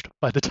dashed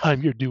by the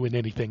time you're doing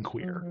anything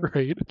queer, Hmm.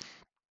 right?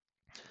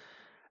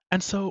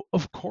 And so,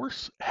 of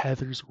course,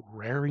 Heather's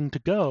raring to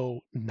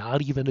go,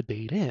 not even a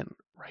date in,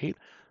 right?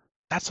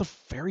 That's a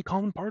very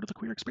common part of the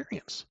queer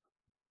experience.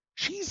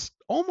 She's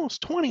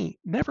almost 20,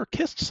 never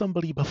kissed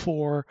somebody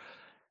before,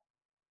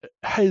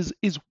 has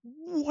is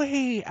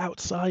way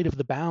outside of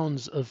the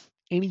bounds of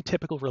any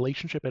typical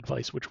relationship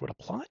advice which would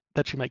apply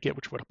that she might get,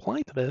 which would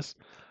apply to this.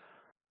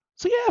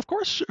 So yeah, of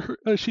course,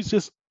 she's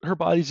just her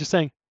body's just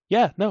saying,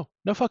 yeah, no,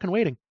 no fucking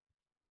waiting,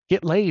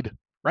 get laid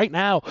right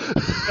now.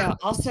 Yeah.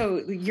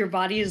 Also, her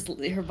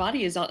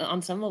body is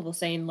on some level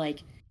saying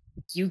like,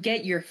 you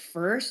get your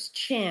first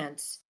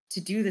chance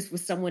to do this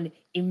with someone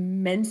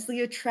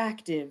immensely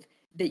attractive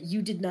that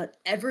you did not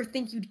ever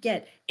think you'd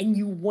get, and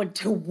you want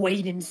to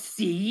wait and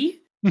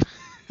see?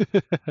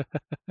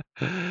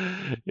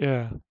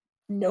 Yeah,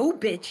 No,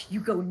 bitch, you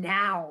go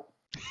now.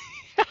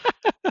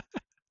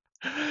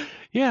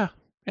 yeah,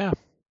 yeah.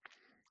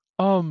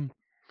 Um,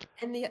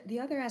 And the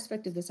other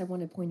aspect of this I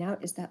want to point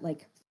out is that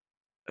like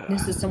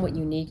this is uh, somewhat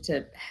unique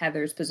to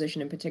Heather's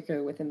position in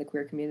particular within the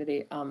queer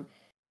community.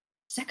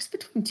 Sex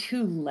between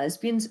two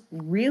lesbians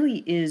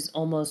really is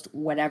almost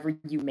whatever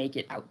you make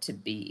it out to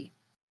be.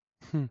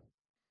 hmm,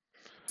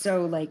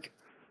 So like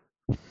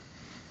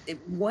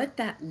what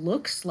that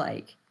looks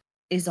like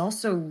is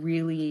also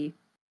really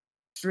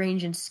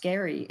strange and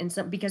scary and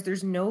some because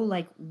there's no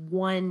like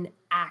one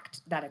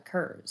act that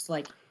occurs.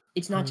 Like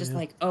it's not oh just yeah,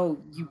 like,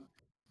 oh, you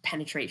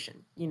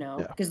penetration,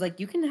 yeah, because like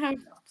you can have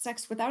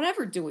sex without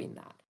ever doing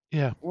that.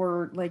 yeah,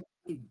 Or like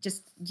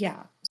just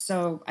yeah.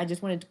 So I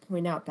just wanted to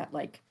point out that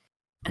like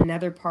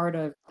another part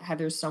of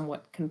Heather's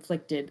somewhat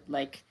conflicted,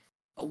 like,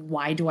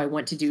 why do I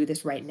want to do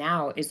this right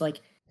now? Is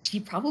like she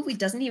probably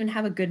doesn't even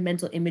have a good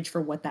mental image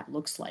for what that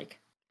looks like.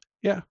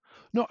 yeah.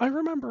 No, I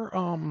remember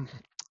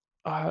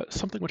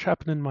something which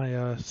happened in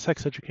my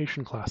sex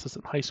education classes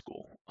in high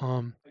school.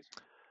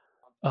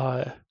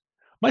 Uh,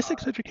 my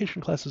sex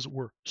education classes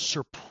were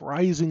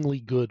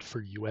surprisingly good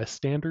for U.S.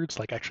 standards,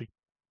 like actually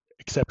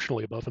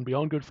exceptionally above and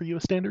beyond good for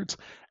U.S. standards,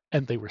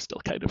 and they were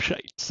still kind of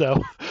shite.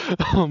 So,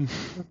 um,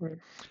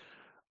 Mhm.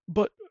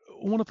 but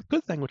one of the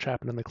good thing which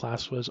happened in the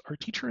class was our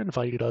teacher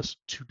invited us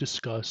to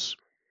discuss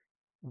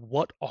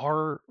what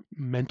our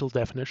mental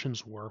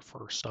definitions were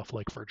for stuff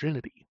like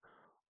virginity,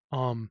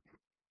 um,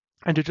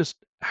 and to just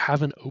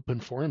have an open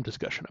forum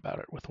discussion about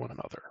it with one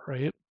another,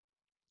 right?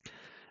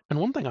 And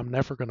one thing I'm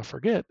never going to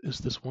forget is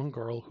this one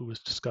girl who was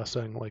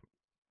discussing, like,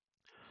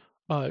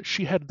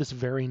 she had this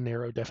very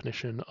narrow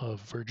definition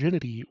of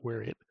virginity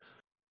where it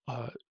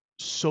uh,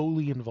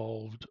 solely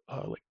involved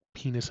like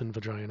penis and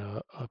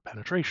vagina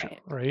penetration,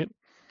 Right. right?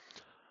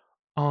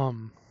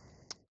 Um,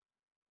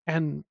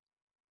 and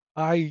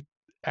I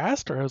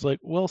asked her, I was like,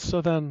 well,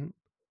 so then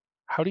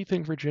how do you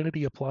think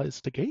virginity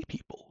applies to gay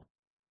people?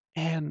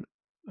 And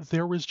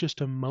there was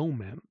just a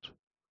moment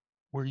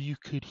where you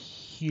could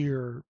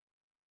hear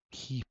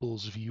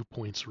people's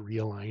viewpoints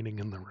realigning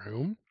in the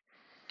room.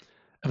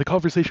 And the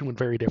conversation went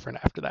very different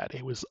after that.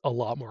 It was a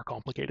lot more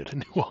complicated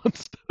and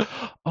nuanced.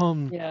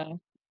 um, Yeah.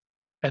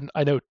 and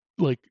I know,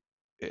 like,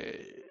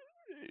 eh,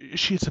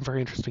 she had some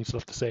very interesting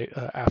stuff to say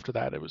after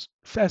that. It was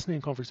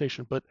fascinating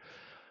conversation, but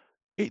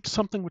it's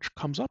something which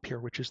comes up here,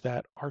 which is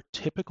that our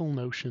typical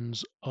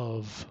notions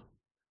of,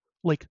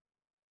 like,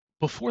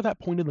 before that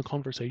point in the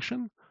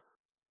conversation,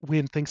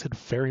 when things had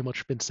very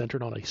much been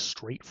centered on a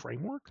straight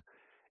framework,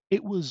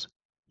 it was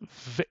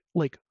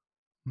like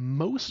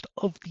most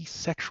of the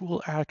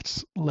sexual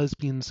acts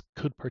lesbians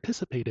could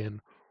participate in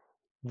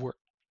were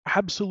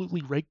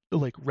absolutely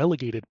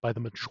relegated by the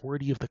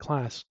majority of the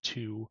class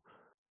to,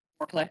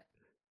 Foreplay.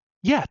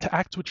 yeah, to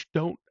acts which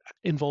don't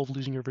involve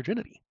losing your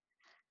virginity.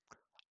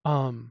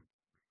 Um,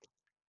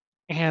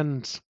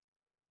 and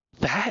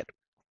that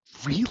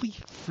really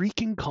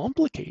freaking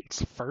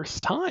complicates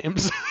first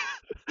times.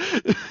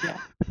 Yeah.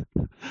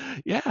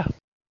 Yeah.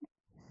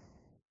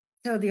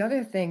 So the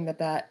other thing that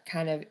that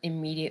kind of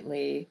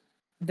immediately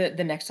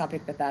the next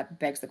topic that that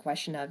begs the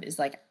question of is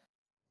like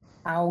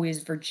how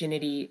is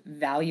virginity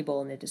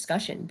valuable in the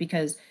discussion?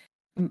 Because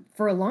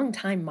for a long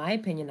time, my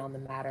opinion on the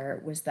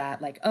matter was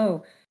that, like,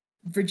 oh,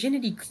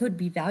 virginity could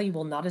be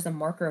valuable not as a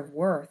marker of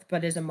worth,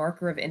 but as a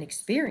marker of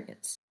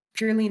inexperience,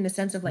 purely in the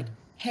sense of, like, Mm,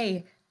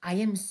 hey, I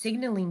am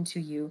signaling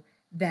to you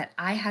that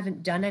I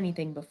haven't done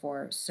anything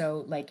before.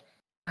 So, like,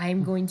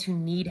 I'm mm, going to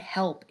need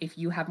help if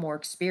you have more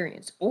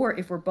experience. Or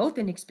if we're both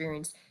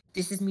inexperienced,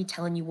 this is me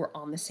telling you we're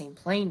on the same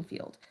playing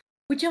field,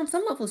 which on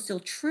some level is still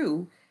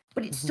true,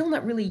 but it's mhm. still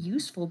not really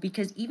useful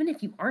because even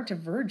if you aren't a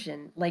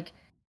virgin, like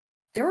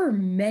there are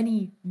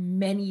many,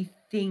 many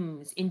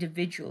things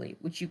individually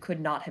which you could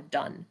not have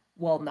done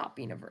while not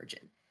being a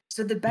virgin.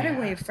 So the better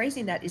way Yeah. of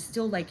phrasing that is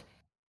still like,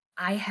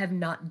 I have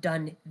not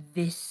done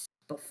this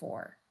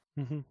before.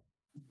 Hmm.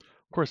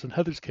 Of course, in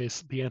Heather's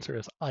case, the answer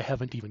is I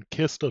haven't even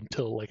kissed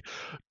until like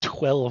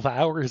 12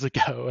 hours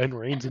ago, and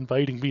Raine's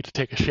inviting me to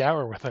take a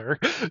shower with her.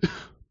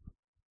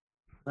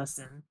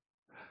 Listen.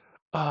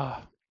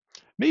 uh,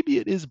 Maybe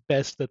it is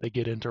best that they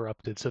get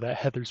interrupted so that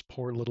Heather's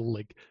poor little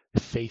like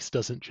face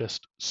doesn't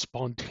just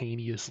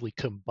spontaneously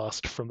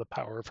combust from the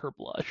power of her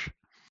blush.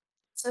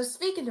 So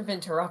speaking of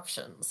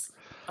interruptions,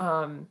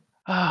 um,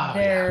 Oh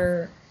yeah.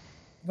 they're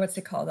what's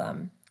it called?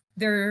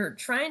 They're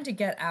trying to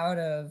get out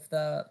of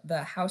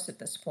the house at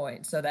this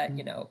point so that,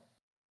 you know,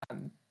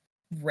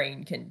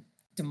 Raine can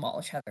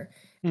demolish Heather.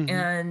 Mm-hmm.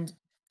 And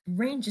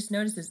Raine just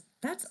notices,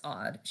 that's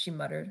odd, she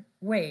muttered.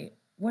 Wait,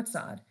 what's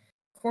odd?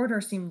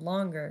 Corridor seemed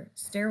longer.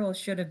 Stairwell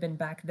should have been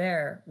back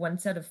there, one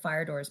set of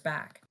fire doors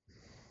back.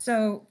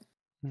 So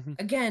Mm-hmm.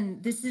 again,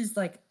 this is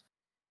like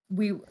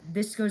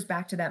this goes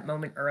back to that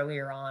moment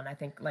earlier on, I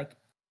think like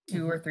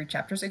two Mm-hmm. or three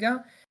chapters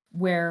ago,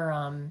 where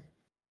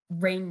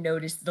Rain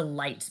noticed the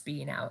lights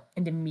being out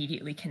and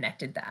immediately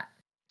connected that.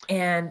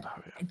 And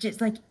Oh yeah.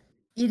 just like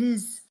it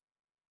is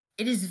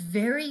it is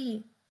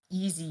very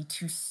easy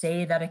to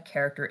say that a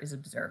character is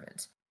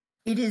observant.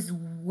 It is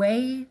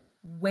way,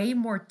 way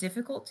more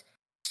difficult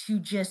to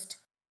just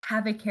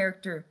have a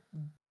character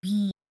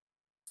be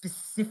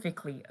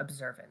specifically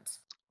observant,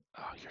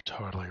 Oh, you're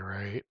totally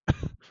right.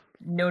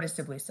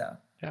 noticeably so.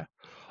 Yeah.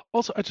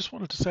 Also, I just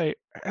wanted to say,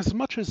 as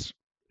much as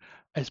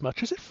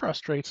it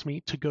frustrates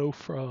me to go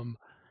from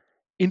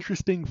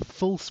interesting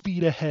full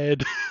speed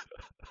ahead,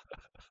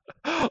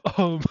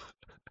 um,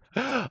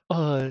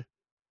 uh,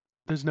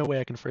 there's no way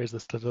I can phrase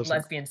this that doesn't.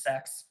 Lesbian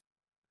sex.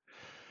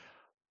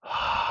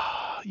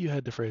 You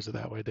had to phrase it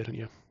that way, didn't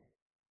you?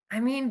 I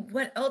mean,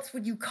 what else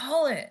would you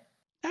call it?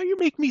 Now you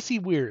make me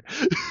seem weird.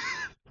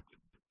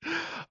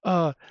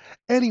 uh,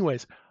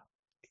 Anyways,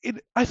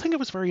 I think it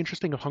was very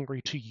interesting of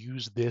Hungry to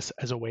use this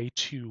as a way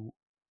to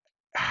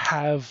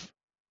have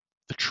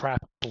the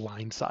trap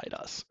blindside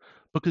us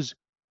because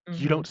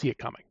you Hmm. don't see it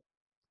coming.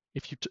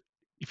 If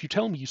if you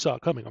tell me you saw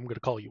it coming, I'm going to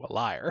call you a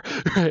liar,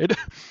 right?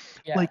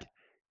 Yeah. Like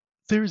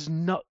there's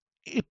no.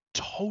 It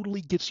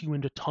totally gets you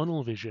into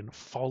tunnel vision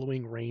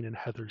following Rain and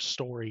Heather's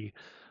story,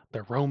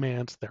 their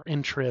romance, their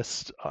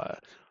interest,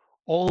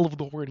 all of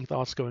the wordy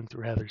thoughts going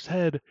through Heather's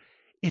head.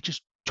 It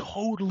just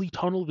totally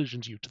tunnel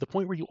visions you to the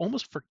point where you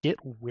almost forget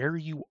where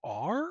you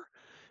are,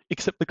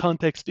 except the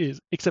context is,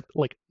 except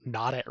like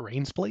not at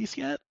Rain's place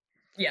yet.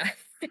 Yeah.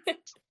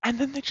 And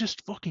then it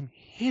just fucking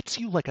hits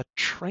you like a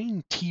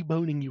train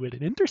T-boning you at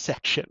an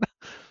intersection.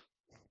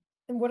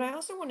 And what I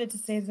also wanted to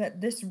say is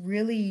that this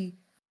really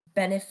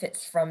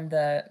benefits from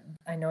the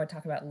I know I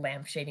talk about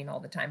lampshading all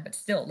the time, but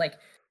still, like,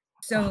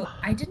 so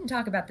I didn't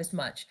talk about this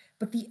much,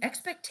 but the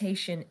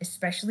expectation,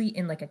 especially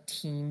in like a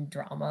teen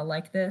drama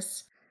like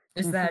this,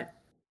 is Mhm, that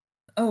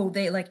oh,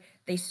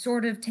 they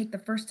sort of take the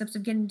first steps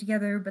of getting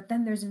together, but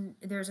then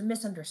there's a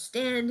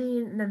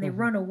misunderstanding, and then they mhm,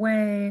 run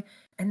away,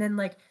 and then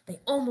like they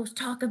almost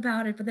talk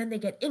about it, but then they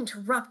get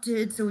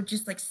interrupted, so it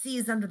just like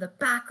sees under the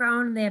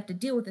background, and they have to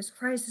deal with this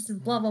crisis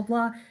and blah mhm, blah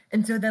blah.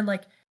 And so then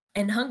like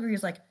and Hungary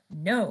is like,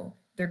 no,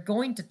 they're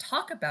going to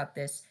talk about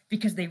this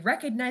because they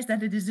recognize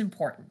that it is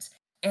important.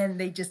 And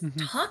they just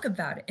mhm. talk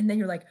about it. And then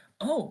you're like,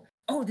 oh,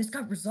 this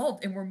got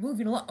resolved and we're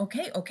moving along.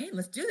 Okay,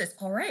 let's do this.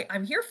 All right,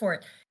 I'm here for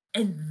it.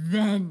 And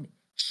then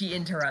she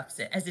interrupts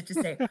it as if to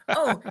say,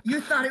 "Oh,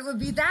 you thought it would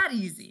be that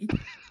easy."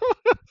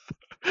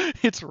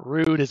 It's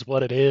rude, is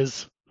what it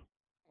is.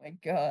 My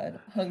God,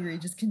 Hungary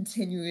just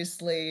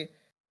continuously.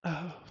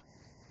 Oh,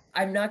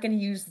 I'm not going to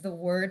use the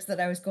words that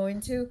I was going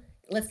to.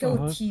 Let's go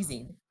with Uh-huh.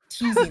 teasing.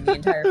 Teasing the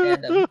entire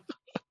fandom.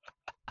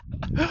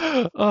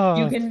 You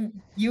uh,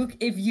 can you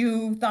if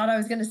you thought I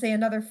was gonna say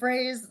another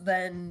phrase,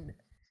 then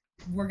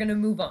we're gonna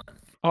move on.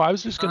 oh, I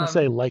was just gonna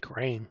say Um, like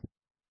Rain.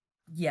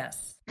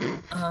 yes.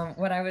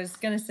 What I was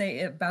gonna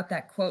say about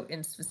that quote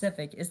in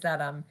specific is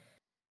that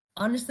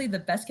honestly, the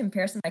best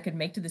comparison I could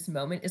make to this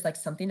moment is like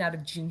something out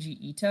of Junji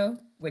Ito,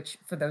 which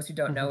for those who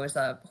don't Mhm, know is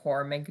a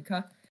horror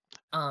mangaka.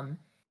 Um,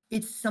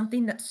 it's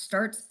something that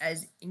starts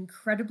as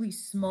incredibly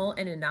small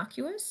and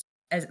innocuous,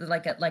 as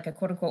like a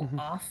quote unquote mhm,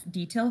 off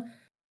detail,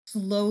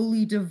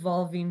 slowly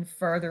devolving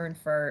further and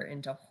further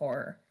into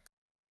horror.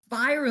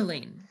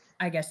 Spiraling,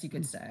 I guess you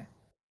could mhm. say.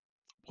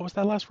 What was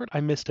that last word? I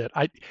missed it.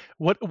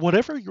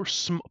 Whatever your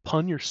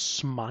pun you're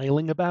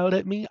smiling about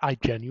at me, I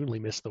genuinely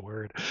missed the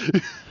word.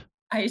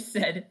 I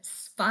said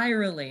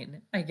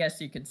spiraling, I guess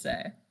you could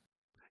say.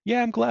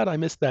 Yeah, I'm glad I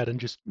missed that and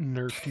just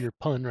nerfed your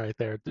pun right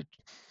there.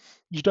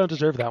 You don't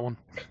deserve that one.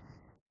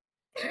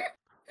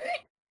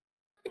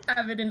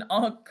 Have it in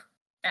all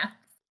caps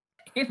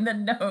in the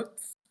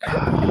notes.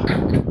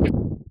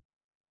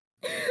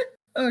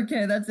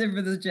 Okay, that's it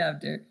for this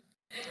chapter.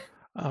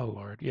 Oh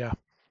Lord, yeah.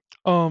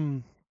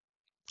 Um.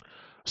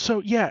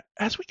 So yeah,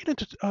 as we get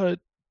into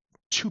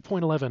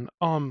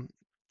 2.11,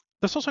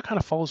 this also kind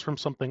of follows from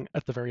something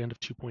at the very end of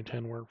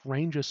 2.10 where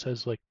Rain just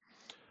says like,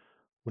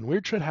 when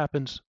weird shit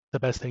happens, the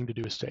best thing to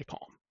do is stay calm.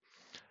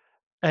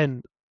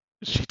 And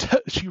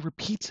she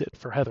repeats it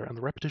for Heather, and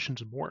the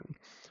repetition's important.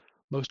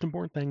 Most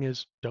important thing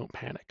is don't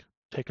panic.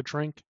 Take a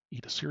drink,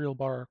 eat a cereal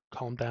bar,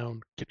 calm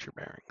down, get your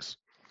bearings.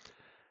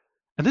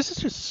 And this is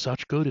just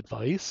such good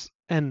advice.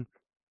 And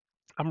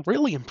I'm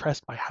really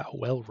impressed by how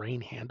well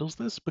Rain handles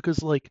this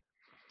because, like,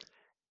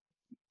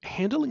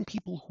 handling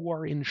people who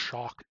are in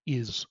shock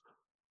is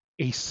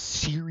a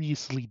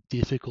seriously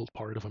difficult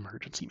part of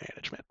emergency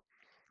management.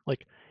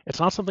 Like, it's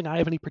not something I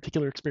have any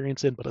particular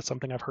experience in, but it's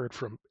something I've heard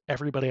from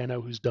everybody I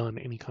know who's done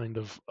any kind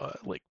of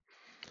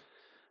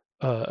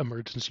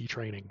emergency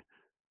training.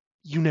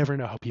 You never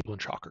know how people in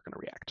shock are going to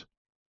react.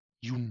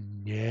 You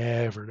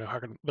never know how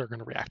they're going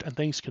to react, and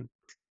things can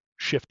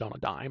shift on a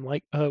dime.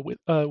 Like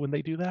when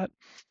they do that.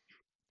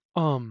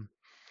 Um,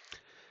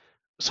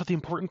 so the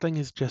important thing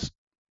is just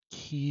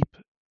keep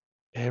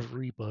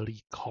everybody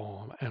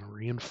calm and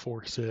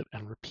reinforce it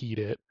and repeat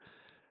it.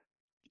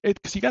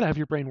 Because you got to have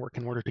your brain work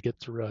in order to get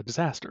through a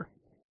disaster.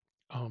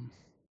 Um,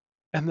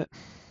 and that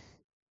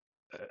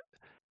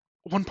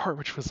one part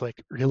which was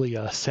like really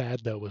sad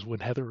though was when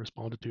Heather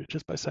responded to it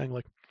just by saying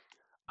like,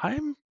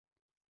 "I'm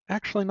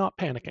actually not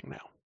panicking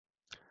now.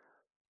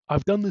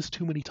 I've done this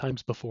too many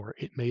times before.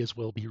 It may as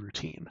well be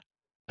routine.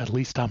 At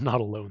least I'm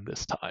not alone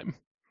this time."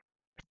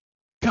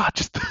 God,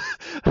 just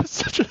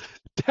such a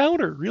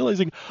downer.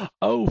 Realizing,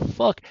 oh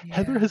fuck,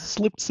 Heather has Yeah.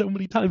 slipped so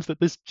many times that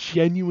this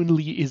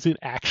genuinely isn't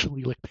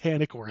actually like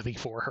panic worthy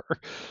for her.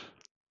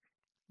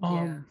 Yeah.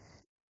 Um,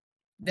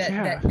 That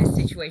yeah, this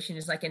situation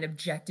is like an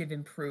objective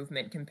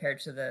improvement compared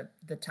to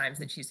the times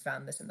that she's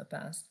found this in the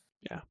past.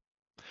 yeah.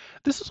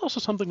 This is also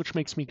something which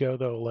makes me go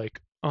though,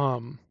 like,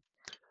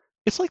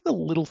 it's like the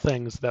little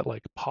things that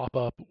like pop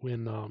up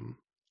when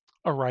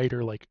a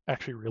writer like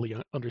actually really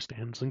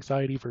understands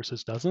anxiety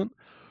versus doesn't.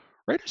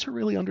 Writers who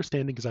really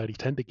understand anxiety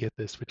tend to get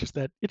this, which is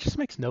that it just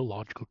makes no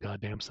logical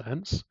goddamn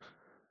sense.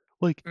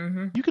 Like,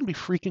 Mhm. you can be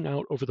freaking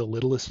out over the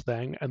littlest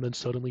thing and then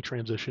suddenly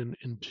transition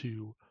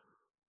into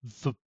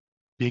the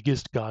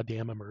biggest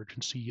goddamn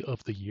emergency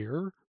of the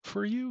year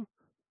for you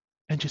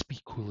and just be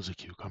cool as a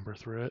cucumber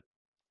through it.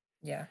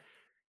 Yeah.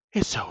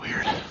 It's so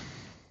weird.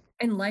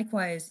 And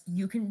likewise,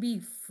 you can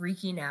be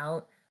freaking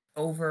out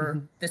Mhm.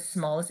 over the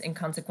smallest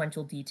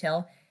inconsequential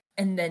detail,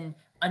 and then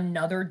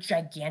another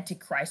gigantic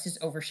crisis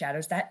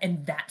overshadows that,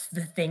 and that's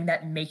the thing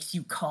that makes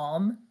you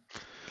calm.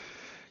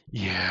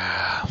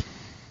 Yeah.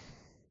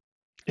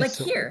 It's Like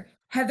so weird. here,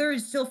 Heather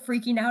is still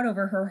freaking out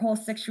over her whole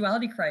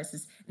sexuality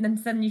crisis, and then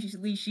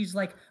suddenly she's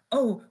like,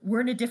 "Oh,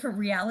 we're in a different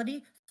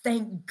reality.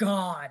 Thank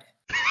God."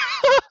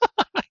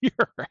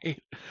 You're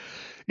right.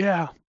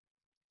 Yeah.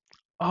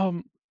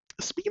 Um,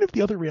 Speaking of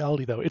the other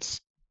reality, though,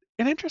 it's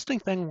an interesting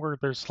thing where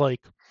there's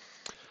like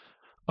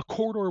a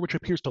corridor which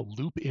appears to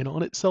loop in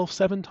on itself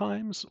 7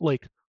 times.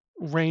 Like,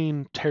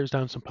 Rain tears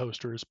down some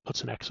posters,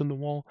 puts an X in the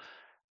wall,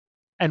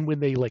 and when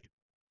they like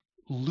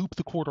loop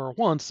the corridor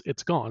once,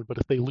 it's gone. But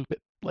if they loop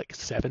it like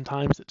 7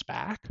 times, it's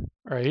back,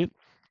 right?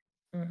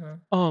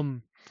 Mhm.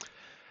 Um,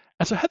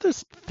 and so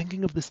Heather's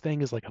thinking of this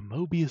thing as like a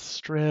Mobius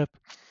strip,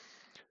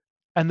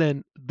 and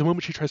then the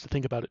moment she tries to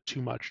think about it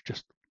too much,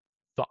 just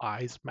the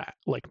eyes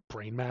like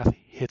brain math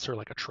hits her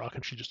like a truck,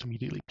 and she just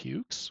immediately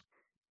pukes.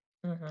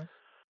 Mhm.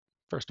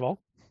 First of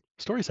all,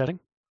 story setting.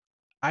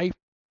 I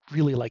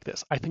really like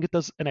this. I think it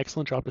does an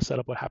excellent job to set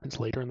up what happens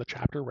later in the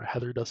chapter where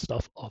Heather does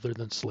stuff other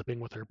than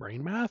slipping with her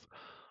brain math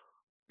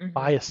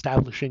by Mhm.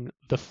 establishing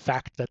the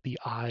fact that the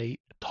eye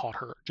taught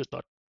her just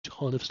a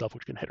ton of stuff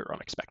which can hit her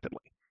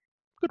unexpectedly.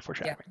 Good Yeah.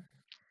 foreshadowing.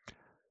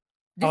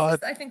 This Uh,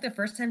 is, I think, the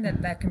first time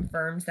that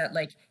confirms that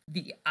like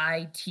the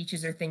eye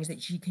teaches her things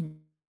that she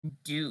can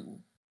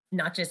do,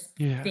 not just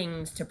yeah,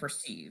 things to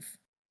perceive.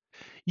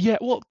 Yeah,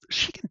 well,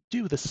 she can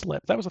do the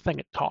slip. That was a thing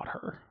it taught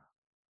her.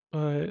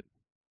 But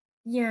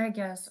Yeah, I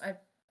guess.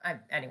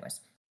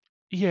 Anyways.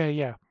 yeah,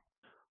 yeah.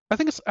 I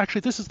think it's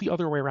actually this is the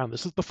other way around.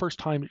 This is the first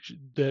time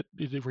that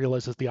it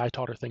realizes the eye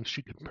taught her things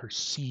she can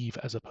perceive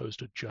as opposed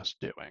to just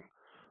doing.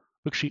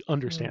 Because she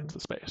understands Mm. the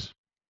space.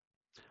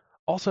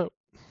 Also,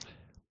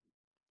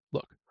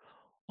 look,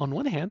 on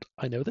one hand,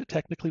 I know that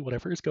technically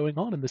whatever is going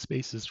on in this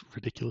space is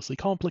ridiculously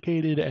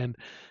complicated, and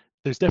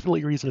there's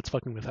definitely a reason it's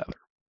fucking with Heather.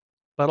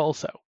 But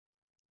also,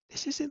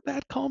 this isn't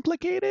that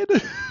complicated.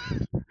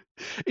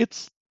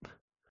 It's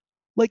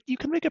like you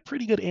can make a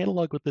pretty good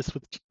analog with this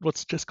with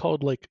what's just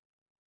called like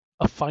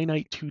a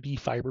finite 2D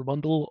fiber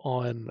bundle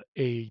on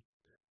a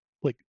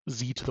like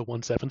z to the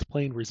 1/7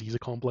 plane where z is a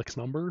complex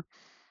number.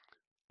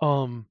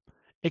 Um,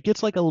 it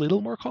gets like a little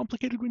more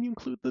complicated when you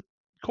include the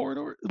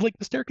corridor, like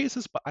the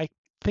staircases, but I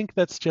think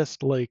that's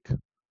just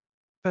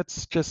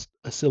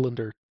a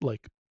cylinder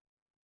like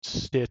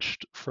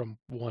stitched from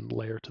one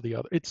layer to the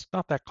other. It's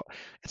not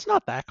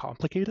that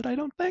complicated, I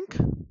don't think.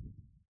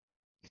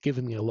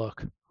 Giving me a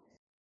look.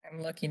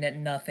 I'm looking at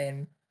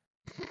nothing.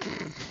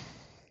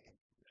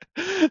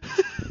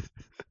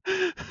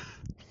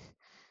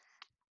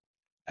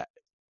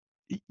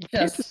 You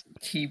can't Just just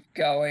keep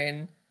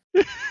going.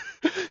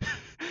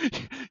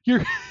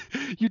 you're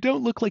you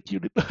don't look like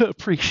you'd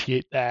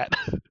appreciate that.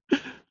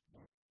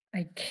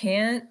 I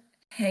can't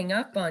hang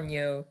up on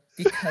you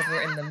because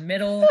we're in the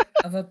middle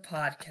of a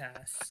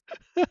podcast.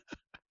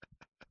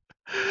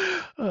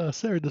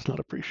 Sarah does not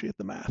appreciate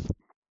the math.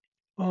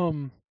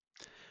 Um,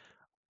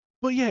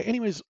 but yeah.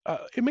 Anyways,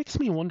 it makes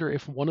me wonder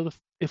if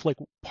if like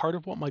part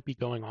of what might be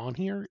going on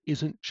here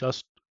isn't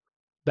just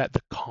that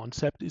the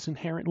concept is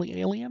inherently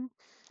alien,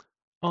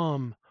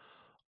 um,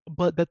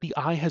 but that the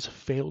eye has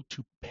failed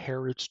to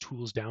pare its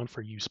tools down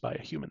for use by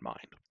a human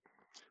mind.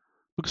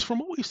 Because from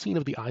what we've seen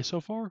of the eye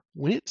so far,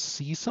 when it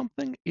sees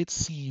something, it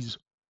sees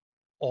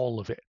all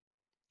of it.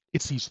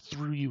 It sees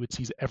through you. It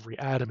sees every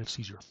atom. It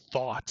sees your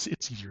thoughts.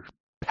 It sees your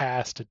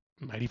past. It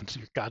might even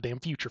see your goddamn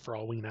future for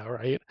all we know,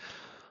 right?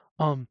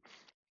 Um,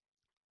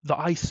 the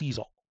eye sees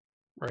all,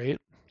 right?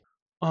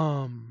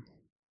 Um,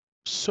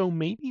 so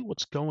maybe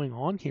what's going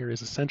on here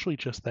is essentially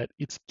just that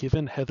it's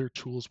given Heather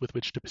tools with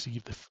which to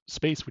perceive the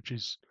space, which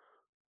is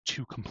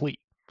too complete.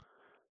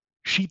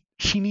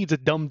 She needs a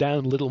dumbed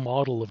down little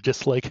model of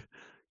just like,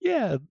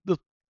 yeah, the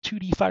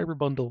 2D fiber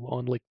bundle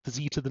on like the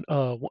z to the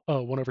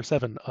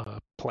 1/7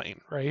 plane,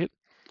 right?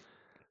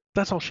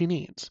 That's all she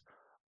needs.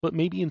 But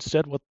maybe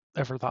instead,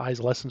 whatever the eye's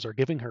lessons are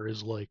giving her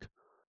is like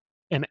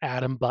an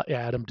atom by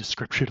atom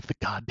description of the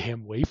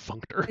goddamn wave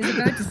functor. I was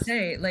about to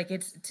say, like,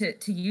 it's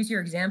to use your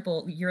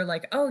example, you're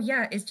like, "Oh,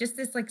 yeah, it's just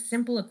this, like,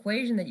 simple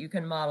equation that you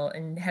can model,"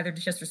 and Heather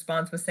just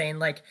responds with saying,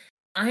 like,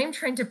 "I'm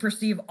trying to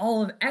perceive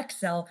all of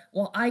Excel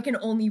while I can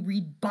only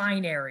read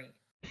binary."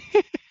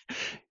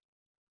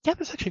 Yeah,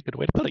 that's actually a good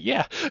way to put it.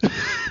 Yeah,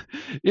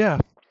 yeah.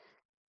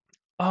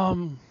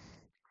 Um,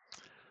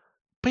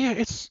 but yeah,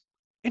 it's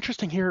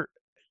interesting here.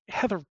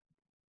 Heather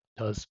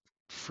does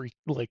freak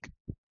like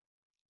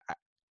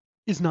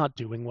is not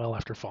doing well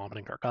after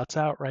vomiting her guts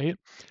out, right?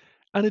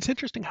 And it's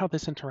interesting how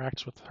this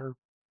interacts with her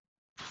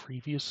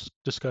previous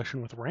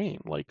discussion with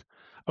Raine. Like,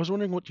 I was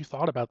wondering what you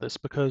thought about this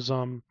because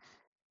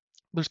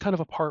there's kind of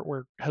a part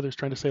where Heather's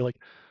trying to say like,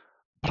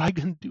 "But I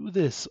can do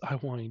this." I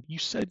whined. "You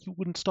said you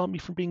wouldn't stop me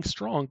from being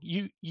strong.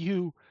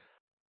 You."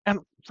 And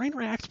Raine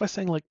reacts by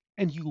saying like,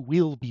 "And you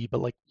will be,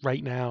 but like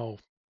right now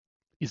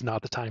is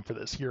not the time for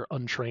this. You're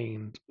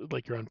untrained,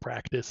 like you're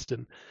unpracticed,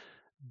 and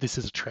this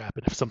is a trap.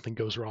 And if something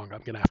goes wrong,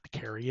 I'm gonna have to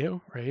carry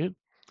you, right?"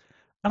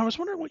 And I was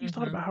wondering what you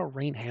thought about Mhm. how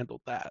Raine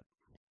handled that.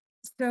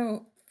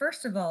 So,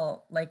 first of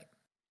all, like,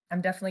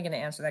 I'm definitely gonna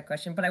answer that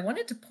question, but I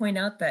wanted to point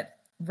out that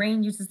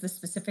Rain uses the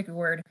specific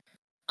word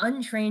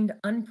untrained,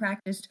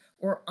 unpracticed,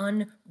 or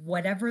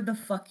whatever the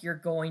fuck you're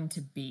going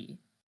to be.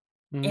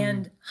 Mm.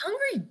 And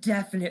Hungry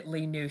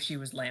definitely knew she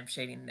was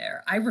lampshading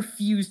there. I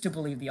refuse to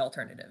believe the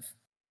alternative.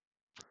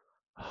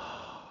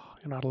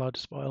 You're not allowed to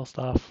spoil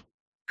stuff.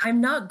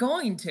 I'm not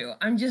going to.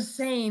 I'm just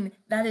saying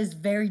that is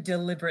very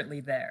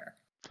deliberately there.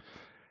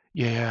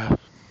 Yeah.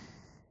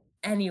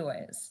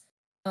 Anyways,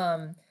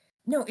 um,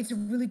 no, it's a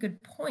really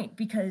good point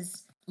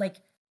because, like,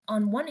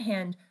 on one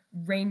hand,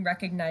 Rain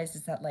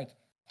recognizes that, like,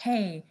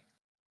 hey,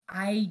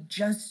 I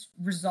just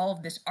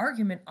resolved this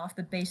argument off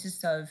the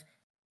basis of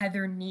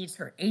Heather needs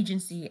her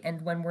agency,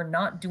 and when we're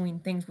not doing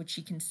things which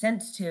she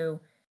consents to,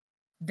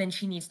 then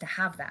she needs to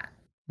have that.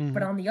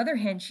 But Hmm. on the other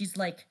hand, she's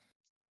like,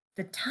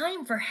 the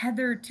time for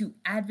Heather to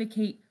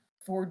advocate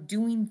for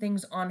doing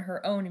things on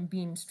her own and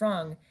being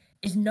strong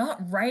is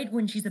not right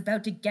when she's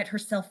about to get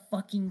herself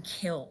fucking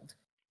killed.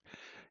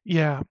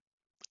 Yeah.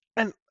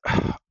 And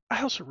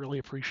I also really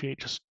appreciate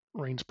just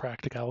Raine's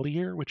practicality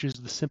here, which is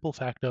the simple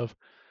fact of,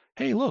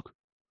 hey, look,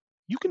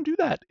 you can do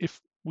that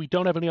if we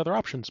don't have any other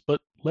options, but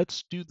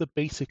let's do the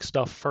basic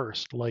stuff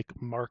first, like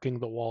marking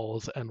the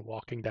walls and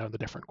walking down the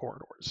different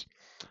corridors.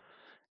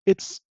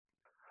 It's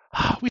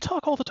we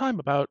talk all the time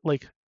about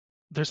like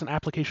there's an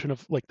application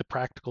of like the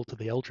practical to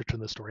the eldritch in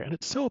this story, and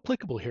it's so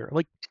applicable here.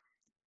 Like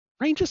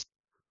Rain just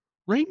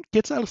Rain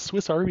gets out a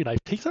Swiss Army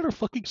knife, takes out her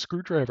fucking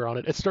screwdriver on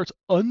it, and starts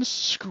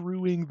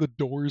unscrewing the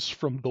doors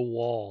from the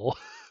wall.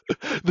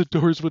 The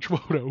doors which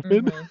won't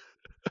open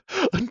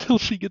Hmm. until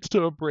she gets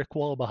to a brick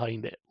wall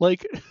behind it.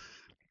 Like,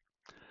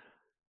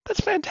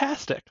 that's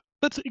fantastic.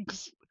 That's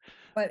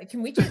But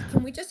can we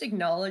just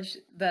acknowledge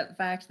the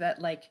fact that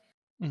like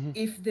Mhm.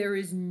 if there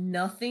is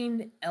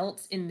nothing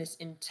else in this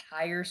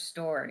entire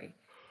story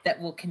that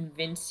will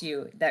convince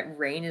you that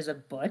Rain is a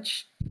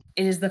butch,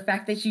 it is the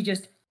fact that she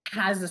just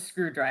has a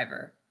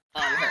screwdriver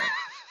on her.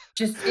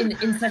 Just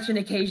in such an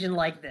occasion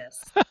like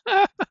this.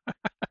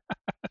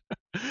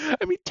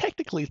 I mean,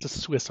 technically it's a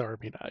Swiss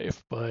Army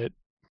knife, but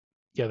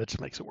yeah, that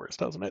just makes it worse,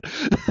 doesn't it?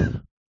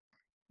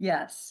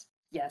 Yes.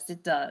 Yes,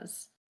 it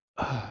does.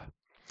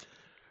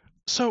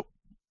 So,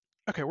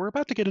 okay, we're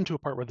about to get into a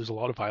part where there's a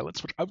lot of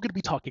violence, which I'm going to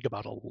be talking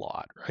about a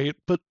lot, right?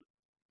 But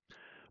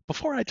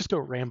before I just go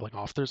rambling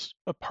off, there's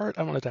a part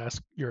I wanted to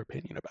ask your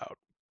opinion about.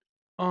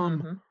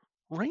 Um, Mhm.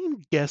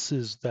 Rain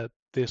guesses that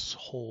this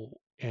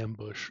whole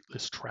ambush,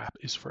 this trap,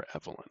 is for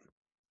Evelyn.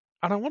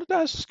 And I wanted to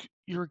ask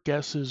your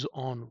guesses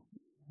on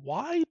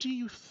why do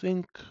you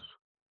think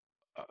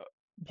uh,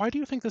 why do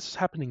you think this is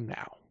happening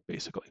now,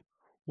 basically?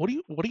 What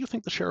do you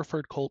think the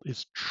Sherifford cult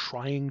is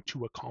trying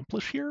to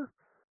accomplish here,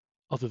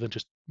 other than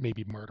just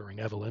maybe murdering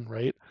Evelyn,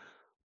 right?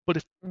 But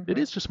if it Mhm.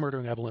 is just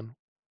murdering Evelyn,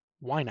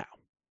 why now?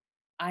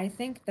 I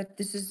think that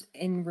this is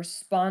in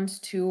response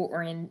to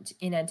or in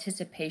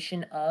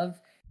anticipation of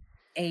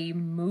a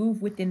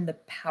move within the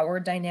power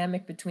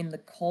dynamic between the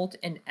cult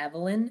and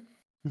Evelyn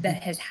Hmm.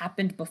 that has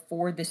happened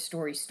before this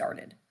story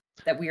started,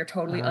 that we are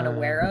totally Uh,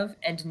 unaware of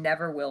and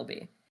never will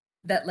be.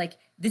 That, like,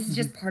 this is mhm.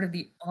 just part of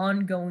the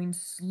ongoing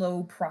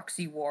slow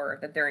proxy war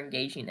that they're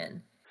engaging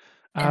in.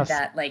 uh, And s-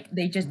 that, like,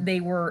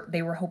 they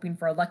were hoping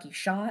for a lucky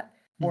shot,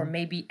 or mhm,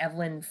 maybe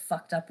Evelyn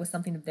fucked up with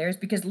something of theirs.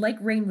 Because like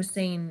Rain was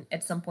saying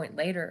at some point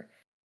later,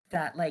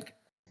 that like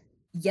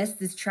yes,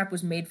 this trap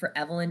was made for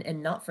Evelyn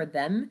and not for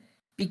them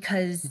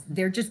because mhm,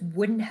 there just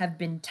wouldn't have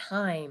been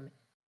time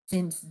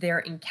since their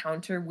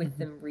encounter with mhm.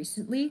 them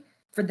recently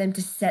for them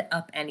to set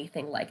up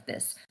anything like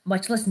this,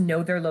 much less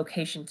know their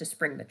location to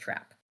spring the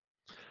trap.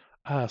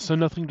 So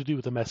nothing to do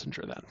with the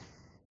messenger then.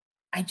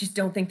 I just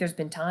don't think there's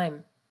been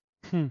time.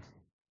 Hmm.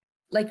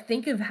 Like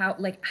think of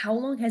how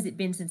long has it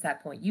been since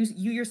that point? You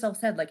yourself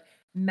said like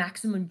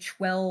maximum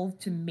 12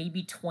 to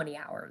maybe 20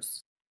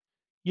 hours.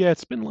 Yeah,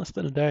 it's been less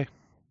than a day.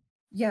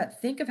 Yeah,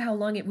 think of how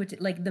long it would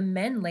like the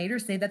men later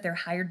say that they're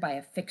hired by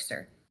a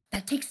fixer.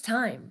 That takes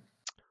time.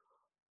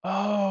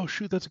 Oh,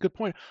 shoot, that's a good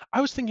point. I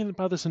was thinking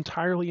about this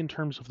entirely in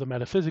terms of the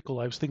metaphysical.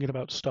 I was thinking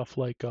about stuff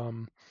like,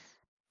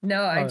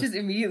 No, I uh, just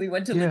immediately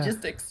went to yeah.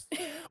 logistics.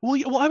 Well,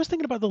 yeah, well, I was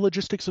thinking about the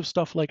logistics of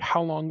stuff like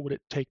how long would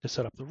it take to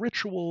set up the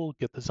ritual,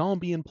 get the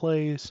zombie in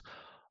place,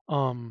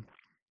 um,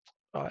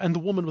 and the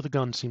woman with a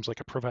gun seems like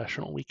a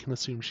professional. We can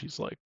assume she's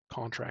like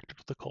contracted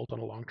with the cult on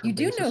a You long-term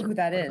do basis know or who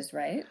that whatever. is,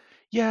 right?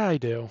 Yeah, I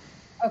do.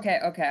 Okay,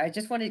 okay. I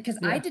just wanted because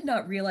I Yeah, did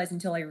not realize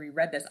until I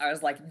reread this. I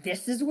was like,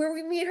 "This is where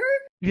we meet her."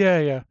 yeah,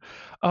 yeah.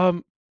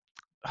 Um,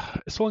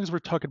 as long as we're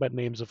talking about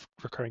names of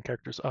recurring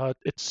characters,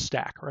 it's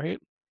Stack, right?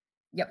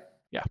 Yep.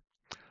 Yeah.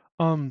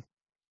 Um,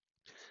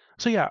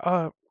 so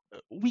yeah,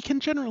 we can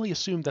generally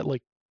assume that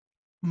like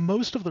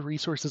most of the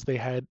resources they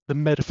had, the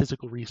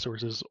metaphysical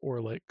resources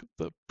or like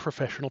the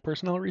professional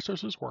personnel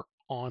resources were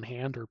on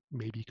hand or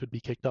maybe could be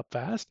kicked up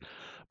fast.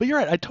 But you're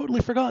right, I'd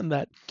totally forgotten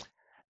that.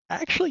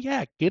 Actually,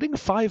 yeah, getting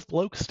five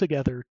blokes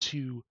together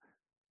to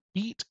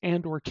beat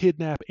and or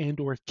kidnap and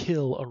or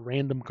kill a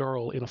random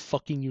girl in a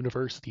fucking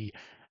university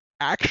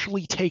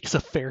actually takes a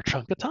fair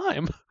chunk of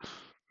time.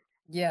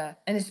 Yeah,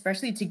 and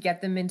especially to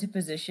get them into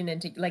position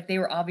and to like they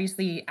were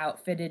obviously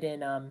outfitted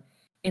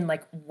in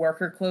like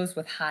worker clothes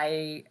with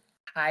high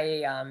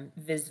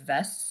vis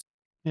vests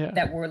Yeah.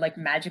 that were like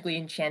magically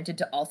enchanted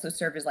to also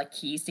serve as like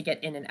keys to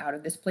get in and out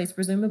of this place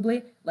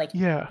presumably. Like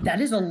Yeah.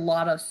 that is a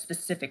lot of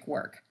specific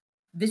work.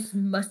 This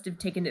must have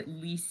taken at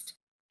least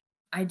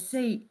I'd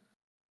say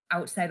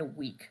outside a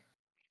week.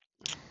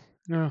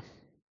 Yeah.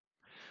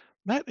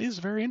 That is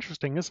very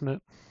interesting, isn't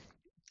it?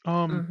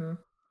 Um Mhm.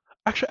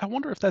 Actually, I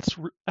wonder if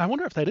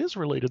that is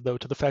related though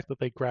to the fact that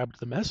they grabbed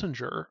the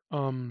messenger.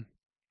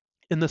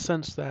 In the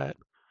sense that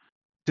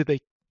did they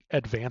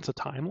advance a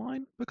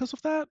timeline because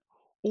of that?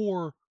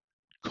 Or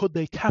could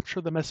they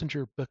capture the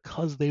messenger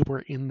because they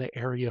were in the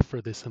area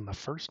for this in the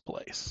first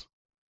place?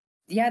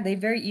 Yeah, they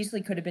very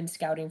easily could have been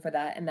scouting for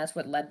that, and that's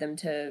what led them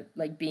to,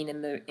 like, being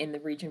in the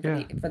region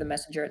Yeah. for the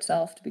messenger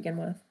itself to begin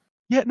with.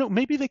 Yeah, no,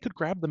 maybe they could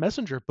grab the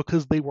messenger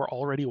because they were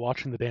already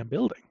watching the damn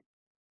building.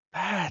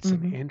 That's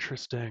an Mhm.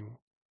 interesting.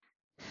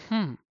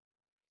 Hmm.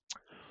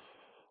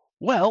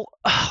 Well,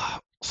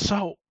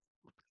 so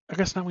I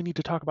guess now we need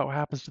to talk about what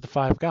happens to the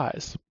five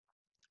guys.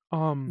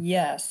 Um,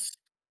 Yes.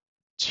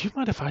 do you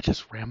mind if I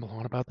just ramble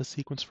on about this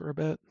sequence for a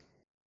bit?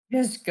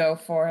 Just go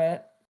for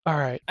it. All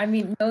right. I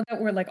mean, know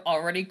that we're, like,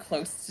 already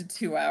close to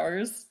 2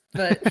 hours,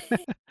 but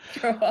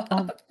go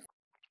Um, up.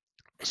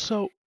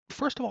 so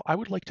first of all, I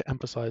would like to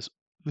emphasize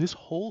this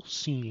whole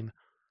scene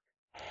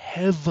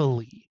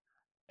heavily,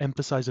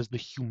 emphasizes the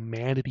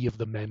humanity of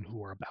the men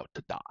who are about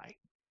to die,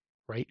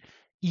 right?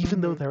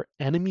 Even though Mm-hmm. they're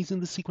enemies in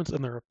the sequence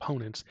and they're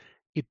opponents,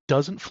 it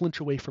doesn't flinch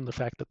away from the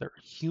fact that they're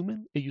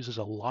human. It uses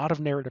a lot of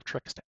narrative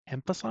tricks to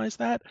emphasize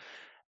that,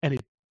 and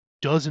it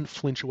doesn't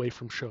flinch away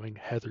from showing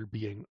Heather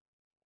being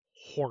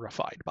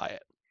horrified by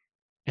it.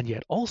 And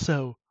yet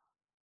also,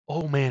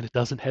 oh man, it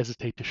doesn't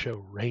hesitate to show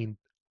Raine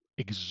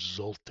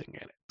exulting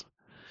in it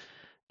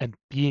and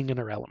being in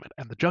her element.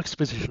 And the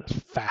juxtaposition is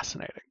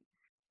fascinating.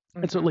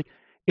 And so, Mm-hmm. like,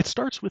 it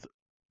starts with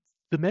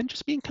the men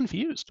just being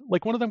confused.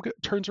 Like, one of them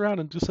turns around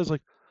and just says,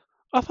 like,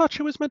 I thought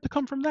she was meant to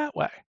come from that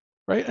way,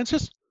 right? And it's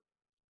just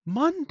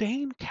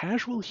mundane,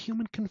 casual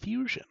human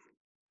confusion,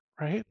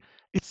 right?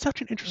 It's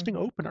such an interesting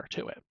Mm-hmm. opener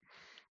to it.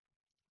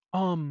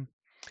 Um,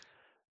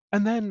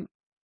 and then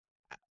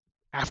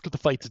after the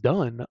fight's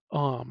done,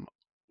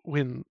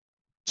 when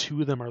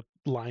two of them are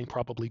lying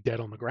probably dead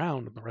on the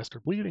ground and the rest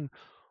are bleeding,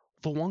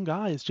 the one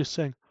guy is just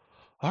saying,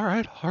 all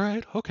right,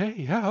 okay,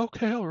 yeah,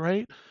 okay, all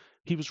right.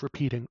 He was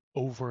repeating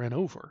over and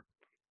over.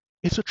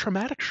 It's a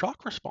traumatic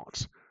shock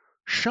response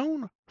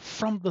shown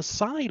from the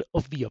side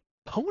of the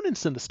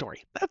opponents in the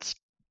story. That's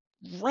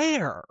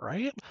rare,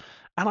 right?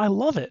 And I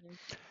love it.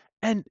 Mm-hmm.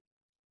 And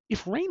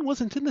if Raine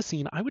wasn't in the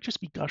scene, I would just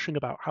be gushing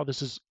about how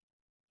this is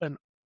an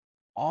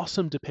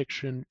awesome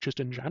depiction, just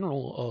in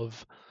general,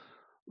 of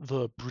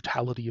the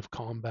brutality of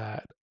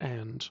combat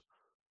and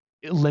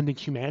lending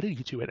humanity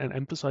to it and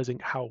emphasizing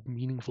how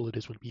meaningful it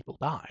is when people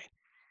die.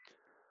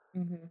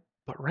 Mm-hmm.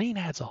 But Raine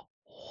adds a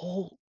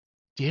whole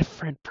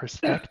different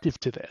perspective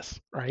to this,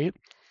 right?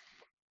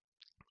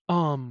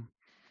 Um,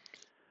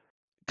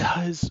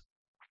 because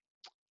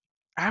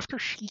after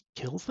she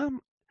kills them,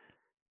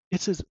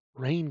 it says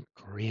Raine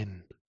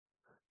grinned.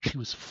 She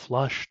was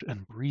flushed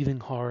and breathing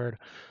hard,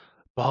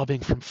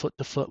 bobbing from foot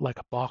to foot like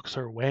a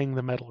boxer, weighing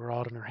the metal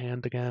rod in her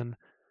hand again.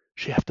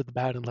 She hefted the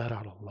bat and let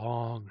out a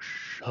long,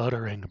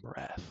 shuddering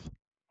breath.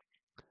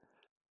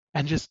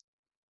 And just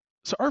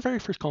so our very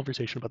first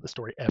conversation about the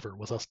story ever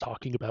was us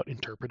talking about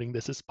interpreting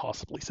this as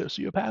possibly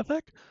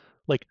sociopathic.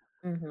 Like,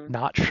 Mm-hmm.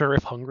 not sure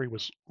if Hungry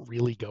was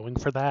really going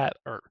for that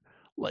or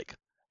like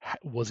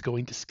was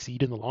going to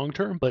succeed in the long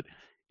term, but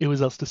it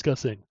was us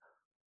discussing,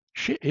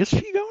 shit, is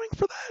she going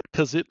for that?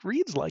 Because it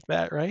reads like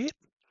that, right?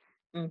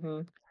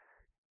 Mm-hmm.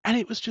 And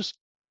it was just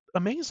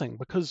amazing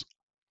because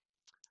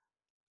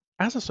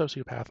as a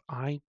sociopath,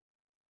 I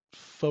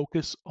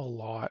focus a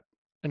lot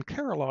and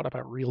care a lot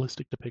about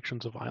realistic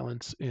depictions of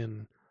violence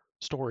in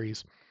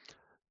stories,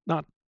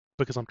 not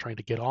because I'm trying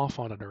to get off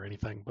on it or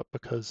anything, but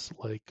because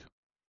like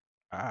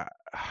I,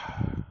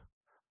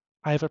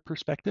 I have a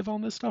perspective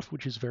on this stuff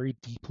which is very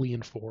deeply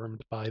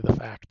informed by the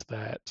fact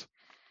that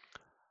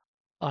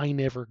I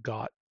never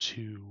got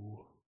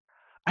to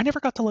I never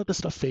got to let this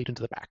stuff fade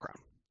into the background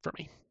for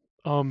me.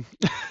 Um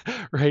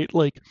right?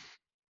 Like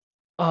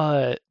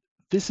uh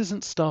this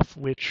isn't stuff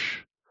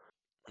which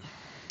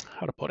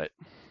how to put it?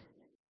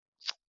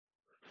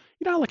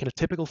 You know, like in a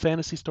typical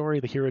fantasy story,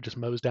 the hero just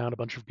mows down a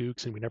bunch of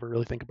gooks and we never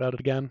really think about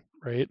it again,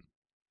 right?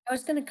 I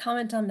was gonna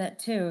comment on that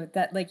too.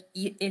 That like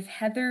if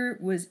Heather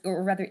was,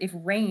 or rather, if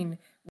Rain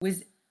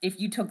was, if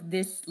you took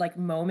this like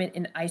moment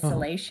in Uh-huh.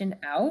 isolation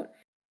out,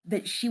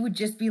 that she would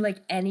just be like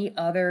any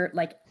other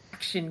like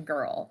action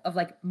girl of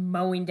like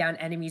mowing down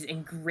enemies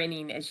and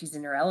grinning as she's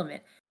in her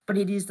element. But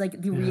it is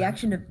like the Yeah.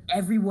 reaction of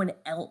everyone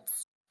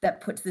else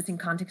that puts this in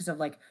context of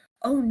like,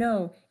 oh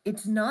no,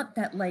 it's not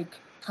that like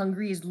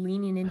Hungry is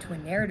leaning into a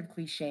narrative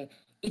cliche.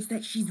 It's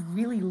that she's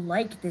really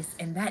like this,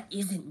 and that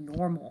isn't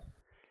normal.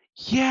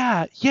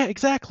 Yeah, yeah,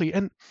 exactly.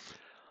 And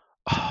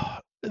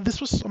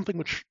this was something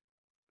which,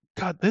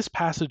 God, this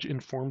passage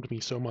informed me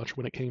so much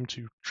when it came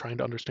to trying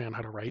to understand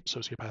how to write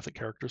sociopathic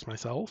characters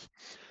myself,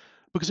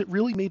 because it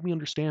really made me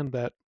understand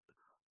that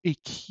a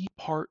key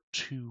part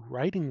to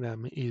writing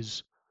them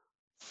is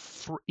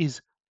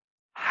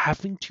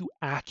having to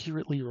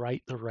accurately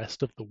write the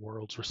rest of the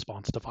world's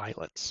response to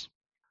violence.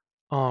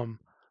 Um,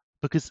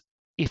 because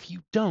if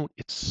you don't,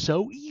 it's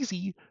so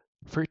easy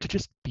for it to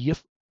just be a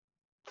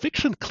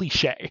fiction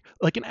cliche,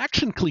 like an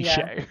action Yeah.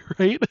 cliche,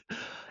 right?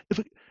 If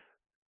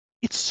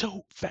it's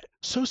so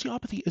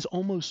sociopathy is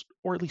almost,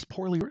 or at least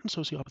poorly written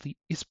sociopathy,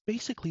 is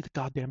basically the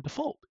goddamn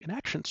default in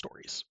action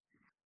stories,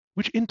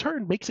 which in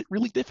turn makes it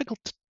really difficult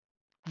to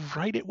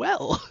write it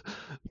well.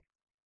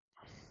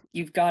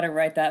 You've got to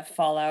write that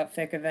Fallout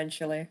fic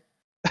eventually.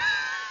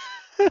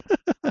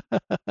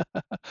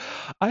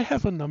 I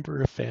have a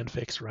number of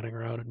fanfics running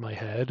around in my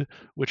head,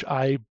 which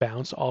I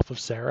bounce off of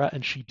Sarah,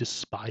 and she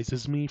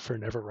despises me for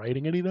never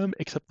writing any of them,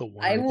 except the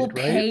one I I will did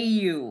write. pay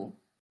you.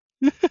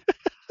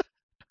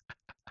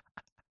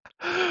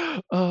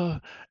 uh,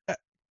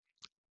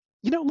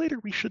 later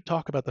we should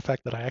talk about the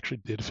fact that I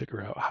actually did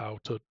figure out how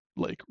to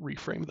like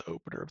reframe the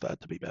opener of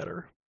that to be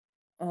better.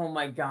 Oh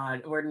my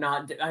god, we're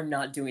not I'm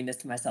not doing this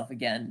to myself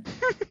again.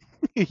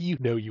 You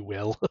know you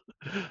will.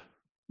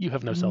 You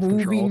have no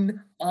self-control. Moving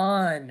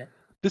on.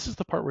 This is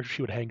the part where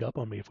she would hang up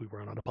on me if we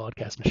weren't on a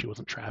podcast and she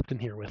wasn't trapped in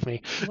here with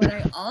me. What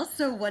I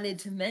also wanted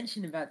to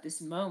mention about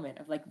this moment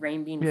of like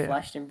Rain being Yeah.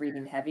 flushed and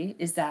breathing heavy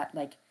is that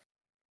like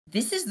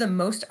this is the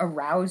most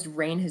aroused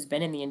Rain has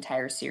been in the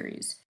entire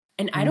series.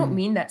 And I don't Mm,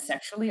 mean that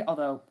sexually,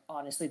 although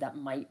honestly that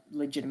might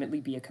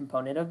legitimately be a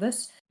component of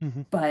this,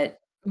 mhm. but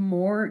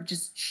more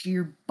just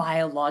sheer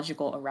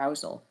biological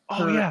arousal.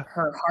 Oh yeah,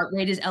 Her heart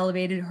rate is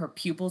elevated, her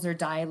pupils are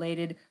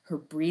dilated, her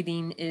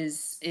breathing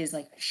is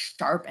like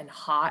sharp and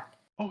hot.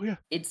 oh yeah.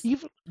 It's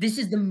Even This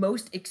is the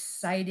most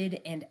excited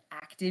and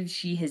active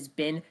she has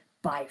been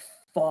by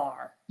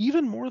far.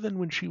 even more than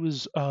when she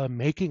was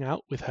making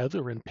out with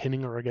Heather and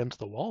pinning her against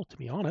the wall, to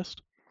be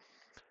honest.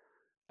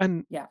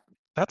 And Yeah.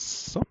 that's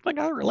something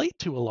I relate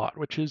to a lot,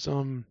 which is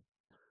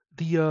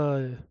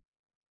the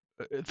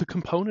the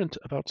component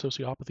about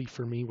sociopathy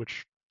for me,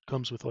 which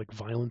comes with like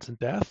violence and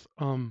death.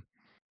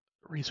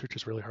 Research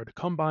is really hard to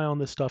come by on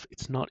this stuff.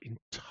 It's not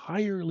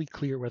entirely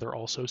clear whether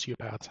all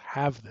sociopaths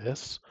have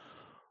this.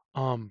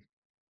 Um,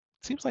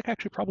 it seems like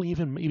actually probably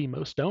even maybe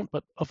most don't,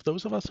 but of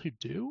those of us who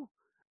do,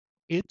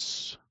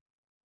 it's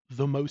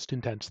the most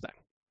intense thing.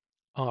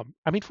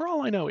 I mean, for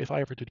all I know, if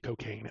I ever did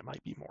cocaine, it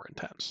might be more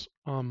intense.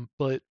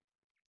 But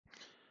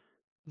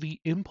the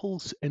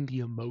impulse and the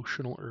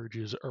emotional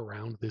urges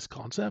around this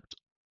concept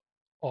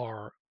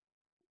are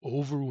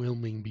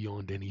overwhelming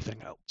beyond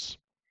anything else.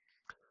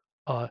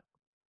 Uh,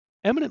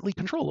 Eminently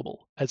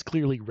controllable, as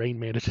clearly Rain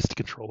manages to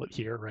control it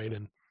here, right?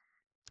 And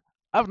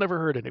I've never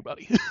hurt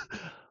anybody,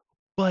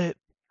 but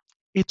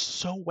it's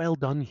so well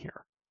done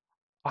here.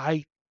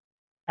 I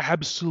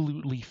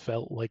absolutely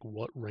felt like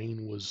what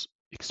Rain was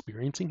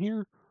experiencing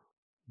here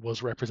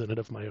was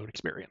representative of my own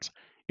experience.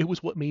 It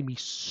was what made me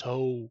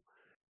so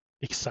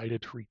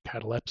excited to read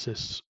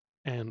Katalepsis.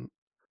 And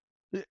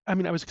I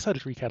mean, I was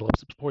excited to read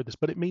Katalepsis before this,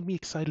 but it made me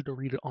excited to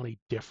read it on a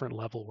different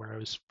level where I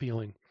was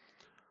feeling,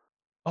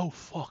 oh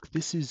fuck,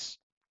 this is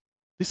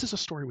a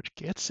story which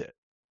gets it,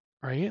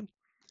 right?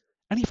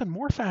 And even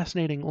more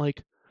fascinating,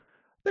 like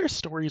there's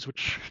stories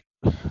which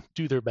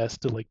do their best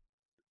to like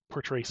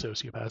portray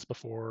sociopaths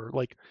before,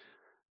 like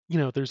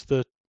there's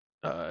the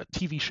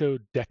TV show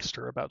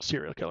Dexter about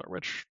serial killer,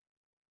 which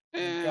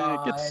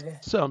gets God.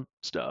 some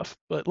stuff,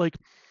 but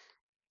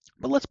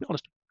let's be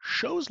honest,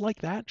 shows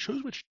like that,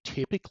 shows which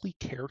typically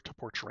care to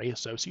portray a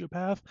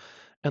sociopath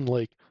and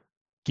like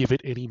give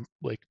it any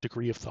like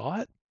degree of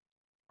thought,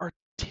 are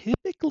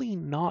typically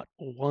not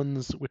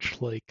ones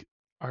which like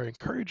are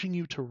encouraging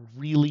you to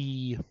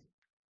really,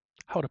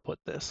 how to put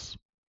this,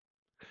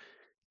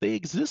 they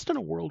exist in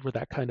a world where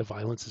that kind of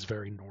violence is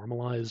very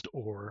normalized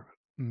or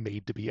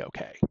made to be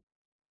okay.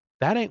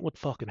 That ain't what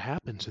fucking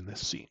happens in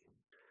this scene.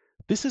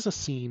 This is a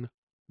scene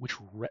which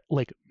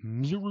like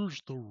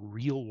mirrors the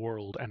real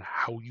world and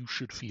how you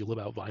should feel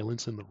about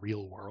violence in the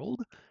real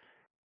world,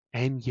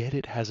 and yet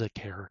it has a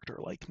character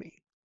like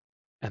me,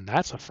 and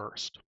that's a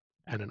first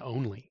and an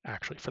only,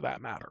 actually, for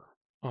that matter.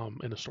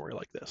 In a story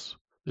like this,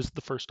 this is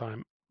the first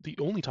time, the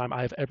only time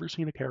I have ever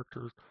seen a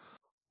character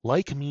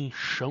like me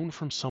shown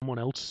from someone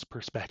else's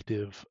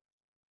perspective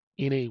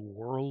in a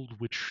world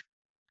which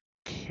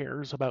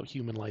cares about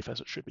human life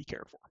as it should be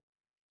cared for,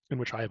 in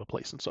which I have a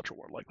place in such a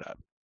world like that.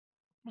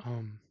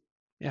 Um,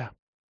 yeah,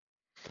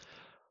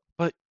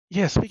 but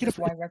yeah, This speaking is of,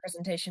 why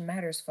representation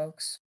matters,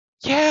 folks.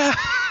 yeah,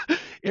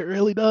 it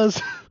really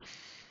does.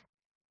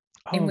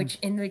 Um,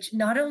 In which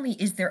not only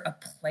is there a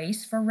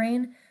place for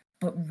Rain,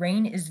 but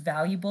Rain is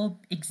valuable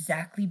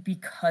exactly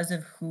because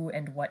of who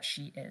and what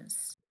she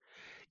is.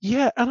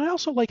 yeah, and I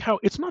also like how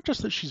it's not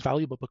just that she's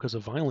valuable because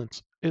of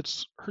violence;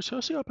 it's her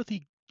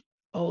sociopathy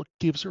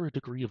gives her a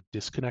degree of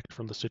disconnect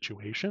from the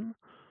situation,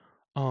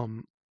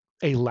 um,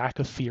 a lack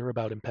of fear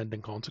about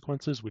impending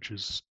consequences, which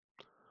is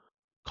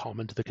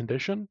common to the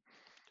condition,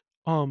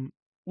 um,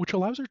 which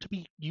allows her to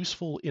be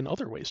useful in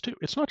other ways too.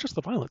 It's not just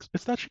the violence;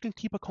 it's that she can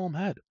keep a calm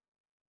head.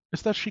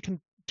 It's that she can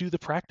do the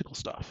practical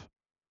stuff.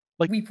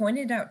 Like, We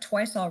pointed out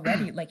twice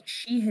already, like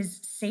she has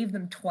saved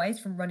them twice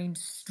from running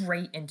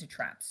straight into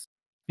traps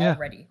yeah,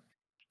 already.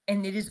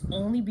 And it is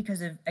only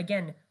because of,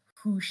 again,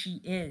 who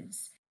she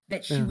is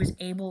that she yeah, was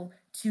able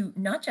to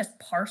not just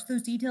parse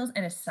those details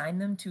and assign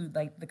them to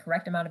like the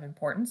correct amount of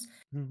importance,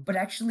 mm. but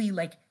actually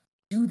like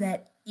do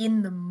that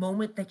in the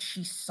moment that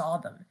she saw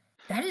them.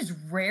 That is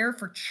rare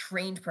for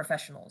trained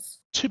professionals.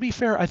 To be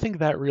fair, I think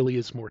that really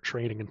is more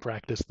training and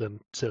practice than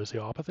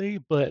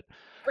sociopathy, but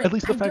at Like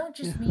least the fact,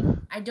 yeah.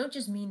 I don't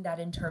just mean that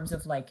in terms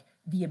of like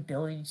the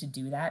ability to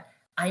do that.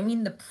 I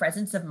mean the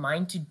presence of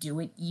mind to do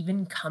it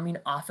even coming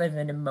off of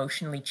an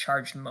emotionally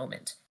charged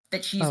moment.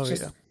 That she's Oh yeah,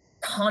 just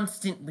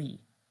constantly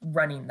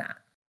running that.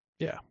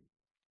 yeah.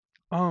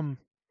 Um,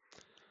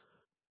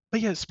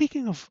 but yeah,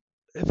 speaking of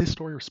this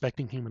story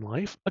respecting human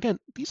life, again,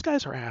 these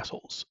guys are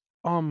assholes.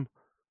 Um,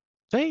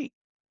 they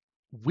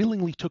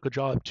willingly took a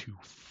job to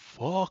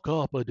fuck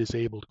up a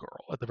disabled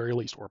girl at the very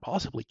least, or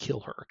possibly kill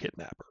her or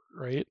kidnap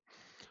her, right?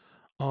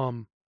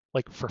 Um,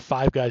 like for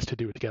five guys to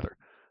do it together.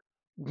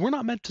 We're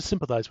not meant to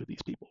sympathize with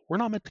these people. We're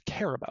not meant to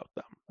care about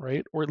them,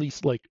 right? Or at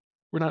least like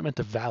we're not meant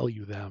to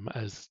value them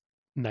as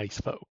nice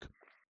folk.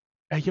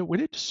 And yet when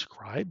it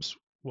describes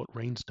what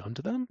Rain's done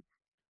to them,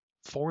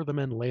 four of the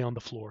men lay on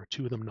the floor,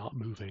 two of them not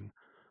moving.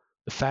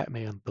 The fat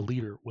man, the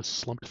leader, was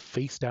slumped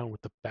face down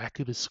with the back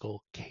of his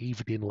skull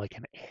caved in like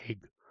an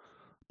egg.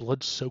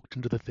 Blood soaked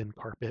into the thin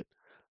carpet.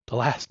 The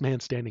last man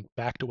standing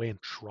backed away and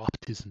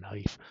dropped his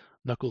knife,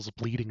 knuckles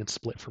bleeding and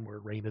split from where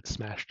Rain had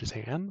smashed his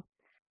hand.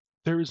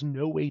 There is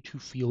no way to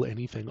feel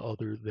anything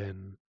other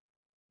than,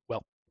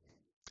 well,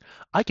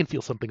 I can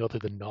feel something other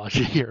than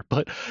nausea here,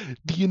 but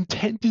the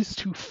intent is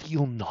to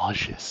feel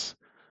nauseous,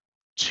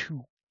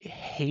 to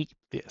hate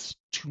this,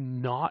 to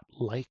not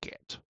like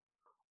it.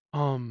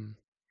 Um,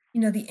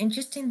 The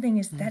interesting thing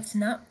is mm, that's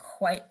not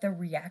quite the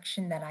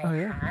reaction that I oh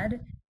yeah.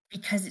 had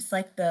because it's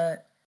like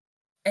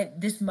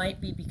and this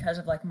might be because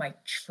of like my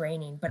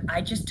training, but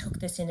I just took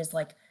this in as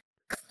like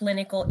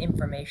clinical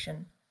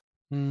information.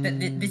 This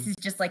Mm, is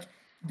just like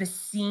the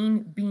scene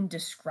being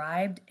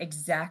described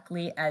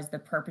exactly as the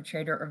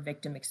perpetrator or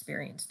victim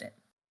experienced it.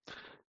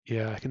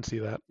 yeah, I can see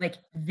that. Like,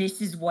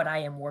 this is what I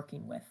am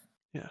working with.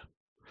 Yeah.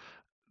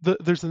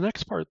 There's the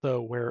next part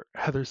though where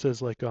Heather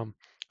says like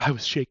I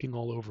was shaking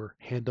all over,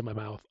 hand to my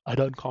mouth. I'd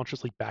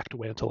unconsciously backed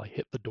away until I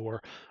hit the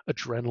door,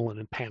 adrenaline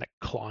and panic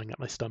clawing at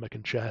my stomach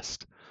and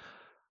chest.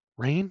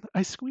 Rain,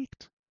 I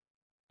squeaked.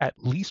 At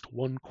least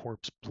one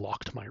corpse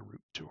blocked my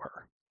route to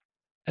her.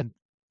 And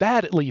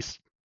that at least,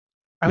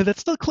 I mean,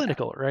 that's still Yeah.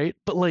 clinical, right?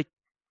 But like,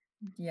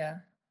 Yeah.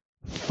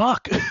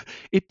 fuck,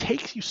 it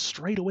takes you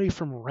straight away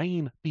from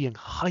Rain being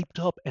hyped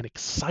up and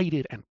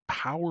excited and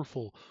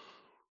powerful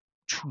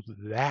to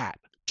that,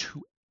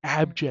 to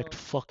abject Mhm.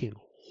 fucking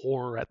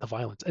horror at the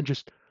violence. And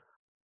just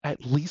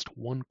at least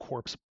one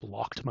corpse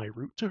blocked my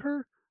route to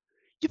her.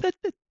 Yeah,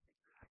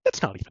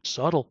 that's not even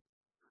subtle.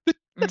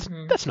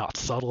 Mhm. That's not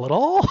subtle at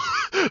all,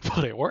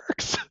 but it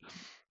works.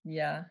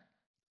 Yeah.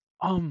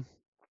 Um,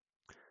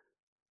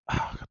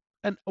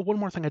 and one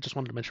more thing I just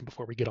wanted to mention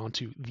before we get on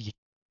to the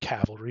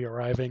cavalry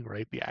arriving,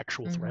 right? The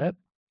actual threat.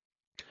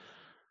 Mhm.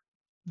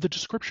 The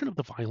description of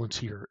the violence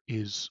here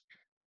is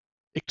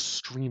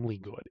extremely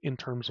good in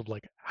terms of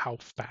like how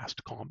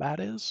fast combat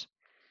is.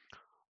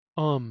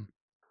 Um,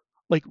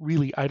 like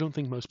really, I don't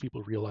think most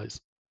people realize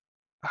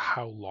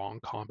how long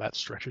combat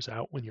stretches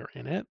out when you're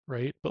in it,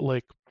 right? But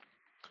like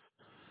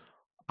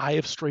I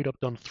have straight up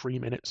done 3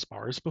 minute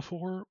spars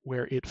before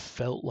where it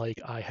felt like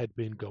I had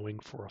been going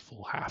for a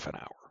full half an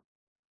hour.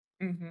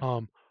 Mhm.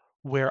 Um,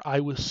 where I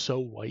was so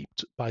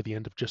wiped by the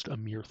end of just a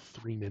mere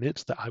 3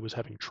 minutes that I was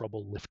having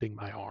trouble lifting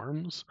my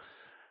arms.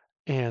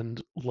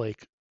 And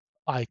like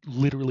I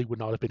literally would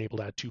not have been able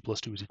to add 2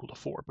 + 2 is equal to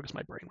 4 because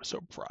my brain was so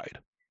fried.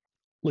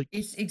 Like,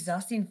 It's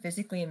exhausting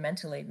physically and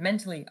mentally.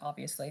 Mentally,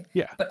 obviously,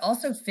 yeah. but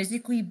also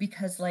physically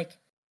because, like,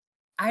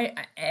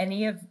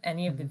 any of the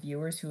Mhm.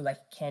 viewers who,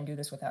 like, can do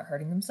this without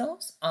hurting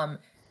themselves,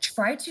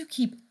 try to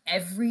keep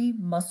every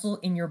muscle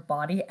in your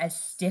body as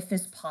stiff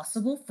as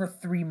possible for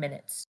 3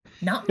 minutes.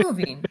 Not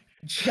moving,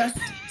 just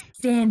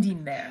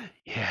standing there.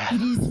 Yeah.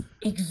 It is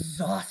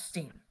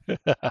exhausting.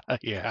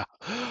 Yeah.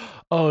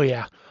 Oh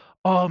yeah.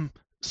 Um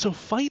so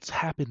fights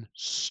happen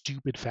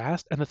stupid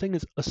fast and the thing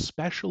is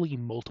especially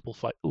multiple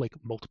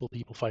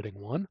people fighting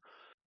one,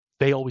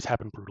 they always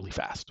happen brutally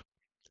fast.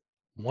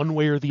 One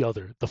way or the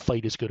other, the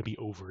fight is going to be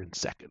over in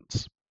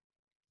seconds.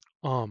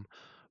 Um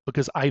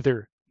because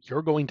either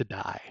you're going to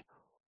die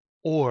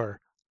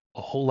or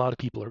a whole lot of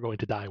people are going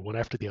to die one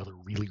after the other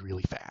really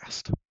really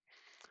fast,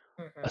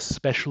 Mhm.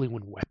 especially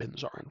when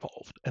weapons are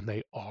involved and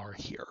they are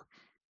here.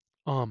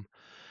 Um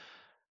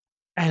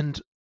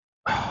and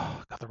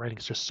God, the writing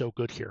is just so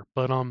good here.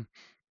 But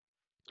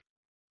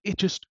it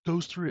just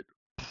goes through it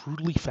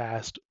brutally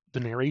fast. The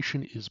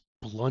narration is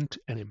blunt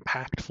and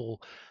impactful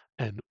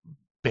and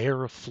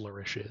bare of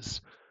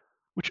flourishes.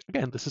 Which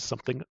again, this is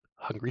something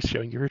Hungary's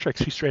showing you her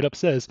tricks. She straight up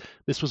says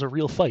this was a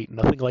real fight,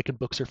 nothing like in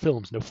books or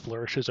films, no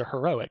flourishes or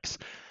heroics.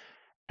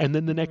 And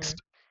then the Mhm.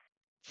 next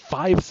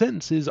 5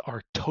 sentences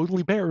are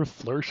totally bare of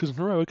flourishes and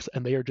heroics,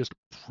 and they are just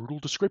brutal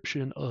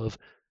description of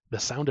the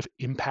sound of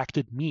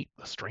impacted meat,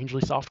 the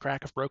strangely soft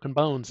crack of broken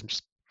bones, and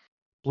just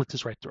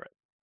blitzes right through it,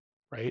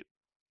 right?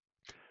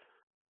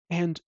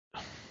 And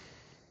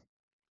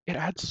it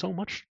adds so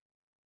much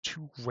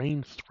to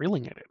Rain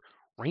thrilling in it.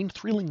 Rain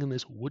thrilling in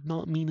this would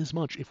not mean as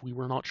much if we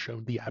were not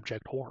shown the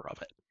abject horror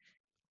of it.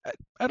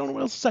 I don't know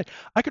what else to say.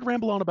 I could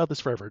ramble on about this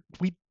forever.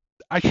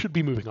 I should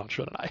be moving on,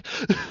 shouldn't I?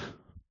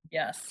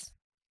 Yes.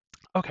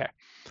 Okay.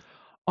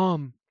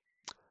 Um,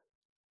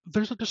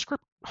 there's a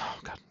description. Oh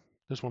god,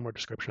 there's one more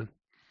description.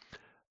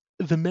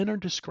 The men are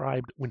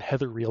described when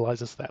Heather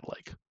realizes that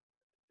like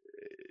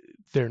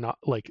they're not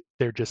like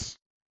they're just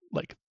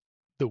like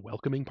the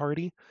welcoming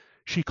party.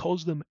 She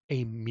calls them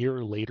a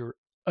mere layer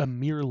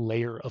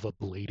of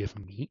ablative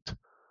meat.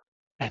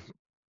 And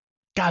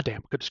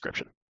goddamn, good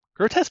description.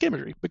 Grotesque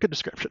imagery, but good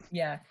description.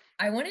 Yeah.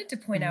 I wanted to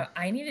point Mm. out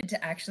I needed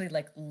to actually,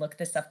 like, look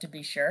this up to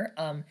be sure.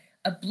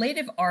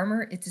 Ablative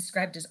armor is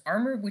described as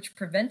armor which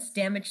prevents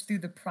damage through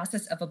the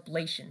process of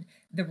ablation,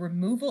 the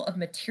removal of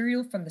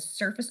material from the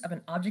surface of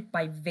an object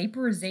by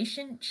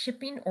vaporization,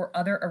 chipping, or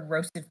other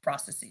erosive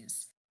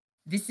processes.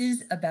 This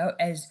is about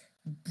as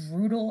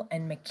brutal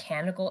and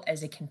mechanical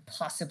as it can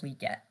possibly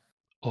get.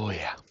 Oh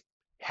yeah,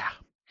 yeah.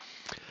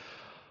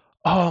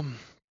 Um,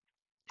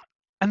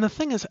 And the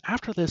thing is,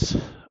 after this,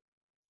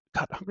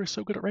 God, Hungary's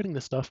so good at writing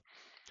this stuff.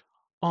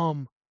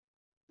 Um,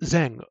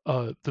 Zheng,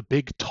 the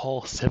big,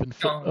 tall, 7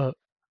 foot, Jong.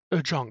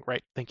 Zhang,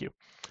 right? Thank you.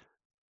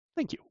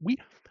 We,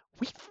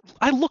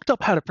 I looked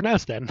up how to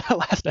pronounce that in that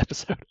last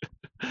episode.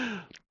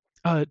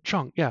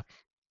 Zhang, yeah.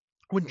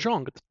 When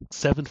Zhang, the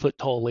 7 foot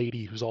tall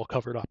lady who's all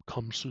covered up,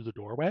 comes through the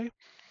doorway,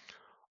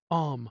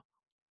 um,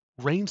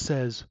 Raine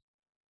says,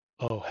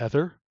 "Oh,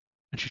 Heather,"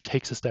 and she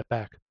takes a step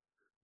back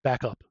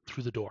up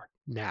through the door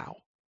now.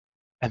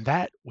 And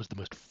that was the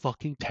most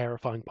fucking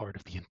terrifying part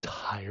of the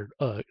entire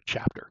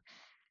chapter.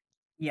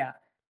 Yeah.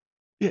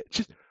 It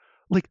just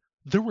like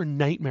there were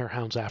nightmare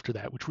hounds after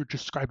that, which were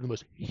described in the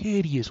most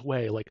hideous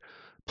way, like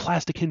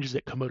plastic hinges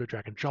that Komodo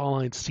dragon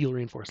jawlines, steel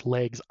reinforced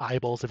legs,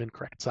 eyeballs of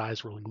incorrect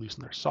size rolling loose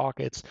in their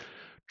sockets,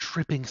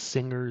 tripping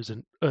stingers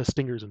and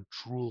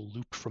drool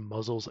looped from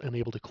muzzles,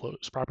 unable to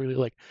close properly.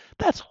 Like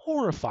that's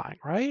horrifying,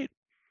 right?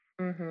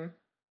 Mm-hmm.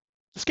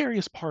 The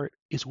scariest part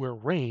is where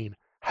Raine,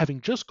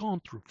 having just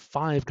gone through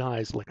 5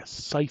 guys like a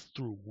scythe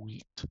through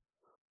wheat,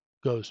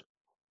 goes,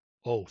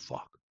 "Oh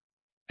fuck,"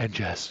 and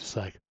just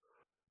like,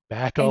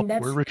 "Back up, And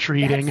we're that's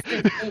retreating."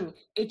 the thing.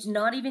 It's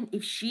not even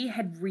if she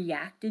had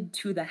reacted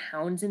to the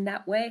hounds in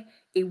that way,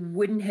 it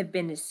wouldn't have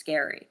been as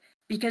scary.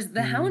 Because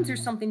the hounds are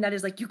Mm. something that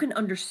is like you can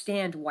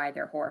understand why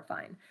they're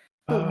horrifying.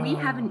 But we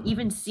haven't Oh.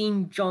 even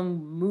seen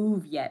Jung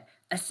move yet,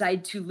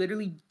 aside to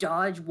literally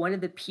dodge one of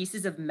the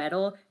pieces of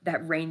metal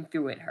that Rain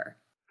threw at her.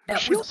 That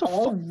She was also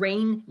all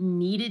Rain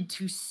needed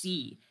to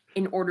see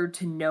in order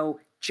to know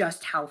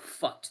just how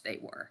fucked they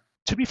were.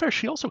 to be fair,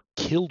 she also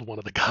killed one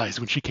of the guys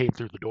when she came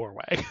through the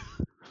doorway.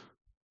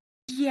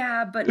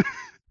 Yeah, but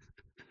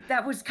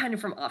that was kind of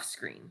from off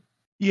screen.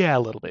 Yeah, a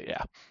little bit,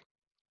 yeah.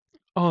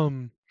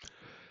 Um,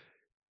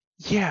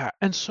 yeah,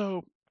 and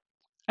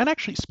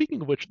actually,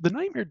 speaking of which, the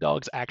nightmare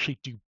dogs actually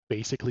do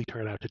basically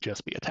turn out to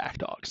just be attack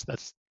dogs.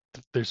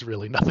 There's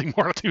really nothing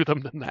more to them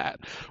than that,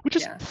 which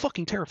is Yeah.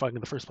 fucking terrifying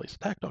in the first place.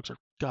 Attack dogs are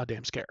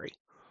goddamn scary.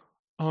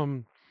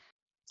 Um,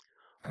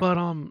 but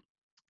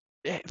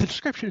the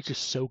description is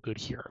just so good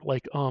here.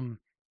 Like,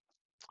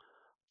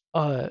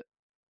 uh,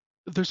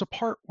 there's a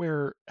part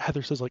where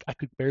Heather says, like, "I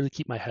could barely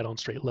keep my head on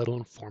straight, let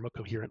alone form a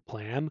coherent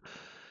plan."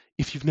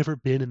 If you've never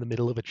been in the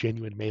middle of a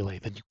genuine melee,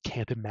 then you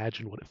can't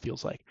imagine what it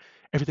feels like.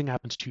 Everything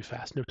happens too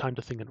fast, no time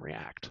to think and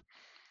react.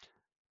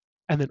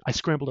 And then I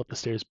scrambled up the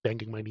stairs,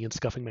 banging my knee and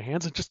scuffing my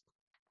hands, and just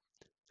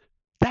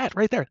that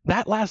right there,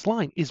 that last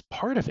line is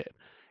part of it.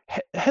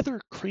 Heather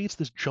creates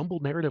this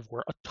jumbled narrative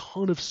where a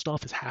ton of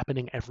stuff is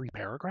happening every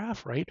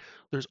paragraph, right?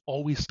 There's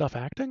always stuff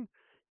acting.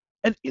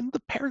 And in the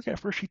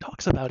paragraph where she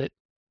talks about it,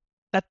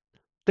 that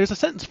there's a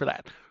sentence for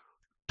that.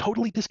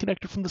 Totally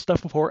disconnected from the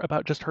stuff before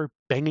about just her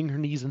banging her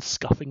knees and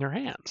scuffing her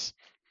hands.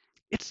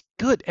 It's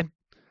good, and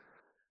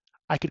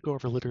I could go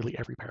over literally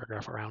every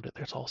paragraph around it.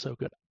 It's all so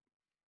good.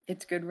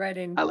 It's good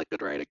writing. I like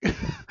good writing.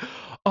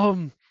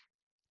 um,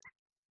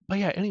 but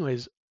yeah.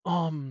 Anyways,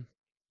 um,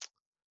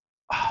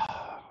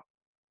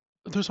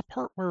 there's a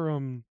part where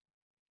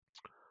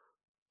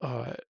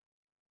uh,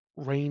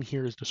 Rain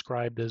here is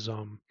described as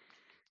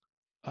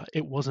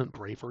it wasn't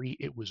bravery,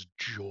 it was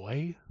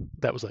joy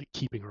that was like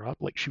keeping her up.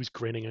 Like she was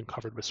grinning and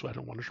covered with sweat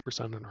and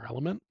 100% in her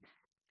element.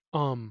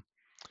 Um,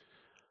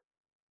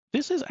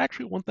 this is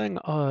actually one thing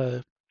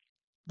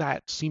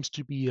that seems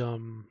to be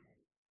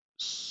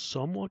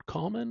somewhat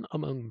common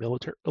among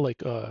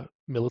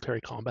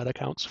military combat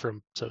accounts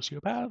from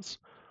sociopaths.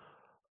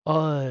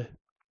 Uh,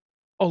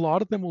 a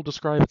lot of them will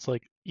describe it's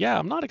like, yeah,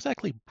 I'm not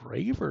exactly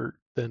braver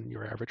than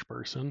your average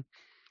person.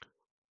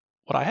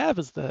 What I have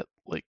is that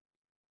like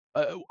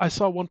I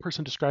saw one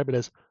person describe it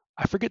as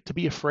I forget to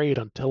be afraid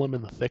until I'm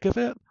in the thick of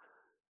it,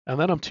 and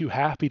then I'm too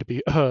happy to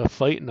be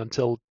fighting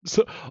until it's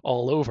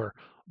all over.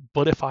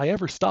 But if I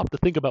ever stop to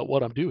think about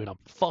what I'm doing, I'm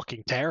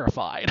fucking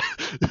terrified.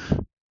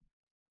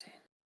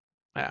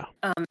 Yeah.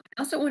 I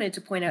also wanted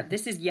to point out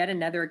this is yet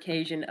another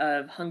occasion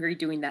of Hungary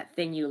doing that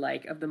thing you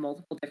like of the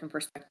multiple different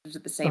perspectives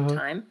at the same Uh-huh.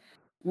 time,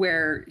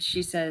 where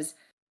she says,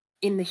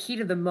 "In the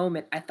heat of the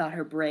moment, I thought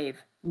her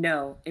brave.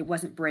 No, it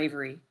wasn't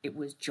bravery; it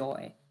was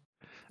joy."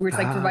 Where it's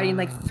like providing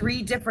like Ah.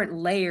 three different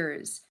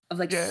layers of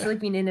like Yeah.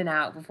 slipping in and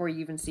out before you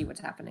even see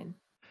what's happening.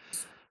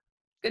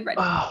 Good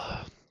writing.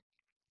 Ah.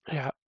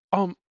 Yeah.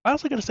 I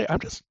also gotta say, I'm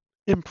just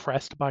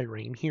impressed by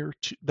Rain here.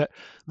 That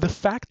the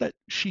fact that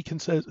she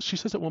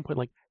says at one point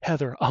like,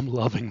 "Heather, I'm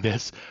loving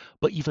this,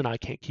 but even I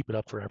can't keep it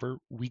up forever.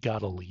 We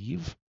gotta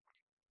leave."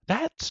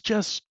 That's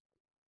just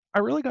I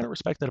really gotta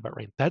respect that about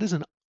Rain. That is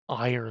an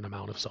iron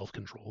amount of self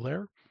control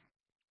there.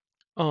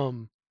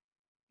 Um,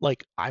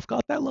 like I've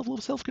got that level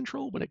of self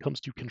control when it comes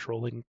to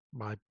controlling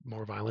my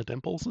more violent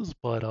impulses,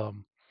 but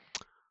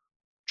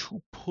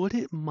to put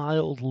it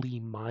mildly,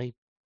 my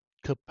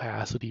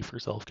capacity for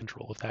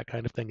self-control of that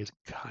kind of thing is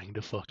kind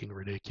of fucking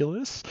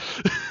ridiculous.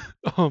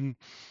 um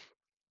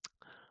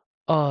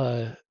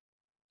uh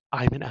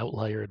I'm an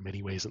outlier in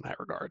many ways in that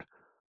regard.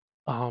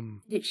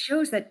 Um It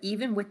shows that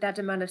even with that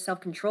amount of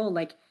self-control,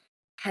 like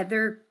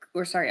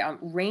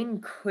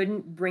Rain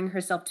couldn't bring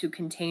herself to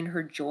contain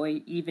her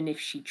joy even if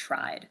she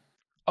tried.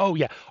 oh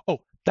yeah. Oh,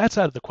 That's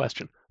out of the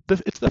question.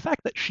 It's the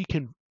fact that she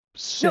can No, of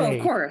say,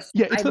 course.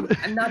 yeah, it's the.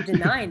 I'm not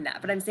denying that,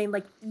 but I'm saying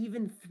like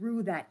even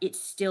through that, it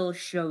still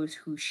shows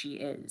who she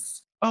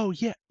is. Oh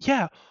yeah,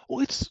 yeah. Well,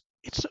 it's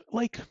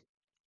like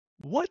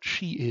what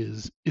she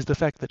is the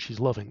fact that she's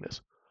loving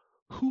this.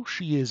 Who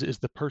she is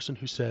the person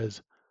who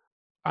says,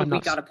 "I'm We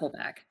not." gotta pull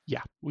back.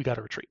 Yeah, we got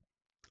to retreat.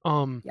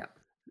 Um, Yeah.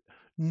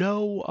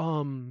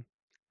 no.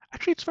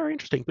 Actually, it's very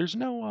interesting. There's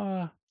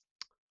no.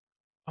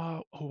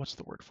 Oh, what's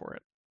the word for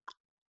it?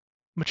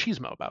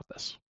 Machismo about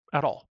this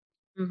at all.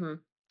 Hmm.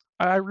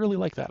 I really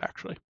like that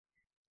actually.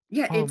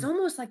 Yeah, it's Um,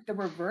 almost like the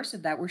reverse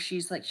of that, where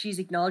she's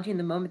acknowledging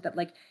the moment that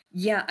like,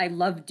 yeah, I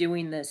love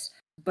doing this,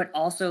 but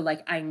also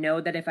like I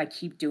know that if I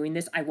keep doing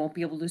this, I won't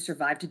be able to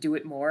survive to do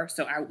it more.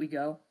 So out we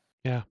go.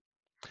 yeah.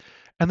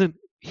 And then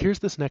here's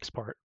this next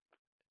part.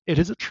 It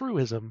is a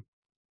truism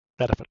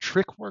that if a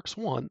trick works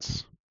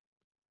once,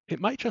 it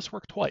might just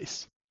work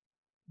twice.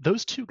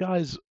 Those two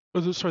guys,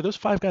 those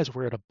five guys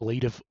were at a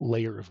ablative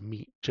layer of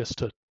meat just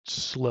to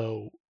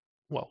slow,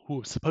 well, who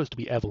was supposed to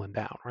be Evelyn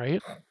down,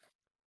 right?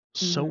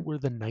 So Hmm. were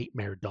the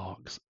nightmare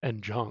dogs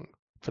and Jung,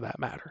 for that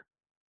matter.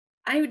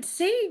 I would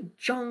say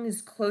Jung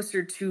is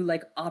closer to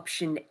like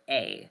option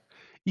A,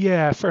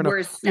 Yeah, fair enough.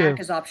 whereas Yeah, Stack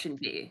is option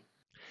B.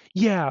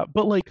 yeah,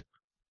 but like,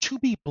 to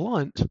be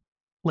blunt,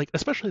 like,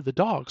 especially the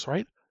dogs,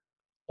 right?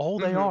 All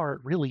they Hmm. are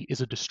really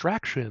is a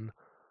distraction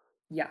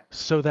Yeah.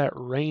 so that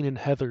Raine and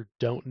Heather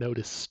don't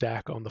notice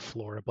Stack on the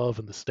floor above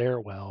in the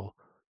stairwell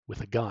with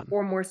a gun.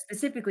 Or more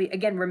specifically,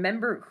 again,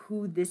 remember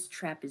who this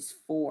trap is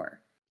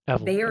for.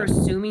 Evelyn, They are yeah.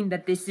 assuming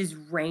that this is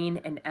Rain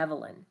and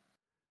Evelyn.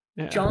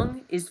 Yeah.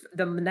 Jung is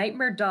the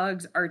nightmare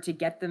dogs are to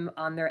get them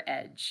on their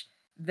edge.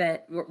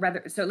 That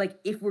rather so like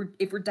if we're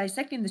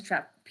dissecting this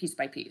trap piece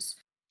by piece,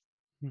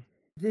 Mm,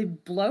 the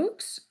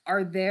blokes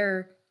are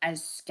there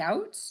as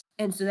scouts,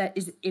 and so that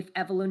is if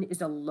Evelyn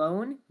is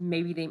alone,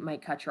 maybe they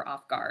might catch her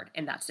off guard,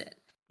 and that's it.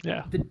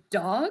 yeah. The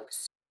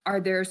dogs are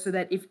there so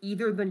that if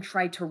either of them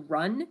try to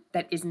run,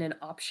 that isn't an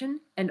option,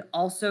 and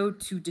also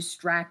to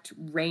distract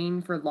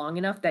Rain for long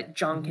enough that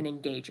Jung Mhm. can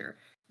engage her.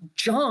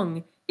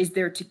 Jung is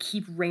there to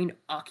keep Rain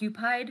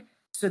occupied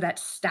so that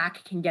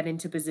Stack can get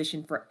into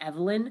position for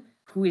Evelyn,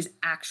 who is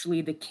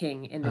actually the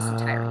king in this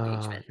entire Ah,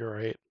 engagement. you're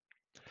right.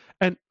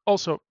 And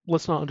also,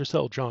 let's not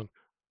undersell Jung.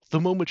 The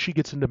moment she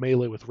gets into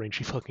melee with Rain,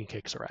 she fucking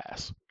kicks her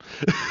ass.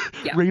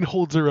 Yeah, Rain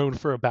holds her own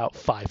for about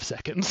 5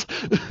 seconds.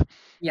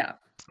 yeah.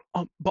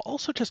 But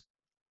also just,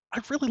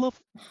 I really love,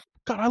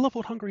 God, I love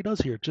what Hungary does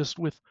here, just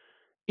with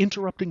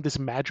interrupting this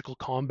magical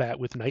combat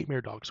with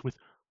nightmare dogs, with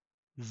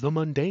the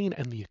mundane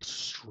and the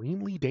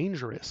extremely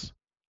dangerous,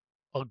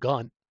 a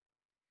gun.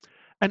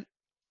 And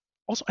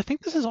also, I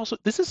think this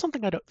is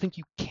something I don't think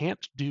you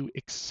can't do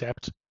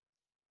except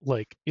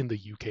like in the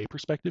UK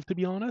perspective, to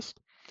be honest.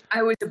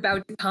 I was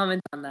about to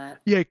comment on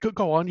that. Yeah,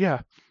 go on.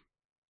 Yeah,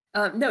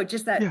 No,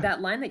 just that yeah,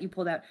 that line that you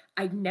pulled out.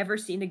 I'd never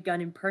seen a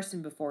gun in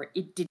person before.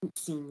 It didn't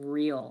seem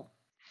real.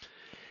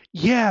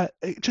 yeah.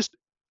 Just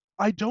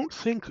I don't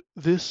think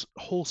this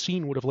whole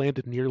scene would have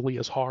landed nearly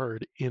as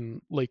hard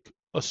in like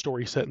a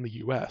story set in the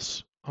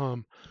US.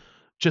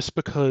 Just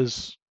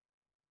because,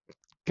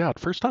 God,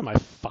 first time I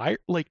fired,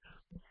 like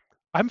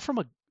I'm from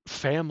a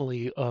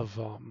family of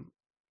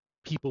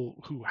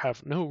people who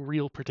have no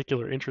real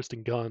particular interest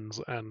in guns,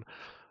 and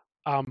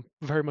I'm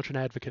very much an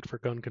advocate for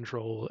gun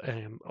control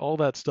and all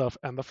that stuff.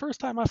 And the first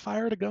time I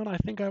fired a gun, I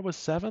think I was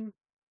 7,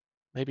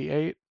 maybe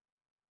 8.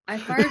 I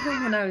fired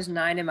one when I was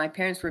 9, and my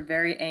parents were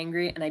very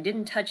angry, and I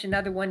didn't touch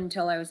another one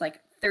until I was like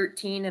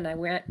 13, and I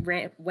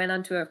went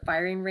onto a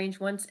firing range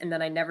once, and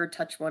then I never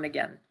touched one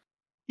again.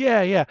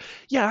 Yeah, yeah,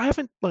 yeah. I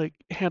haven't like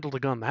handled a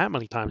gun that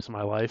many times in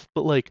my life,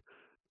 but like,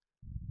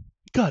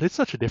 God, it's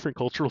such a different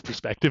cultural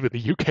perspective in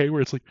the UK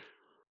where it's like,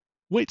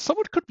 wait,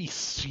 someone could be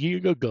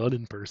seeing a gun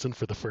in person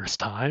for the first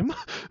time,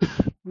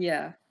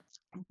 Yeah.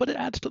 but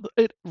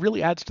it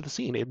really adds to the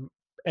scene. It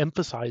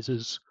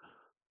emphasizes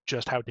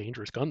just how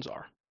dangerous guns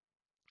are.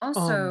 Um,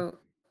 Also,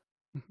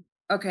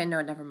 okay,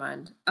 no, never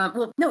mind.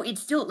 Well, no,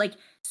 it's still like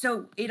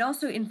so. It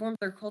also informs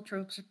their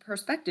cultural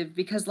perspective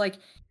because, like,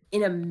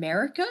 in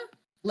America,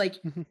 like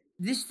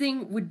this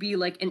thing would be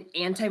like an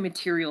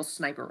anti-material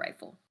sniper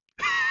rifle.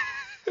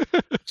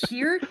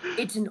 Here,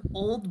 it's an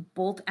old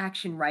bolt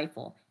action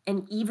rifle,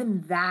 and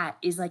even that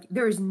is like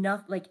there is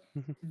nothing like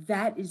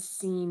that is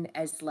seen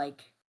as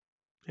like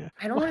yeah.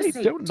 I don't Well, want to hey,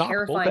 say don't knock bolt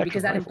terrifying action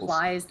because that rifles.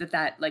 implies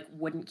that like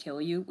wouldn't kill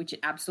you, which it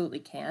absolutely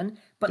can,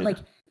 but Yeah. like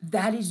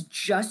that is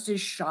just as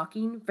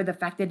shocking for the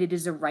fact that it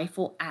is a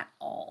rifle at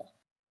all.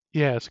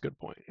 Yeah, that's a good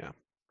point. Yeah.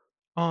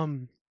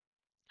 Um,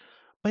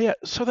 but yeah,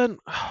 so then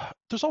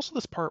there's also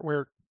this part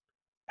where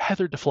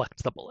Heather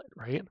deflects the bullet,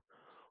 right?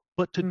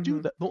 But to do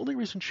Mhm. that, the only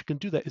reason she can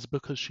do that is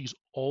because she's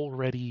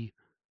already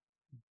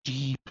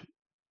deep,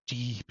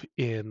 deep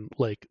in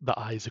like the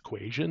eyes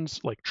equations,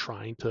 like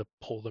trying to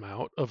pull them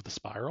out of the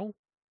spiral,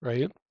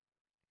 right?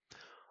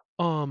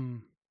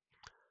 Um,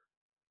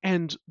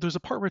 and there's a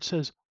part where it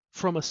says,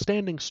 from a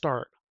standing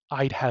start,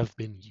 I'd have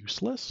been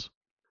useless.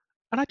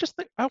 And I just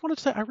think I wanted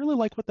to say I really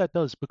like what that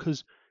does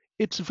because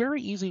It's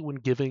very easy when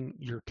giving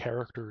your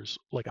characters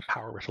like a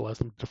power which allows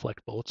them to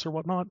deflect bullets or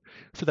whatnot,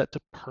 for that to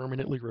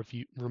permanently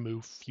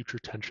remove future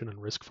tension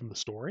and risk from the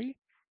story.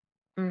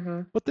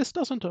 Mm-hmm. But this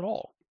doesn't at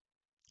all.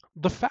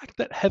 The fact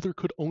that Heather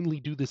could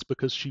only do this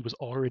because she was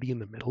already in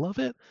the middle of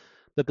it,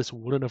 that this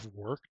wouldn't have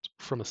worked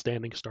from a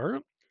standing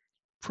start,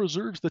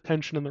 preserves the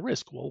tension and the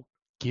risk while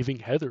giving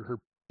Heather her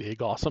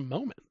big awesome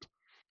moment.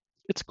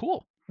 It's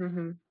cool.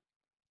 Mm-hmm.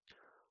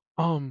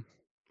 Um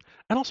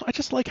and also I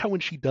just like how when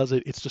she does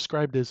it, it's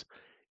described as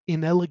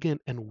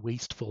inelegant and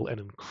wasteful and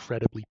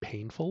incredibly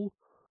painful.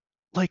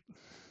 Like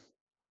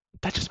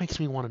that just makes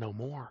me want to know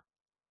more.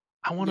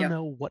 I want to Yep.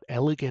 know what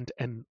elegant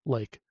and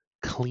like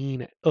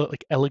clean,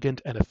 like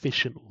elegant and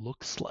efficient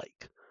looks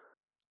like.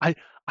 I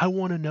I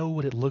want to know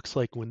what it looks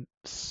like when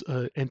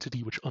an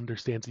entity which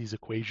understands these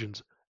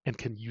equations and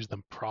can use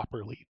them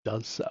properly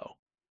does so.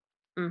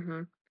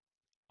 Mm-hmm.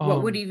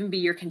 What would Um, even be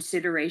your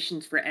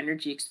considerations for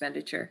energy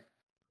expenditure?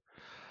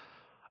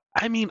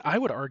 I mean, I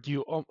would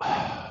argue.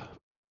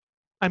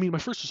 I mean, my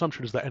first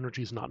assumption is that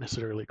energy is not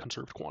necessarily a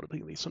conserved quantity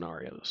in these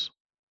scenarios.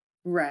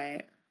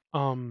 Right.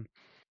 Um,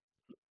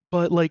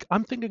 but like,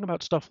 I'm thinking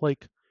about stuff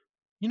like,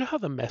 you know how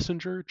the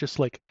messenger just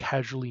like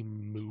casually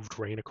moved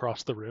Rain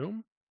across the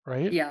room,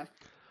 right? Yeah.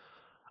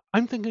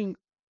 I'm thinking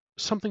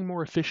something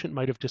more efficient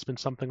might have just been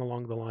something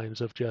along the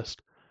lines of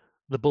just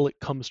the bullet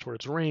comes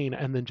towards Rain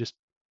and then just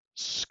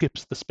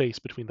skips the space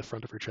between the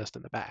front of her chest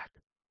and the back.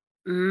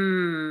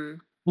 Mm.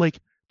 Like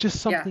just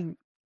Yeah. something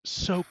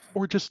so,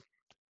 or just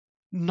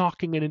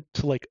knocking it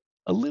into like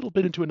a little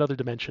bit into another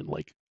dimension,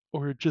 like,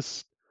 or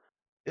just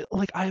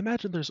like I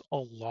imagine there's a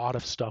lot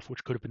of stuff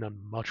which could have been done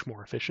much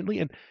more efficiently,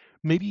 and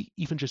maybe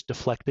even just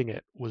deflecting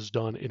it was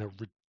done in a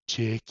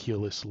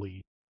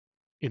ridiculously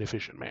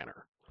inefficient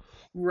manner.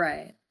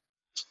 Right.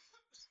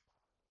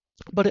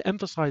 But it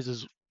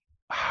emphasizes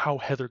how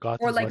Heather got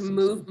Or these like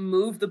lessons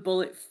move the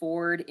bullet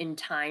forward in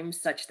time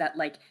such that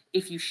like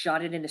if you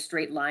shot it in a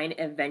straight line,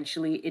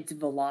 eventually its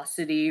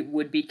velocity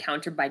would be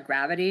countered by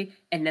gravity,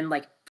 and then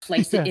like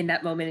place it yeah, in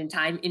that moment in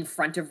time in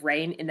front of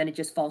Rain, and then it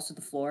just falls to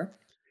the floor.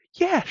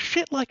 yeah,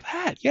 shit like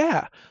that.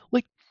 Yeah,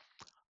 like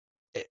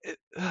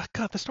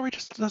God, the story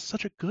just does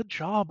such a good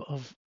job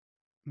of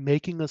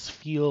making us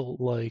feel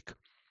like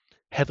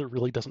Heather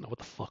really doesn't know what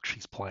the fuck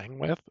she's playing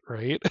with,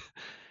 right?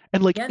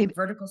 And like Again, in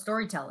vertical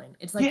storytelling.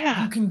 It's like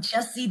yeah, you can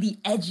just see the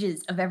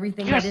edges of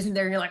everything that yes. isn't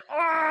there, and you're like,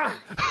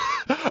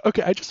 ah.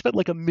 Okay, I just spent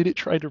like a minute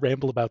trying to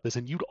ramble about this,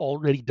 and you'd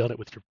already done it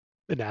with your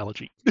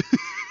analogy.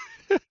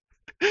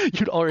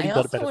 You'd already I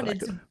done it also better than I wanted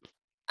could. to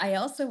I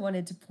also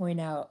wanted to point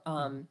out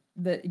Mhm,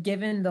 the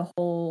given the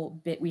whole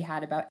bit we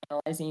had about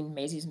analyzing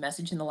Maisie's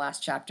message in the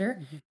last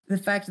chapter, mhm, the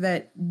fact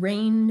that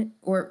Rain,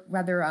 or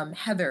rather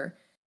Heather,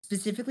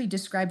 specifically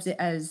describes it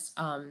as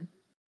mhm.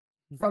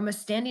 from a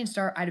standing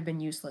start, I'd have been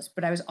useless,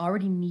 but I was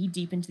already knee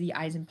deep into the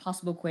eyes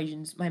impossible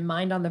equations, my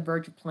mind on the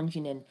verge of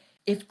plunging in.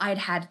 If I'd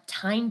had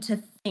time to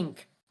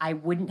think, I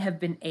wouldn't have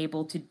been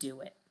able to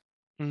do it.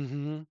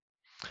 Mhm.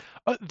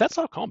 That's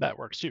how combat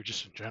works too,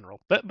 just in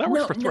general. That works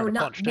No, for no, throwing a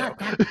punch too. not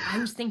that. I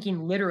was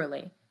thinking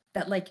literally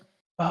that like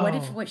what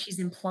if Oh. what she's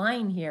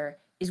implying here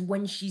is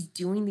when she's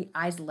doing the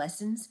eyes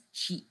lessons,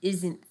 she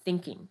isn't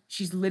thinking.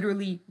 She's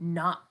literally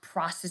not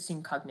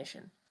processing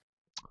cognition.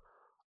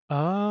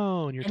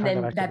 Oh, and you're And tying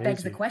that then back to that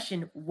begs the Maisie.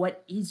 question,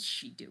 what is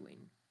she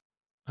doing?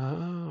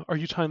 Oh, are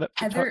you tying that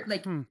to Heather,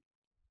 like hmm.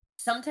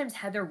 sometimes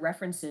Heather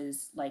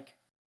references like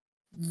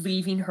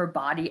leaving her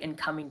body and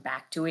coming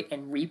back to it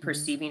and Mhm.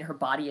 reperceiving her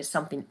body as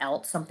something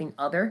else, something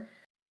other.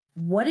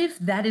 What if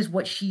that is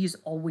what she is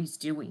always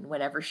doing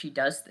whenever she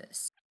does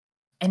this?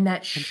 And that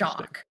Interesting.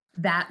 shock,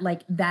 that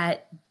like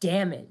that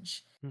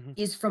damage Mhm.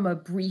 is from a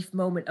brief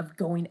moment of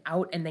going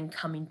out and then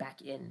coming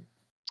back in.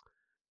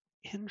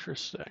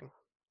 Interesting.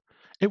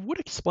 It would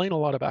explain a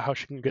lot about how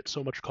she can get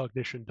so much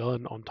cognition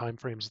done on time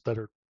frames that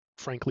are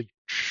frankly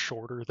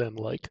shorter than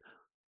like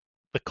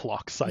the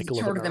clock It's cycle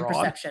of a shorter than neuron.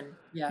 perception.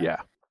 Yeah.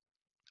 Yeah.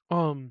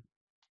 Um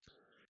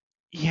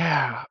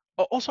yeah.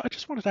 Also I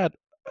just wanted to add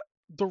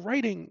the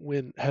writing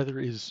when Heather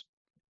is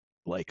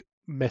like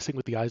messing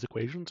with the eyes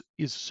equations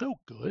is so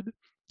good.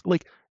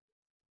 Like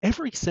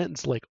every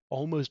sentence like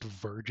almost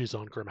verges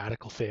on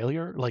grammatical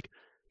failure. Like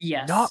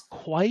not Yes.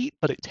 quite,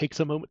 but it takes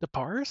a moment to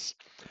parse.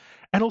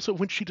 And also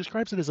when she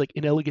describes it as like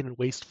inelegant and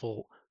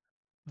wasteful,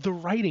 the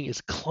writing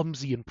is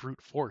clumsy and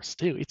brute force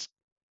too. It's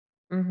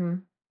Hmm.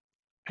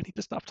 I need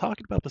to stop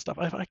talking about this stuff.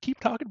 If I keep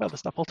talking about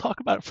this stuff, I'll talk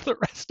about it for the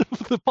rest of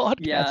the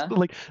podcast. Yeah.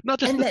 Like not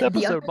just And this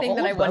the other episode, but thing all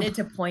that I of them. wanted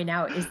to point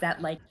out is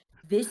that like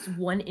this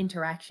one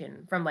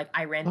interaction from like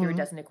I ran through a Uh,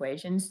 dozen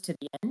equations to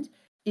the end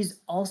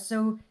is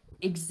also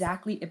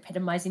exactly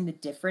epitomizing the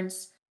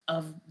difference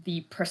of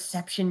the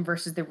perception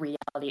versus the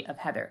reality of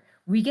Heather.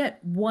 We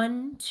get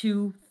 1,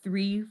 2,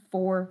 3,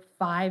 4,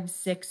 5,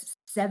 6,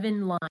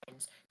 7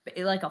 lines,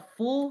 like a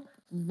full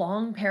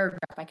long paragraph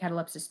by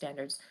Katalepsis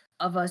standards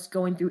of us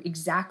going through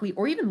exactly,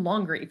 or even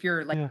longer if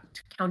you're like yeah.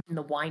 counting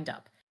the wind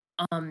up,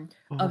 um,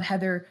 Uh, of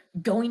Heather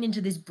going into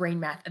this brain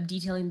math of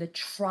detailing the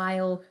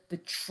trial, the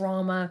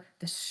trauma,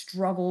 the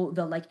struggle,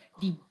 the like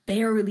the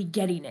barely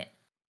getting it.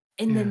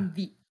 And Yeah. then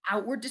the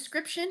outward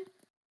description,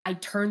 I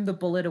turned the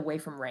bullet away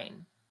from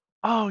Rain.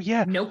 Oh,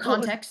 yeah. No Well,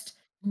 context,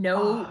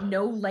 uh,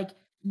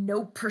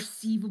 no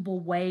perceivable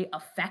way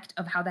effect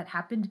of how that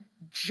happened,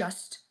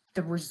 just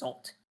the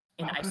result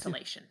in oh, God, yeah.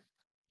 isolation.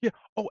 Yeah.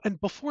 Oh, and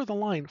before the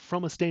line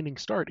from a standing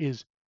start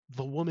is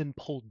the woman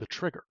pulled the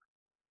trigger.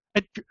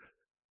 And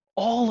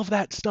all of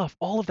that stuff,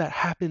 all of that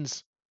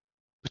happens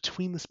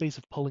between the space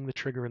of pulling the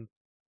trigger and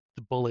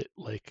the bullet,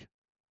 like,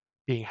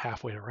 being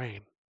halfway to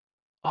Rain.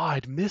 Oh,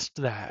 I'd missed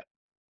that.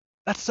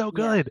 That's so Yeah.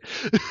 good.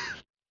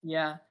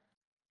 Yeah.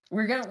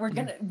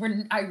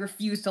 Mm. I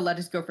refuse to let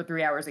us go for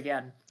 3 hours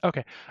again.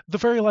 Okay. The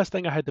very last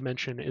thing I had to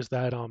mention is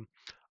that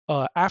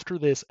after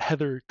this,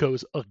 Heather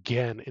goes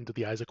again into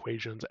the eyes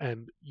equations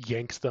and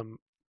yanks them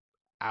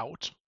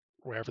out,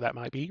 wherever that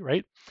might be,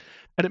 right?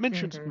 And it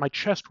mentions Mhm. my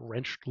chest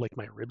wrenched like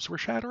my ribs were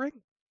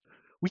shattering.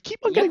 We keep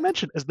on getting Yep.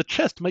 mentioned as the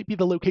chest might be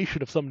the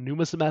location of some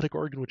numismatic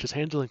organ which is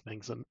handling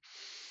things, and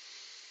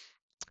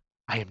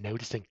I am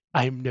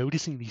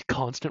noticing these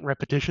constant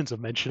repetitions of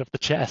mention of the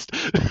chest.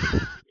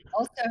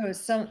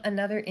 Also,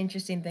 another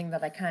interesting thing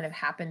that I kind of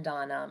happened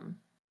on,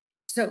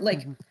 so,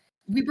 like, Mhm,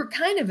 we were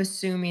kind of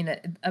assuming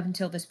that up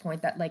until this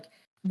point that, like,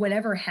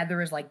 whenever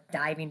Heather is, like,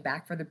 diving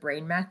back for the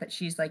brain math, that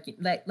she's like,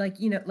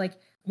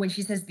 when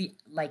she says the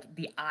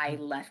 "I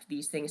mhm, left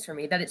these things for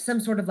me," that it's some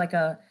sort of like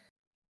a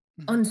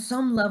mhm. on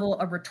some level,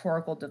 a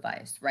rhetorical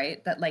device,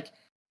 right? That, like,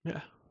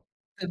 Yeah.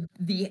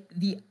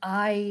 the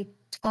 "I"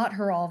 taught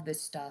her all of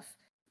this stuff,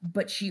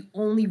 but she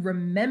only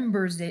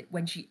remembers it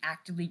when she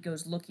actively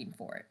goes looking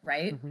for it,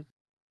 right? Mhm.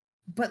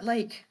 But,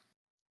 like,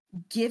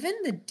 given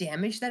the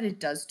damage that it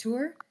does to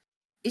her,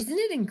 isn't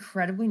it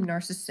incredibly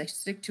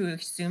narcissistic to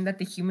assume that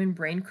the human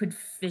brain could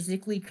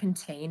physically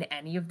contain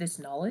any of this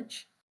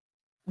knowledge?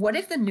 What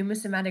if the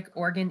numismatic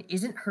organ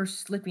isn't her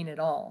slipping at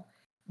all?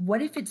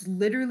 What if it's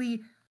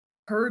literally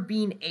her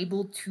being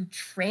able to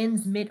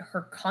transmit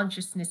her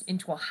consciousness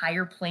into a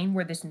higher plane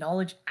where this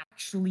knowledge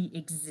actually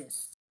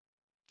exists?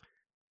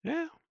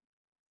 Yeah.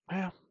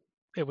 Yeah.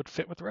 It would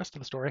fit with the rest of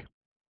the story.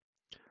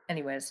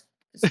 Anyways,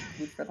 just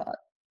food for thought.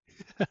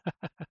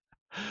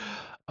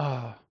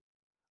 uh,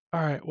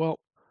 all right. Well,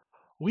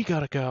 we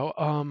gotta go.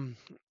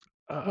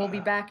 We'll be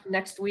Uh, back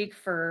next week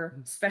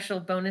for special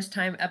bonus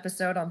time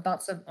episode on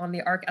on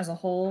the arc as a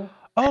whole.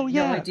 I oh have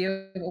no yeah.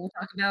 idea what we'll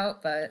talk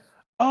about, but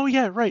Oh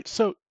yeah, right.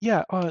 So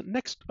yeah,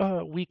 next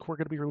week we're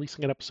going to be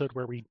releasing an episode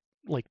where we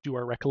like do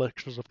our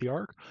recollections of the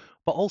arc,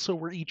 but also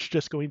we're each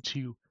just going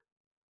to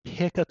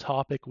pick a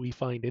topic we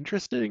find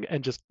interesting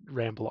and just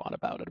ramble on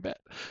about it a bit.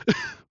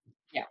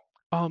 yeah.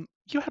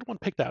 You had one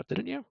picked out,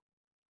 didn't you?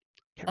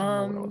 Can't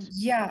remember what it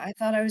was. Yeah, I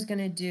thought I was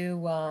gonna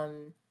do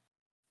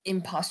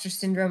imposter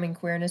syndrome and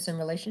queerness in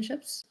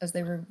relationships as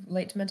they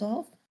relate to mental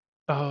health.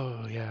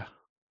 Oh yeah,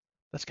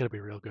 that's gonna be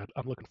real good.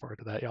 I'm looking forward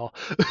to that, y'all.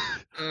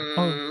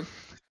 um,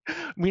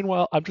 Mm.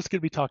 meanwhile, I'm just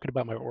gonna be talking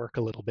about my work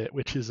a little bit,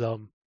 which is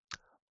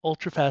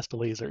ultra fast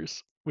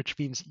lasers, which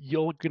means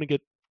you're gonna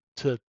get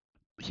to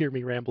hear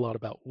me ramble on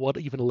about what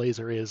even a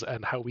laser is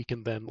and how we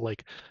can then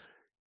like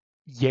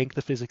yank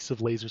the physics of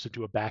lasers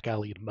into a back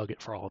alley and mug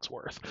it for all it's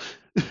worth.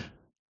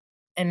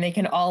 And they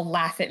can all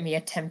laugh at me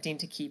attempting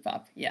to keep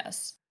up.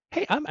 Yes.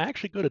 Hey, I'm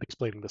actually good at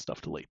explaining this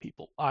stuff to lay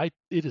people.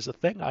 It is a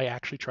thing I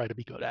actually try to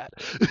be good at.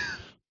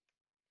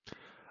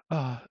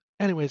 uh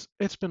anyways,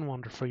 it's been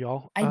wonderful,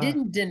 y'all. I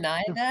didn't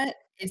deny Yeah. that.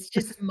 It's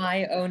just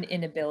my own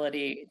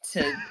inability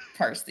to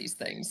parse these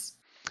things.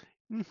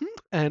 Mhm,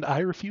 and I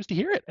refuse to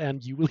hear it,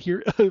 and you will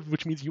hear,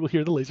 which means you will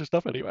hear the laser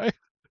stuff anyway.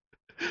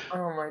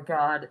 Oh my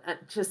god.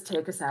 Just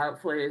take us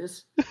out,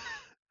 please.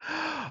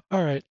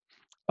 All right.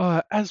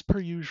 As per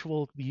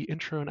usual, the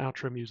intro and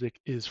outro music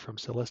is from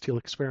Celestial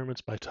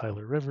Experiments by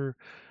Tyler River,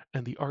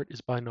 and the art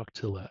is by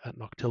Noctilla at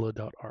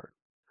noctilla.art.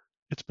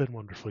 It's been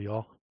wonderful,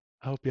 y'all.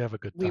 I hope you have a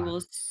good We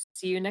will time.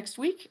 see you next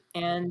week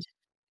and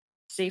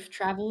safe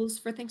travels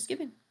for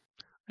Thanksgiving.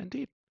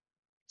 Indeed.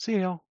 See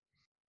y'all.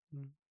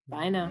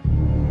 Bye now.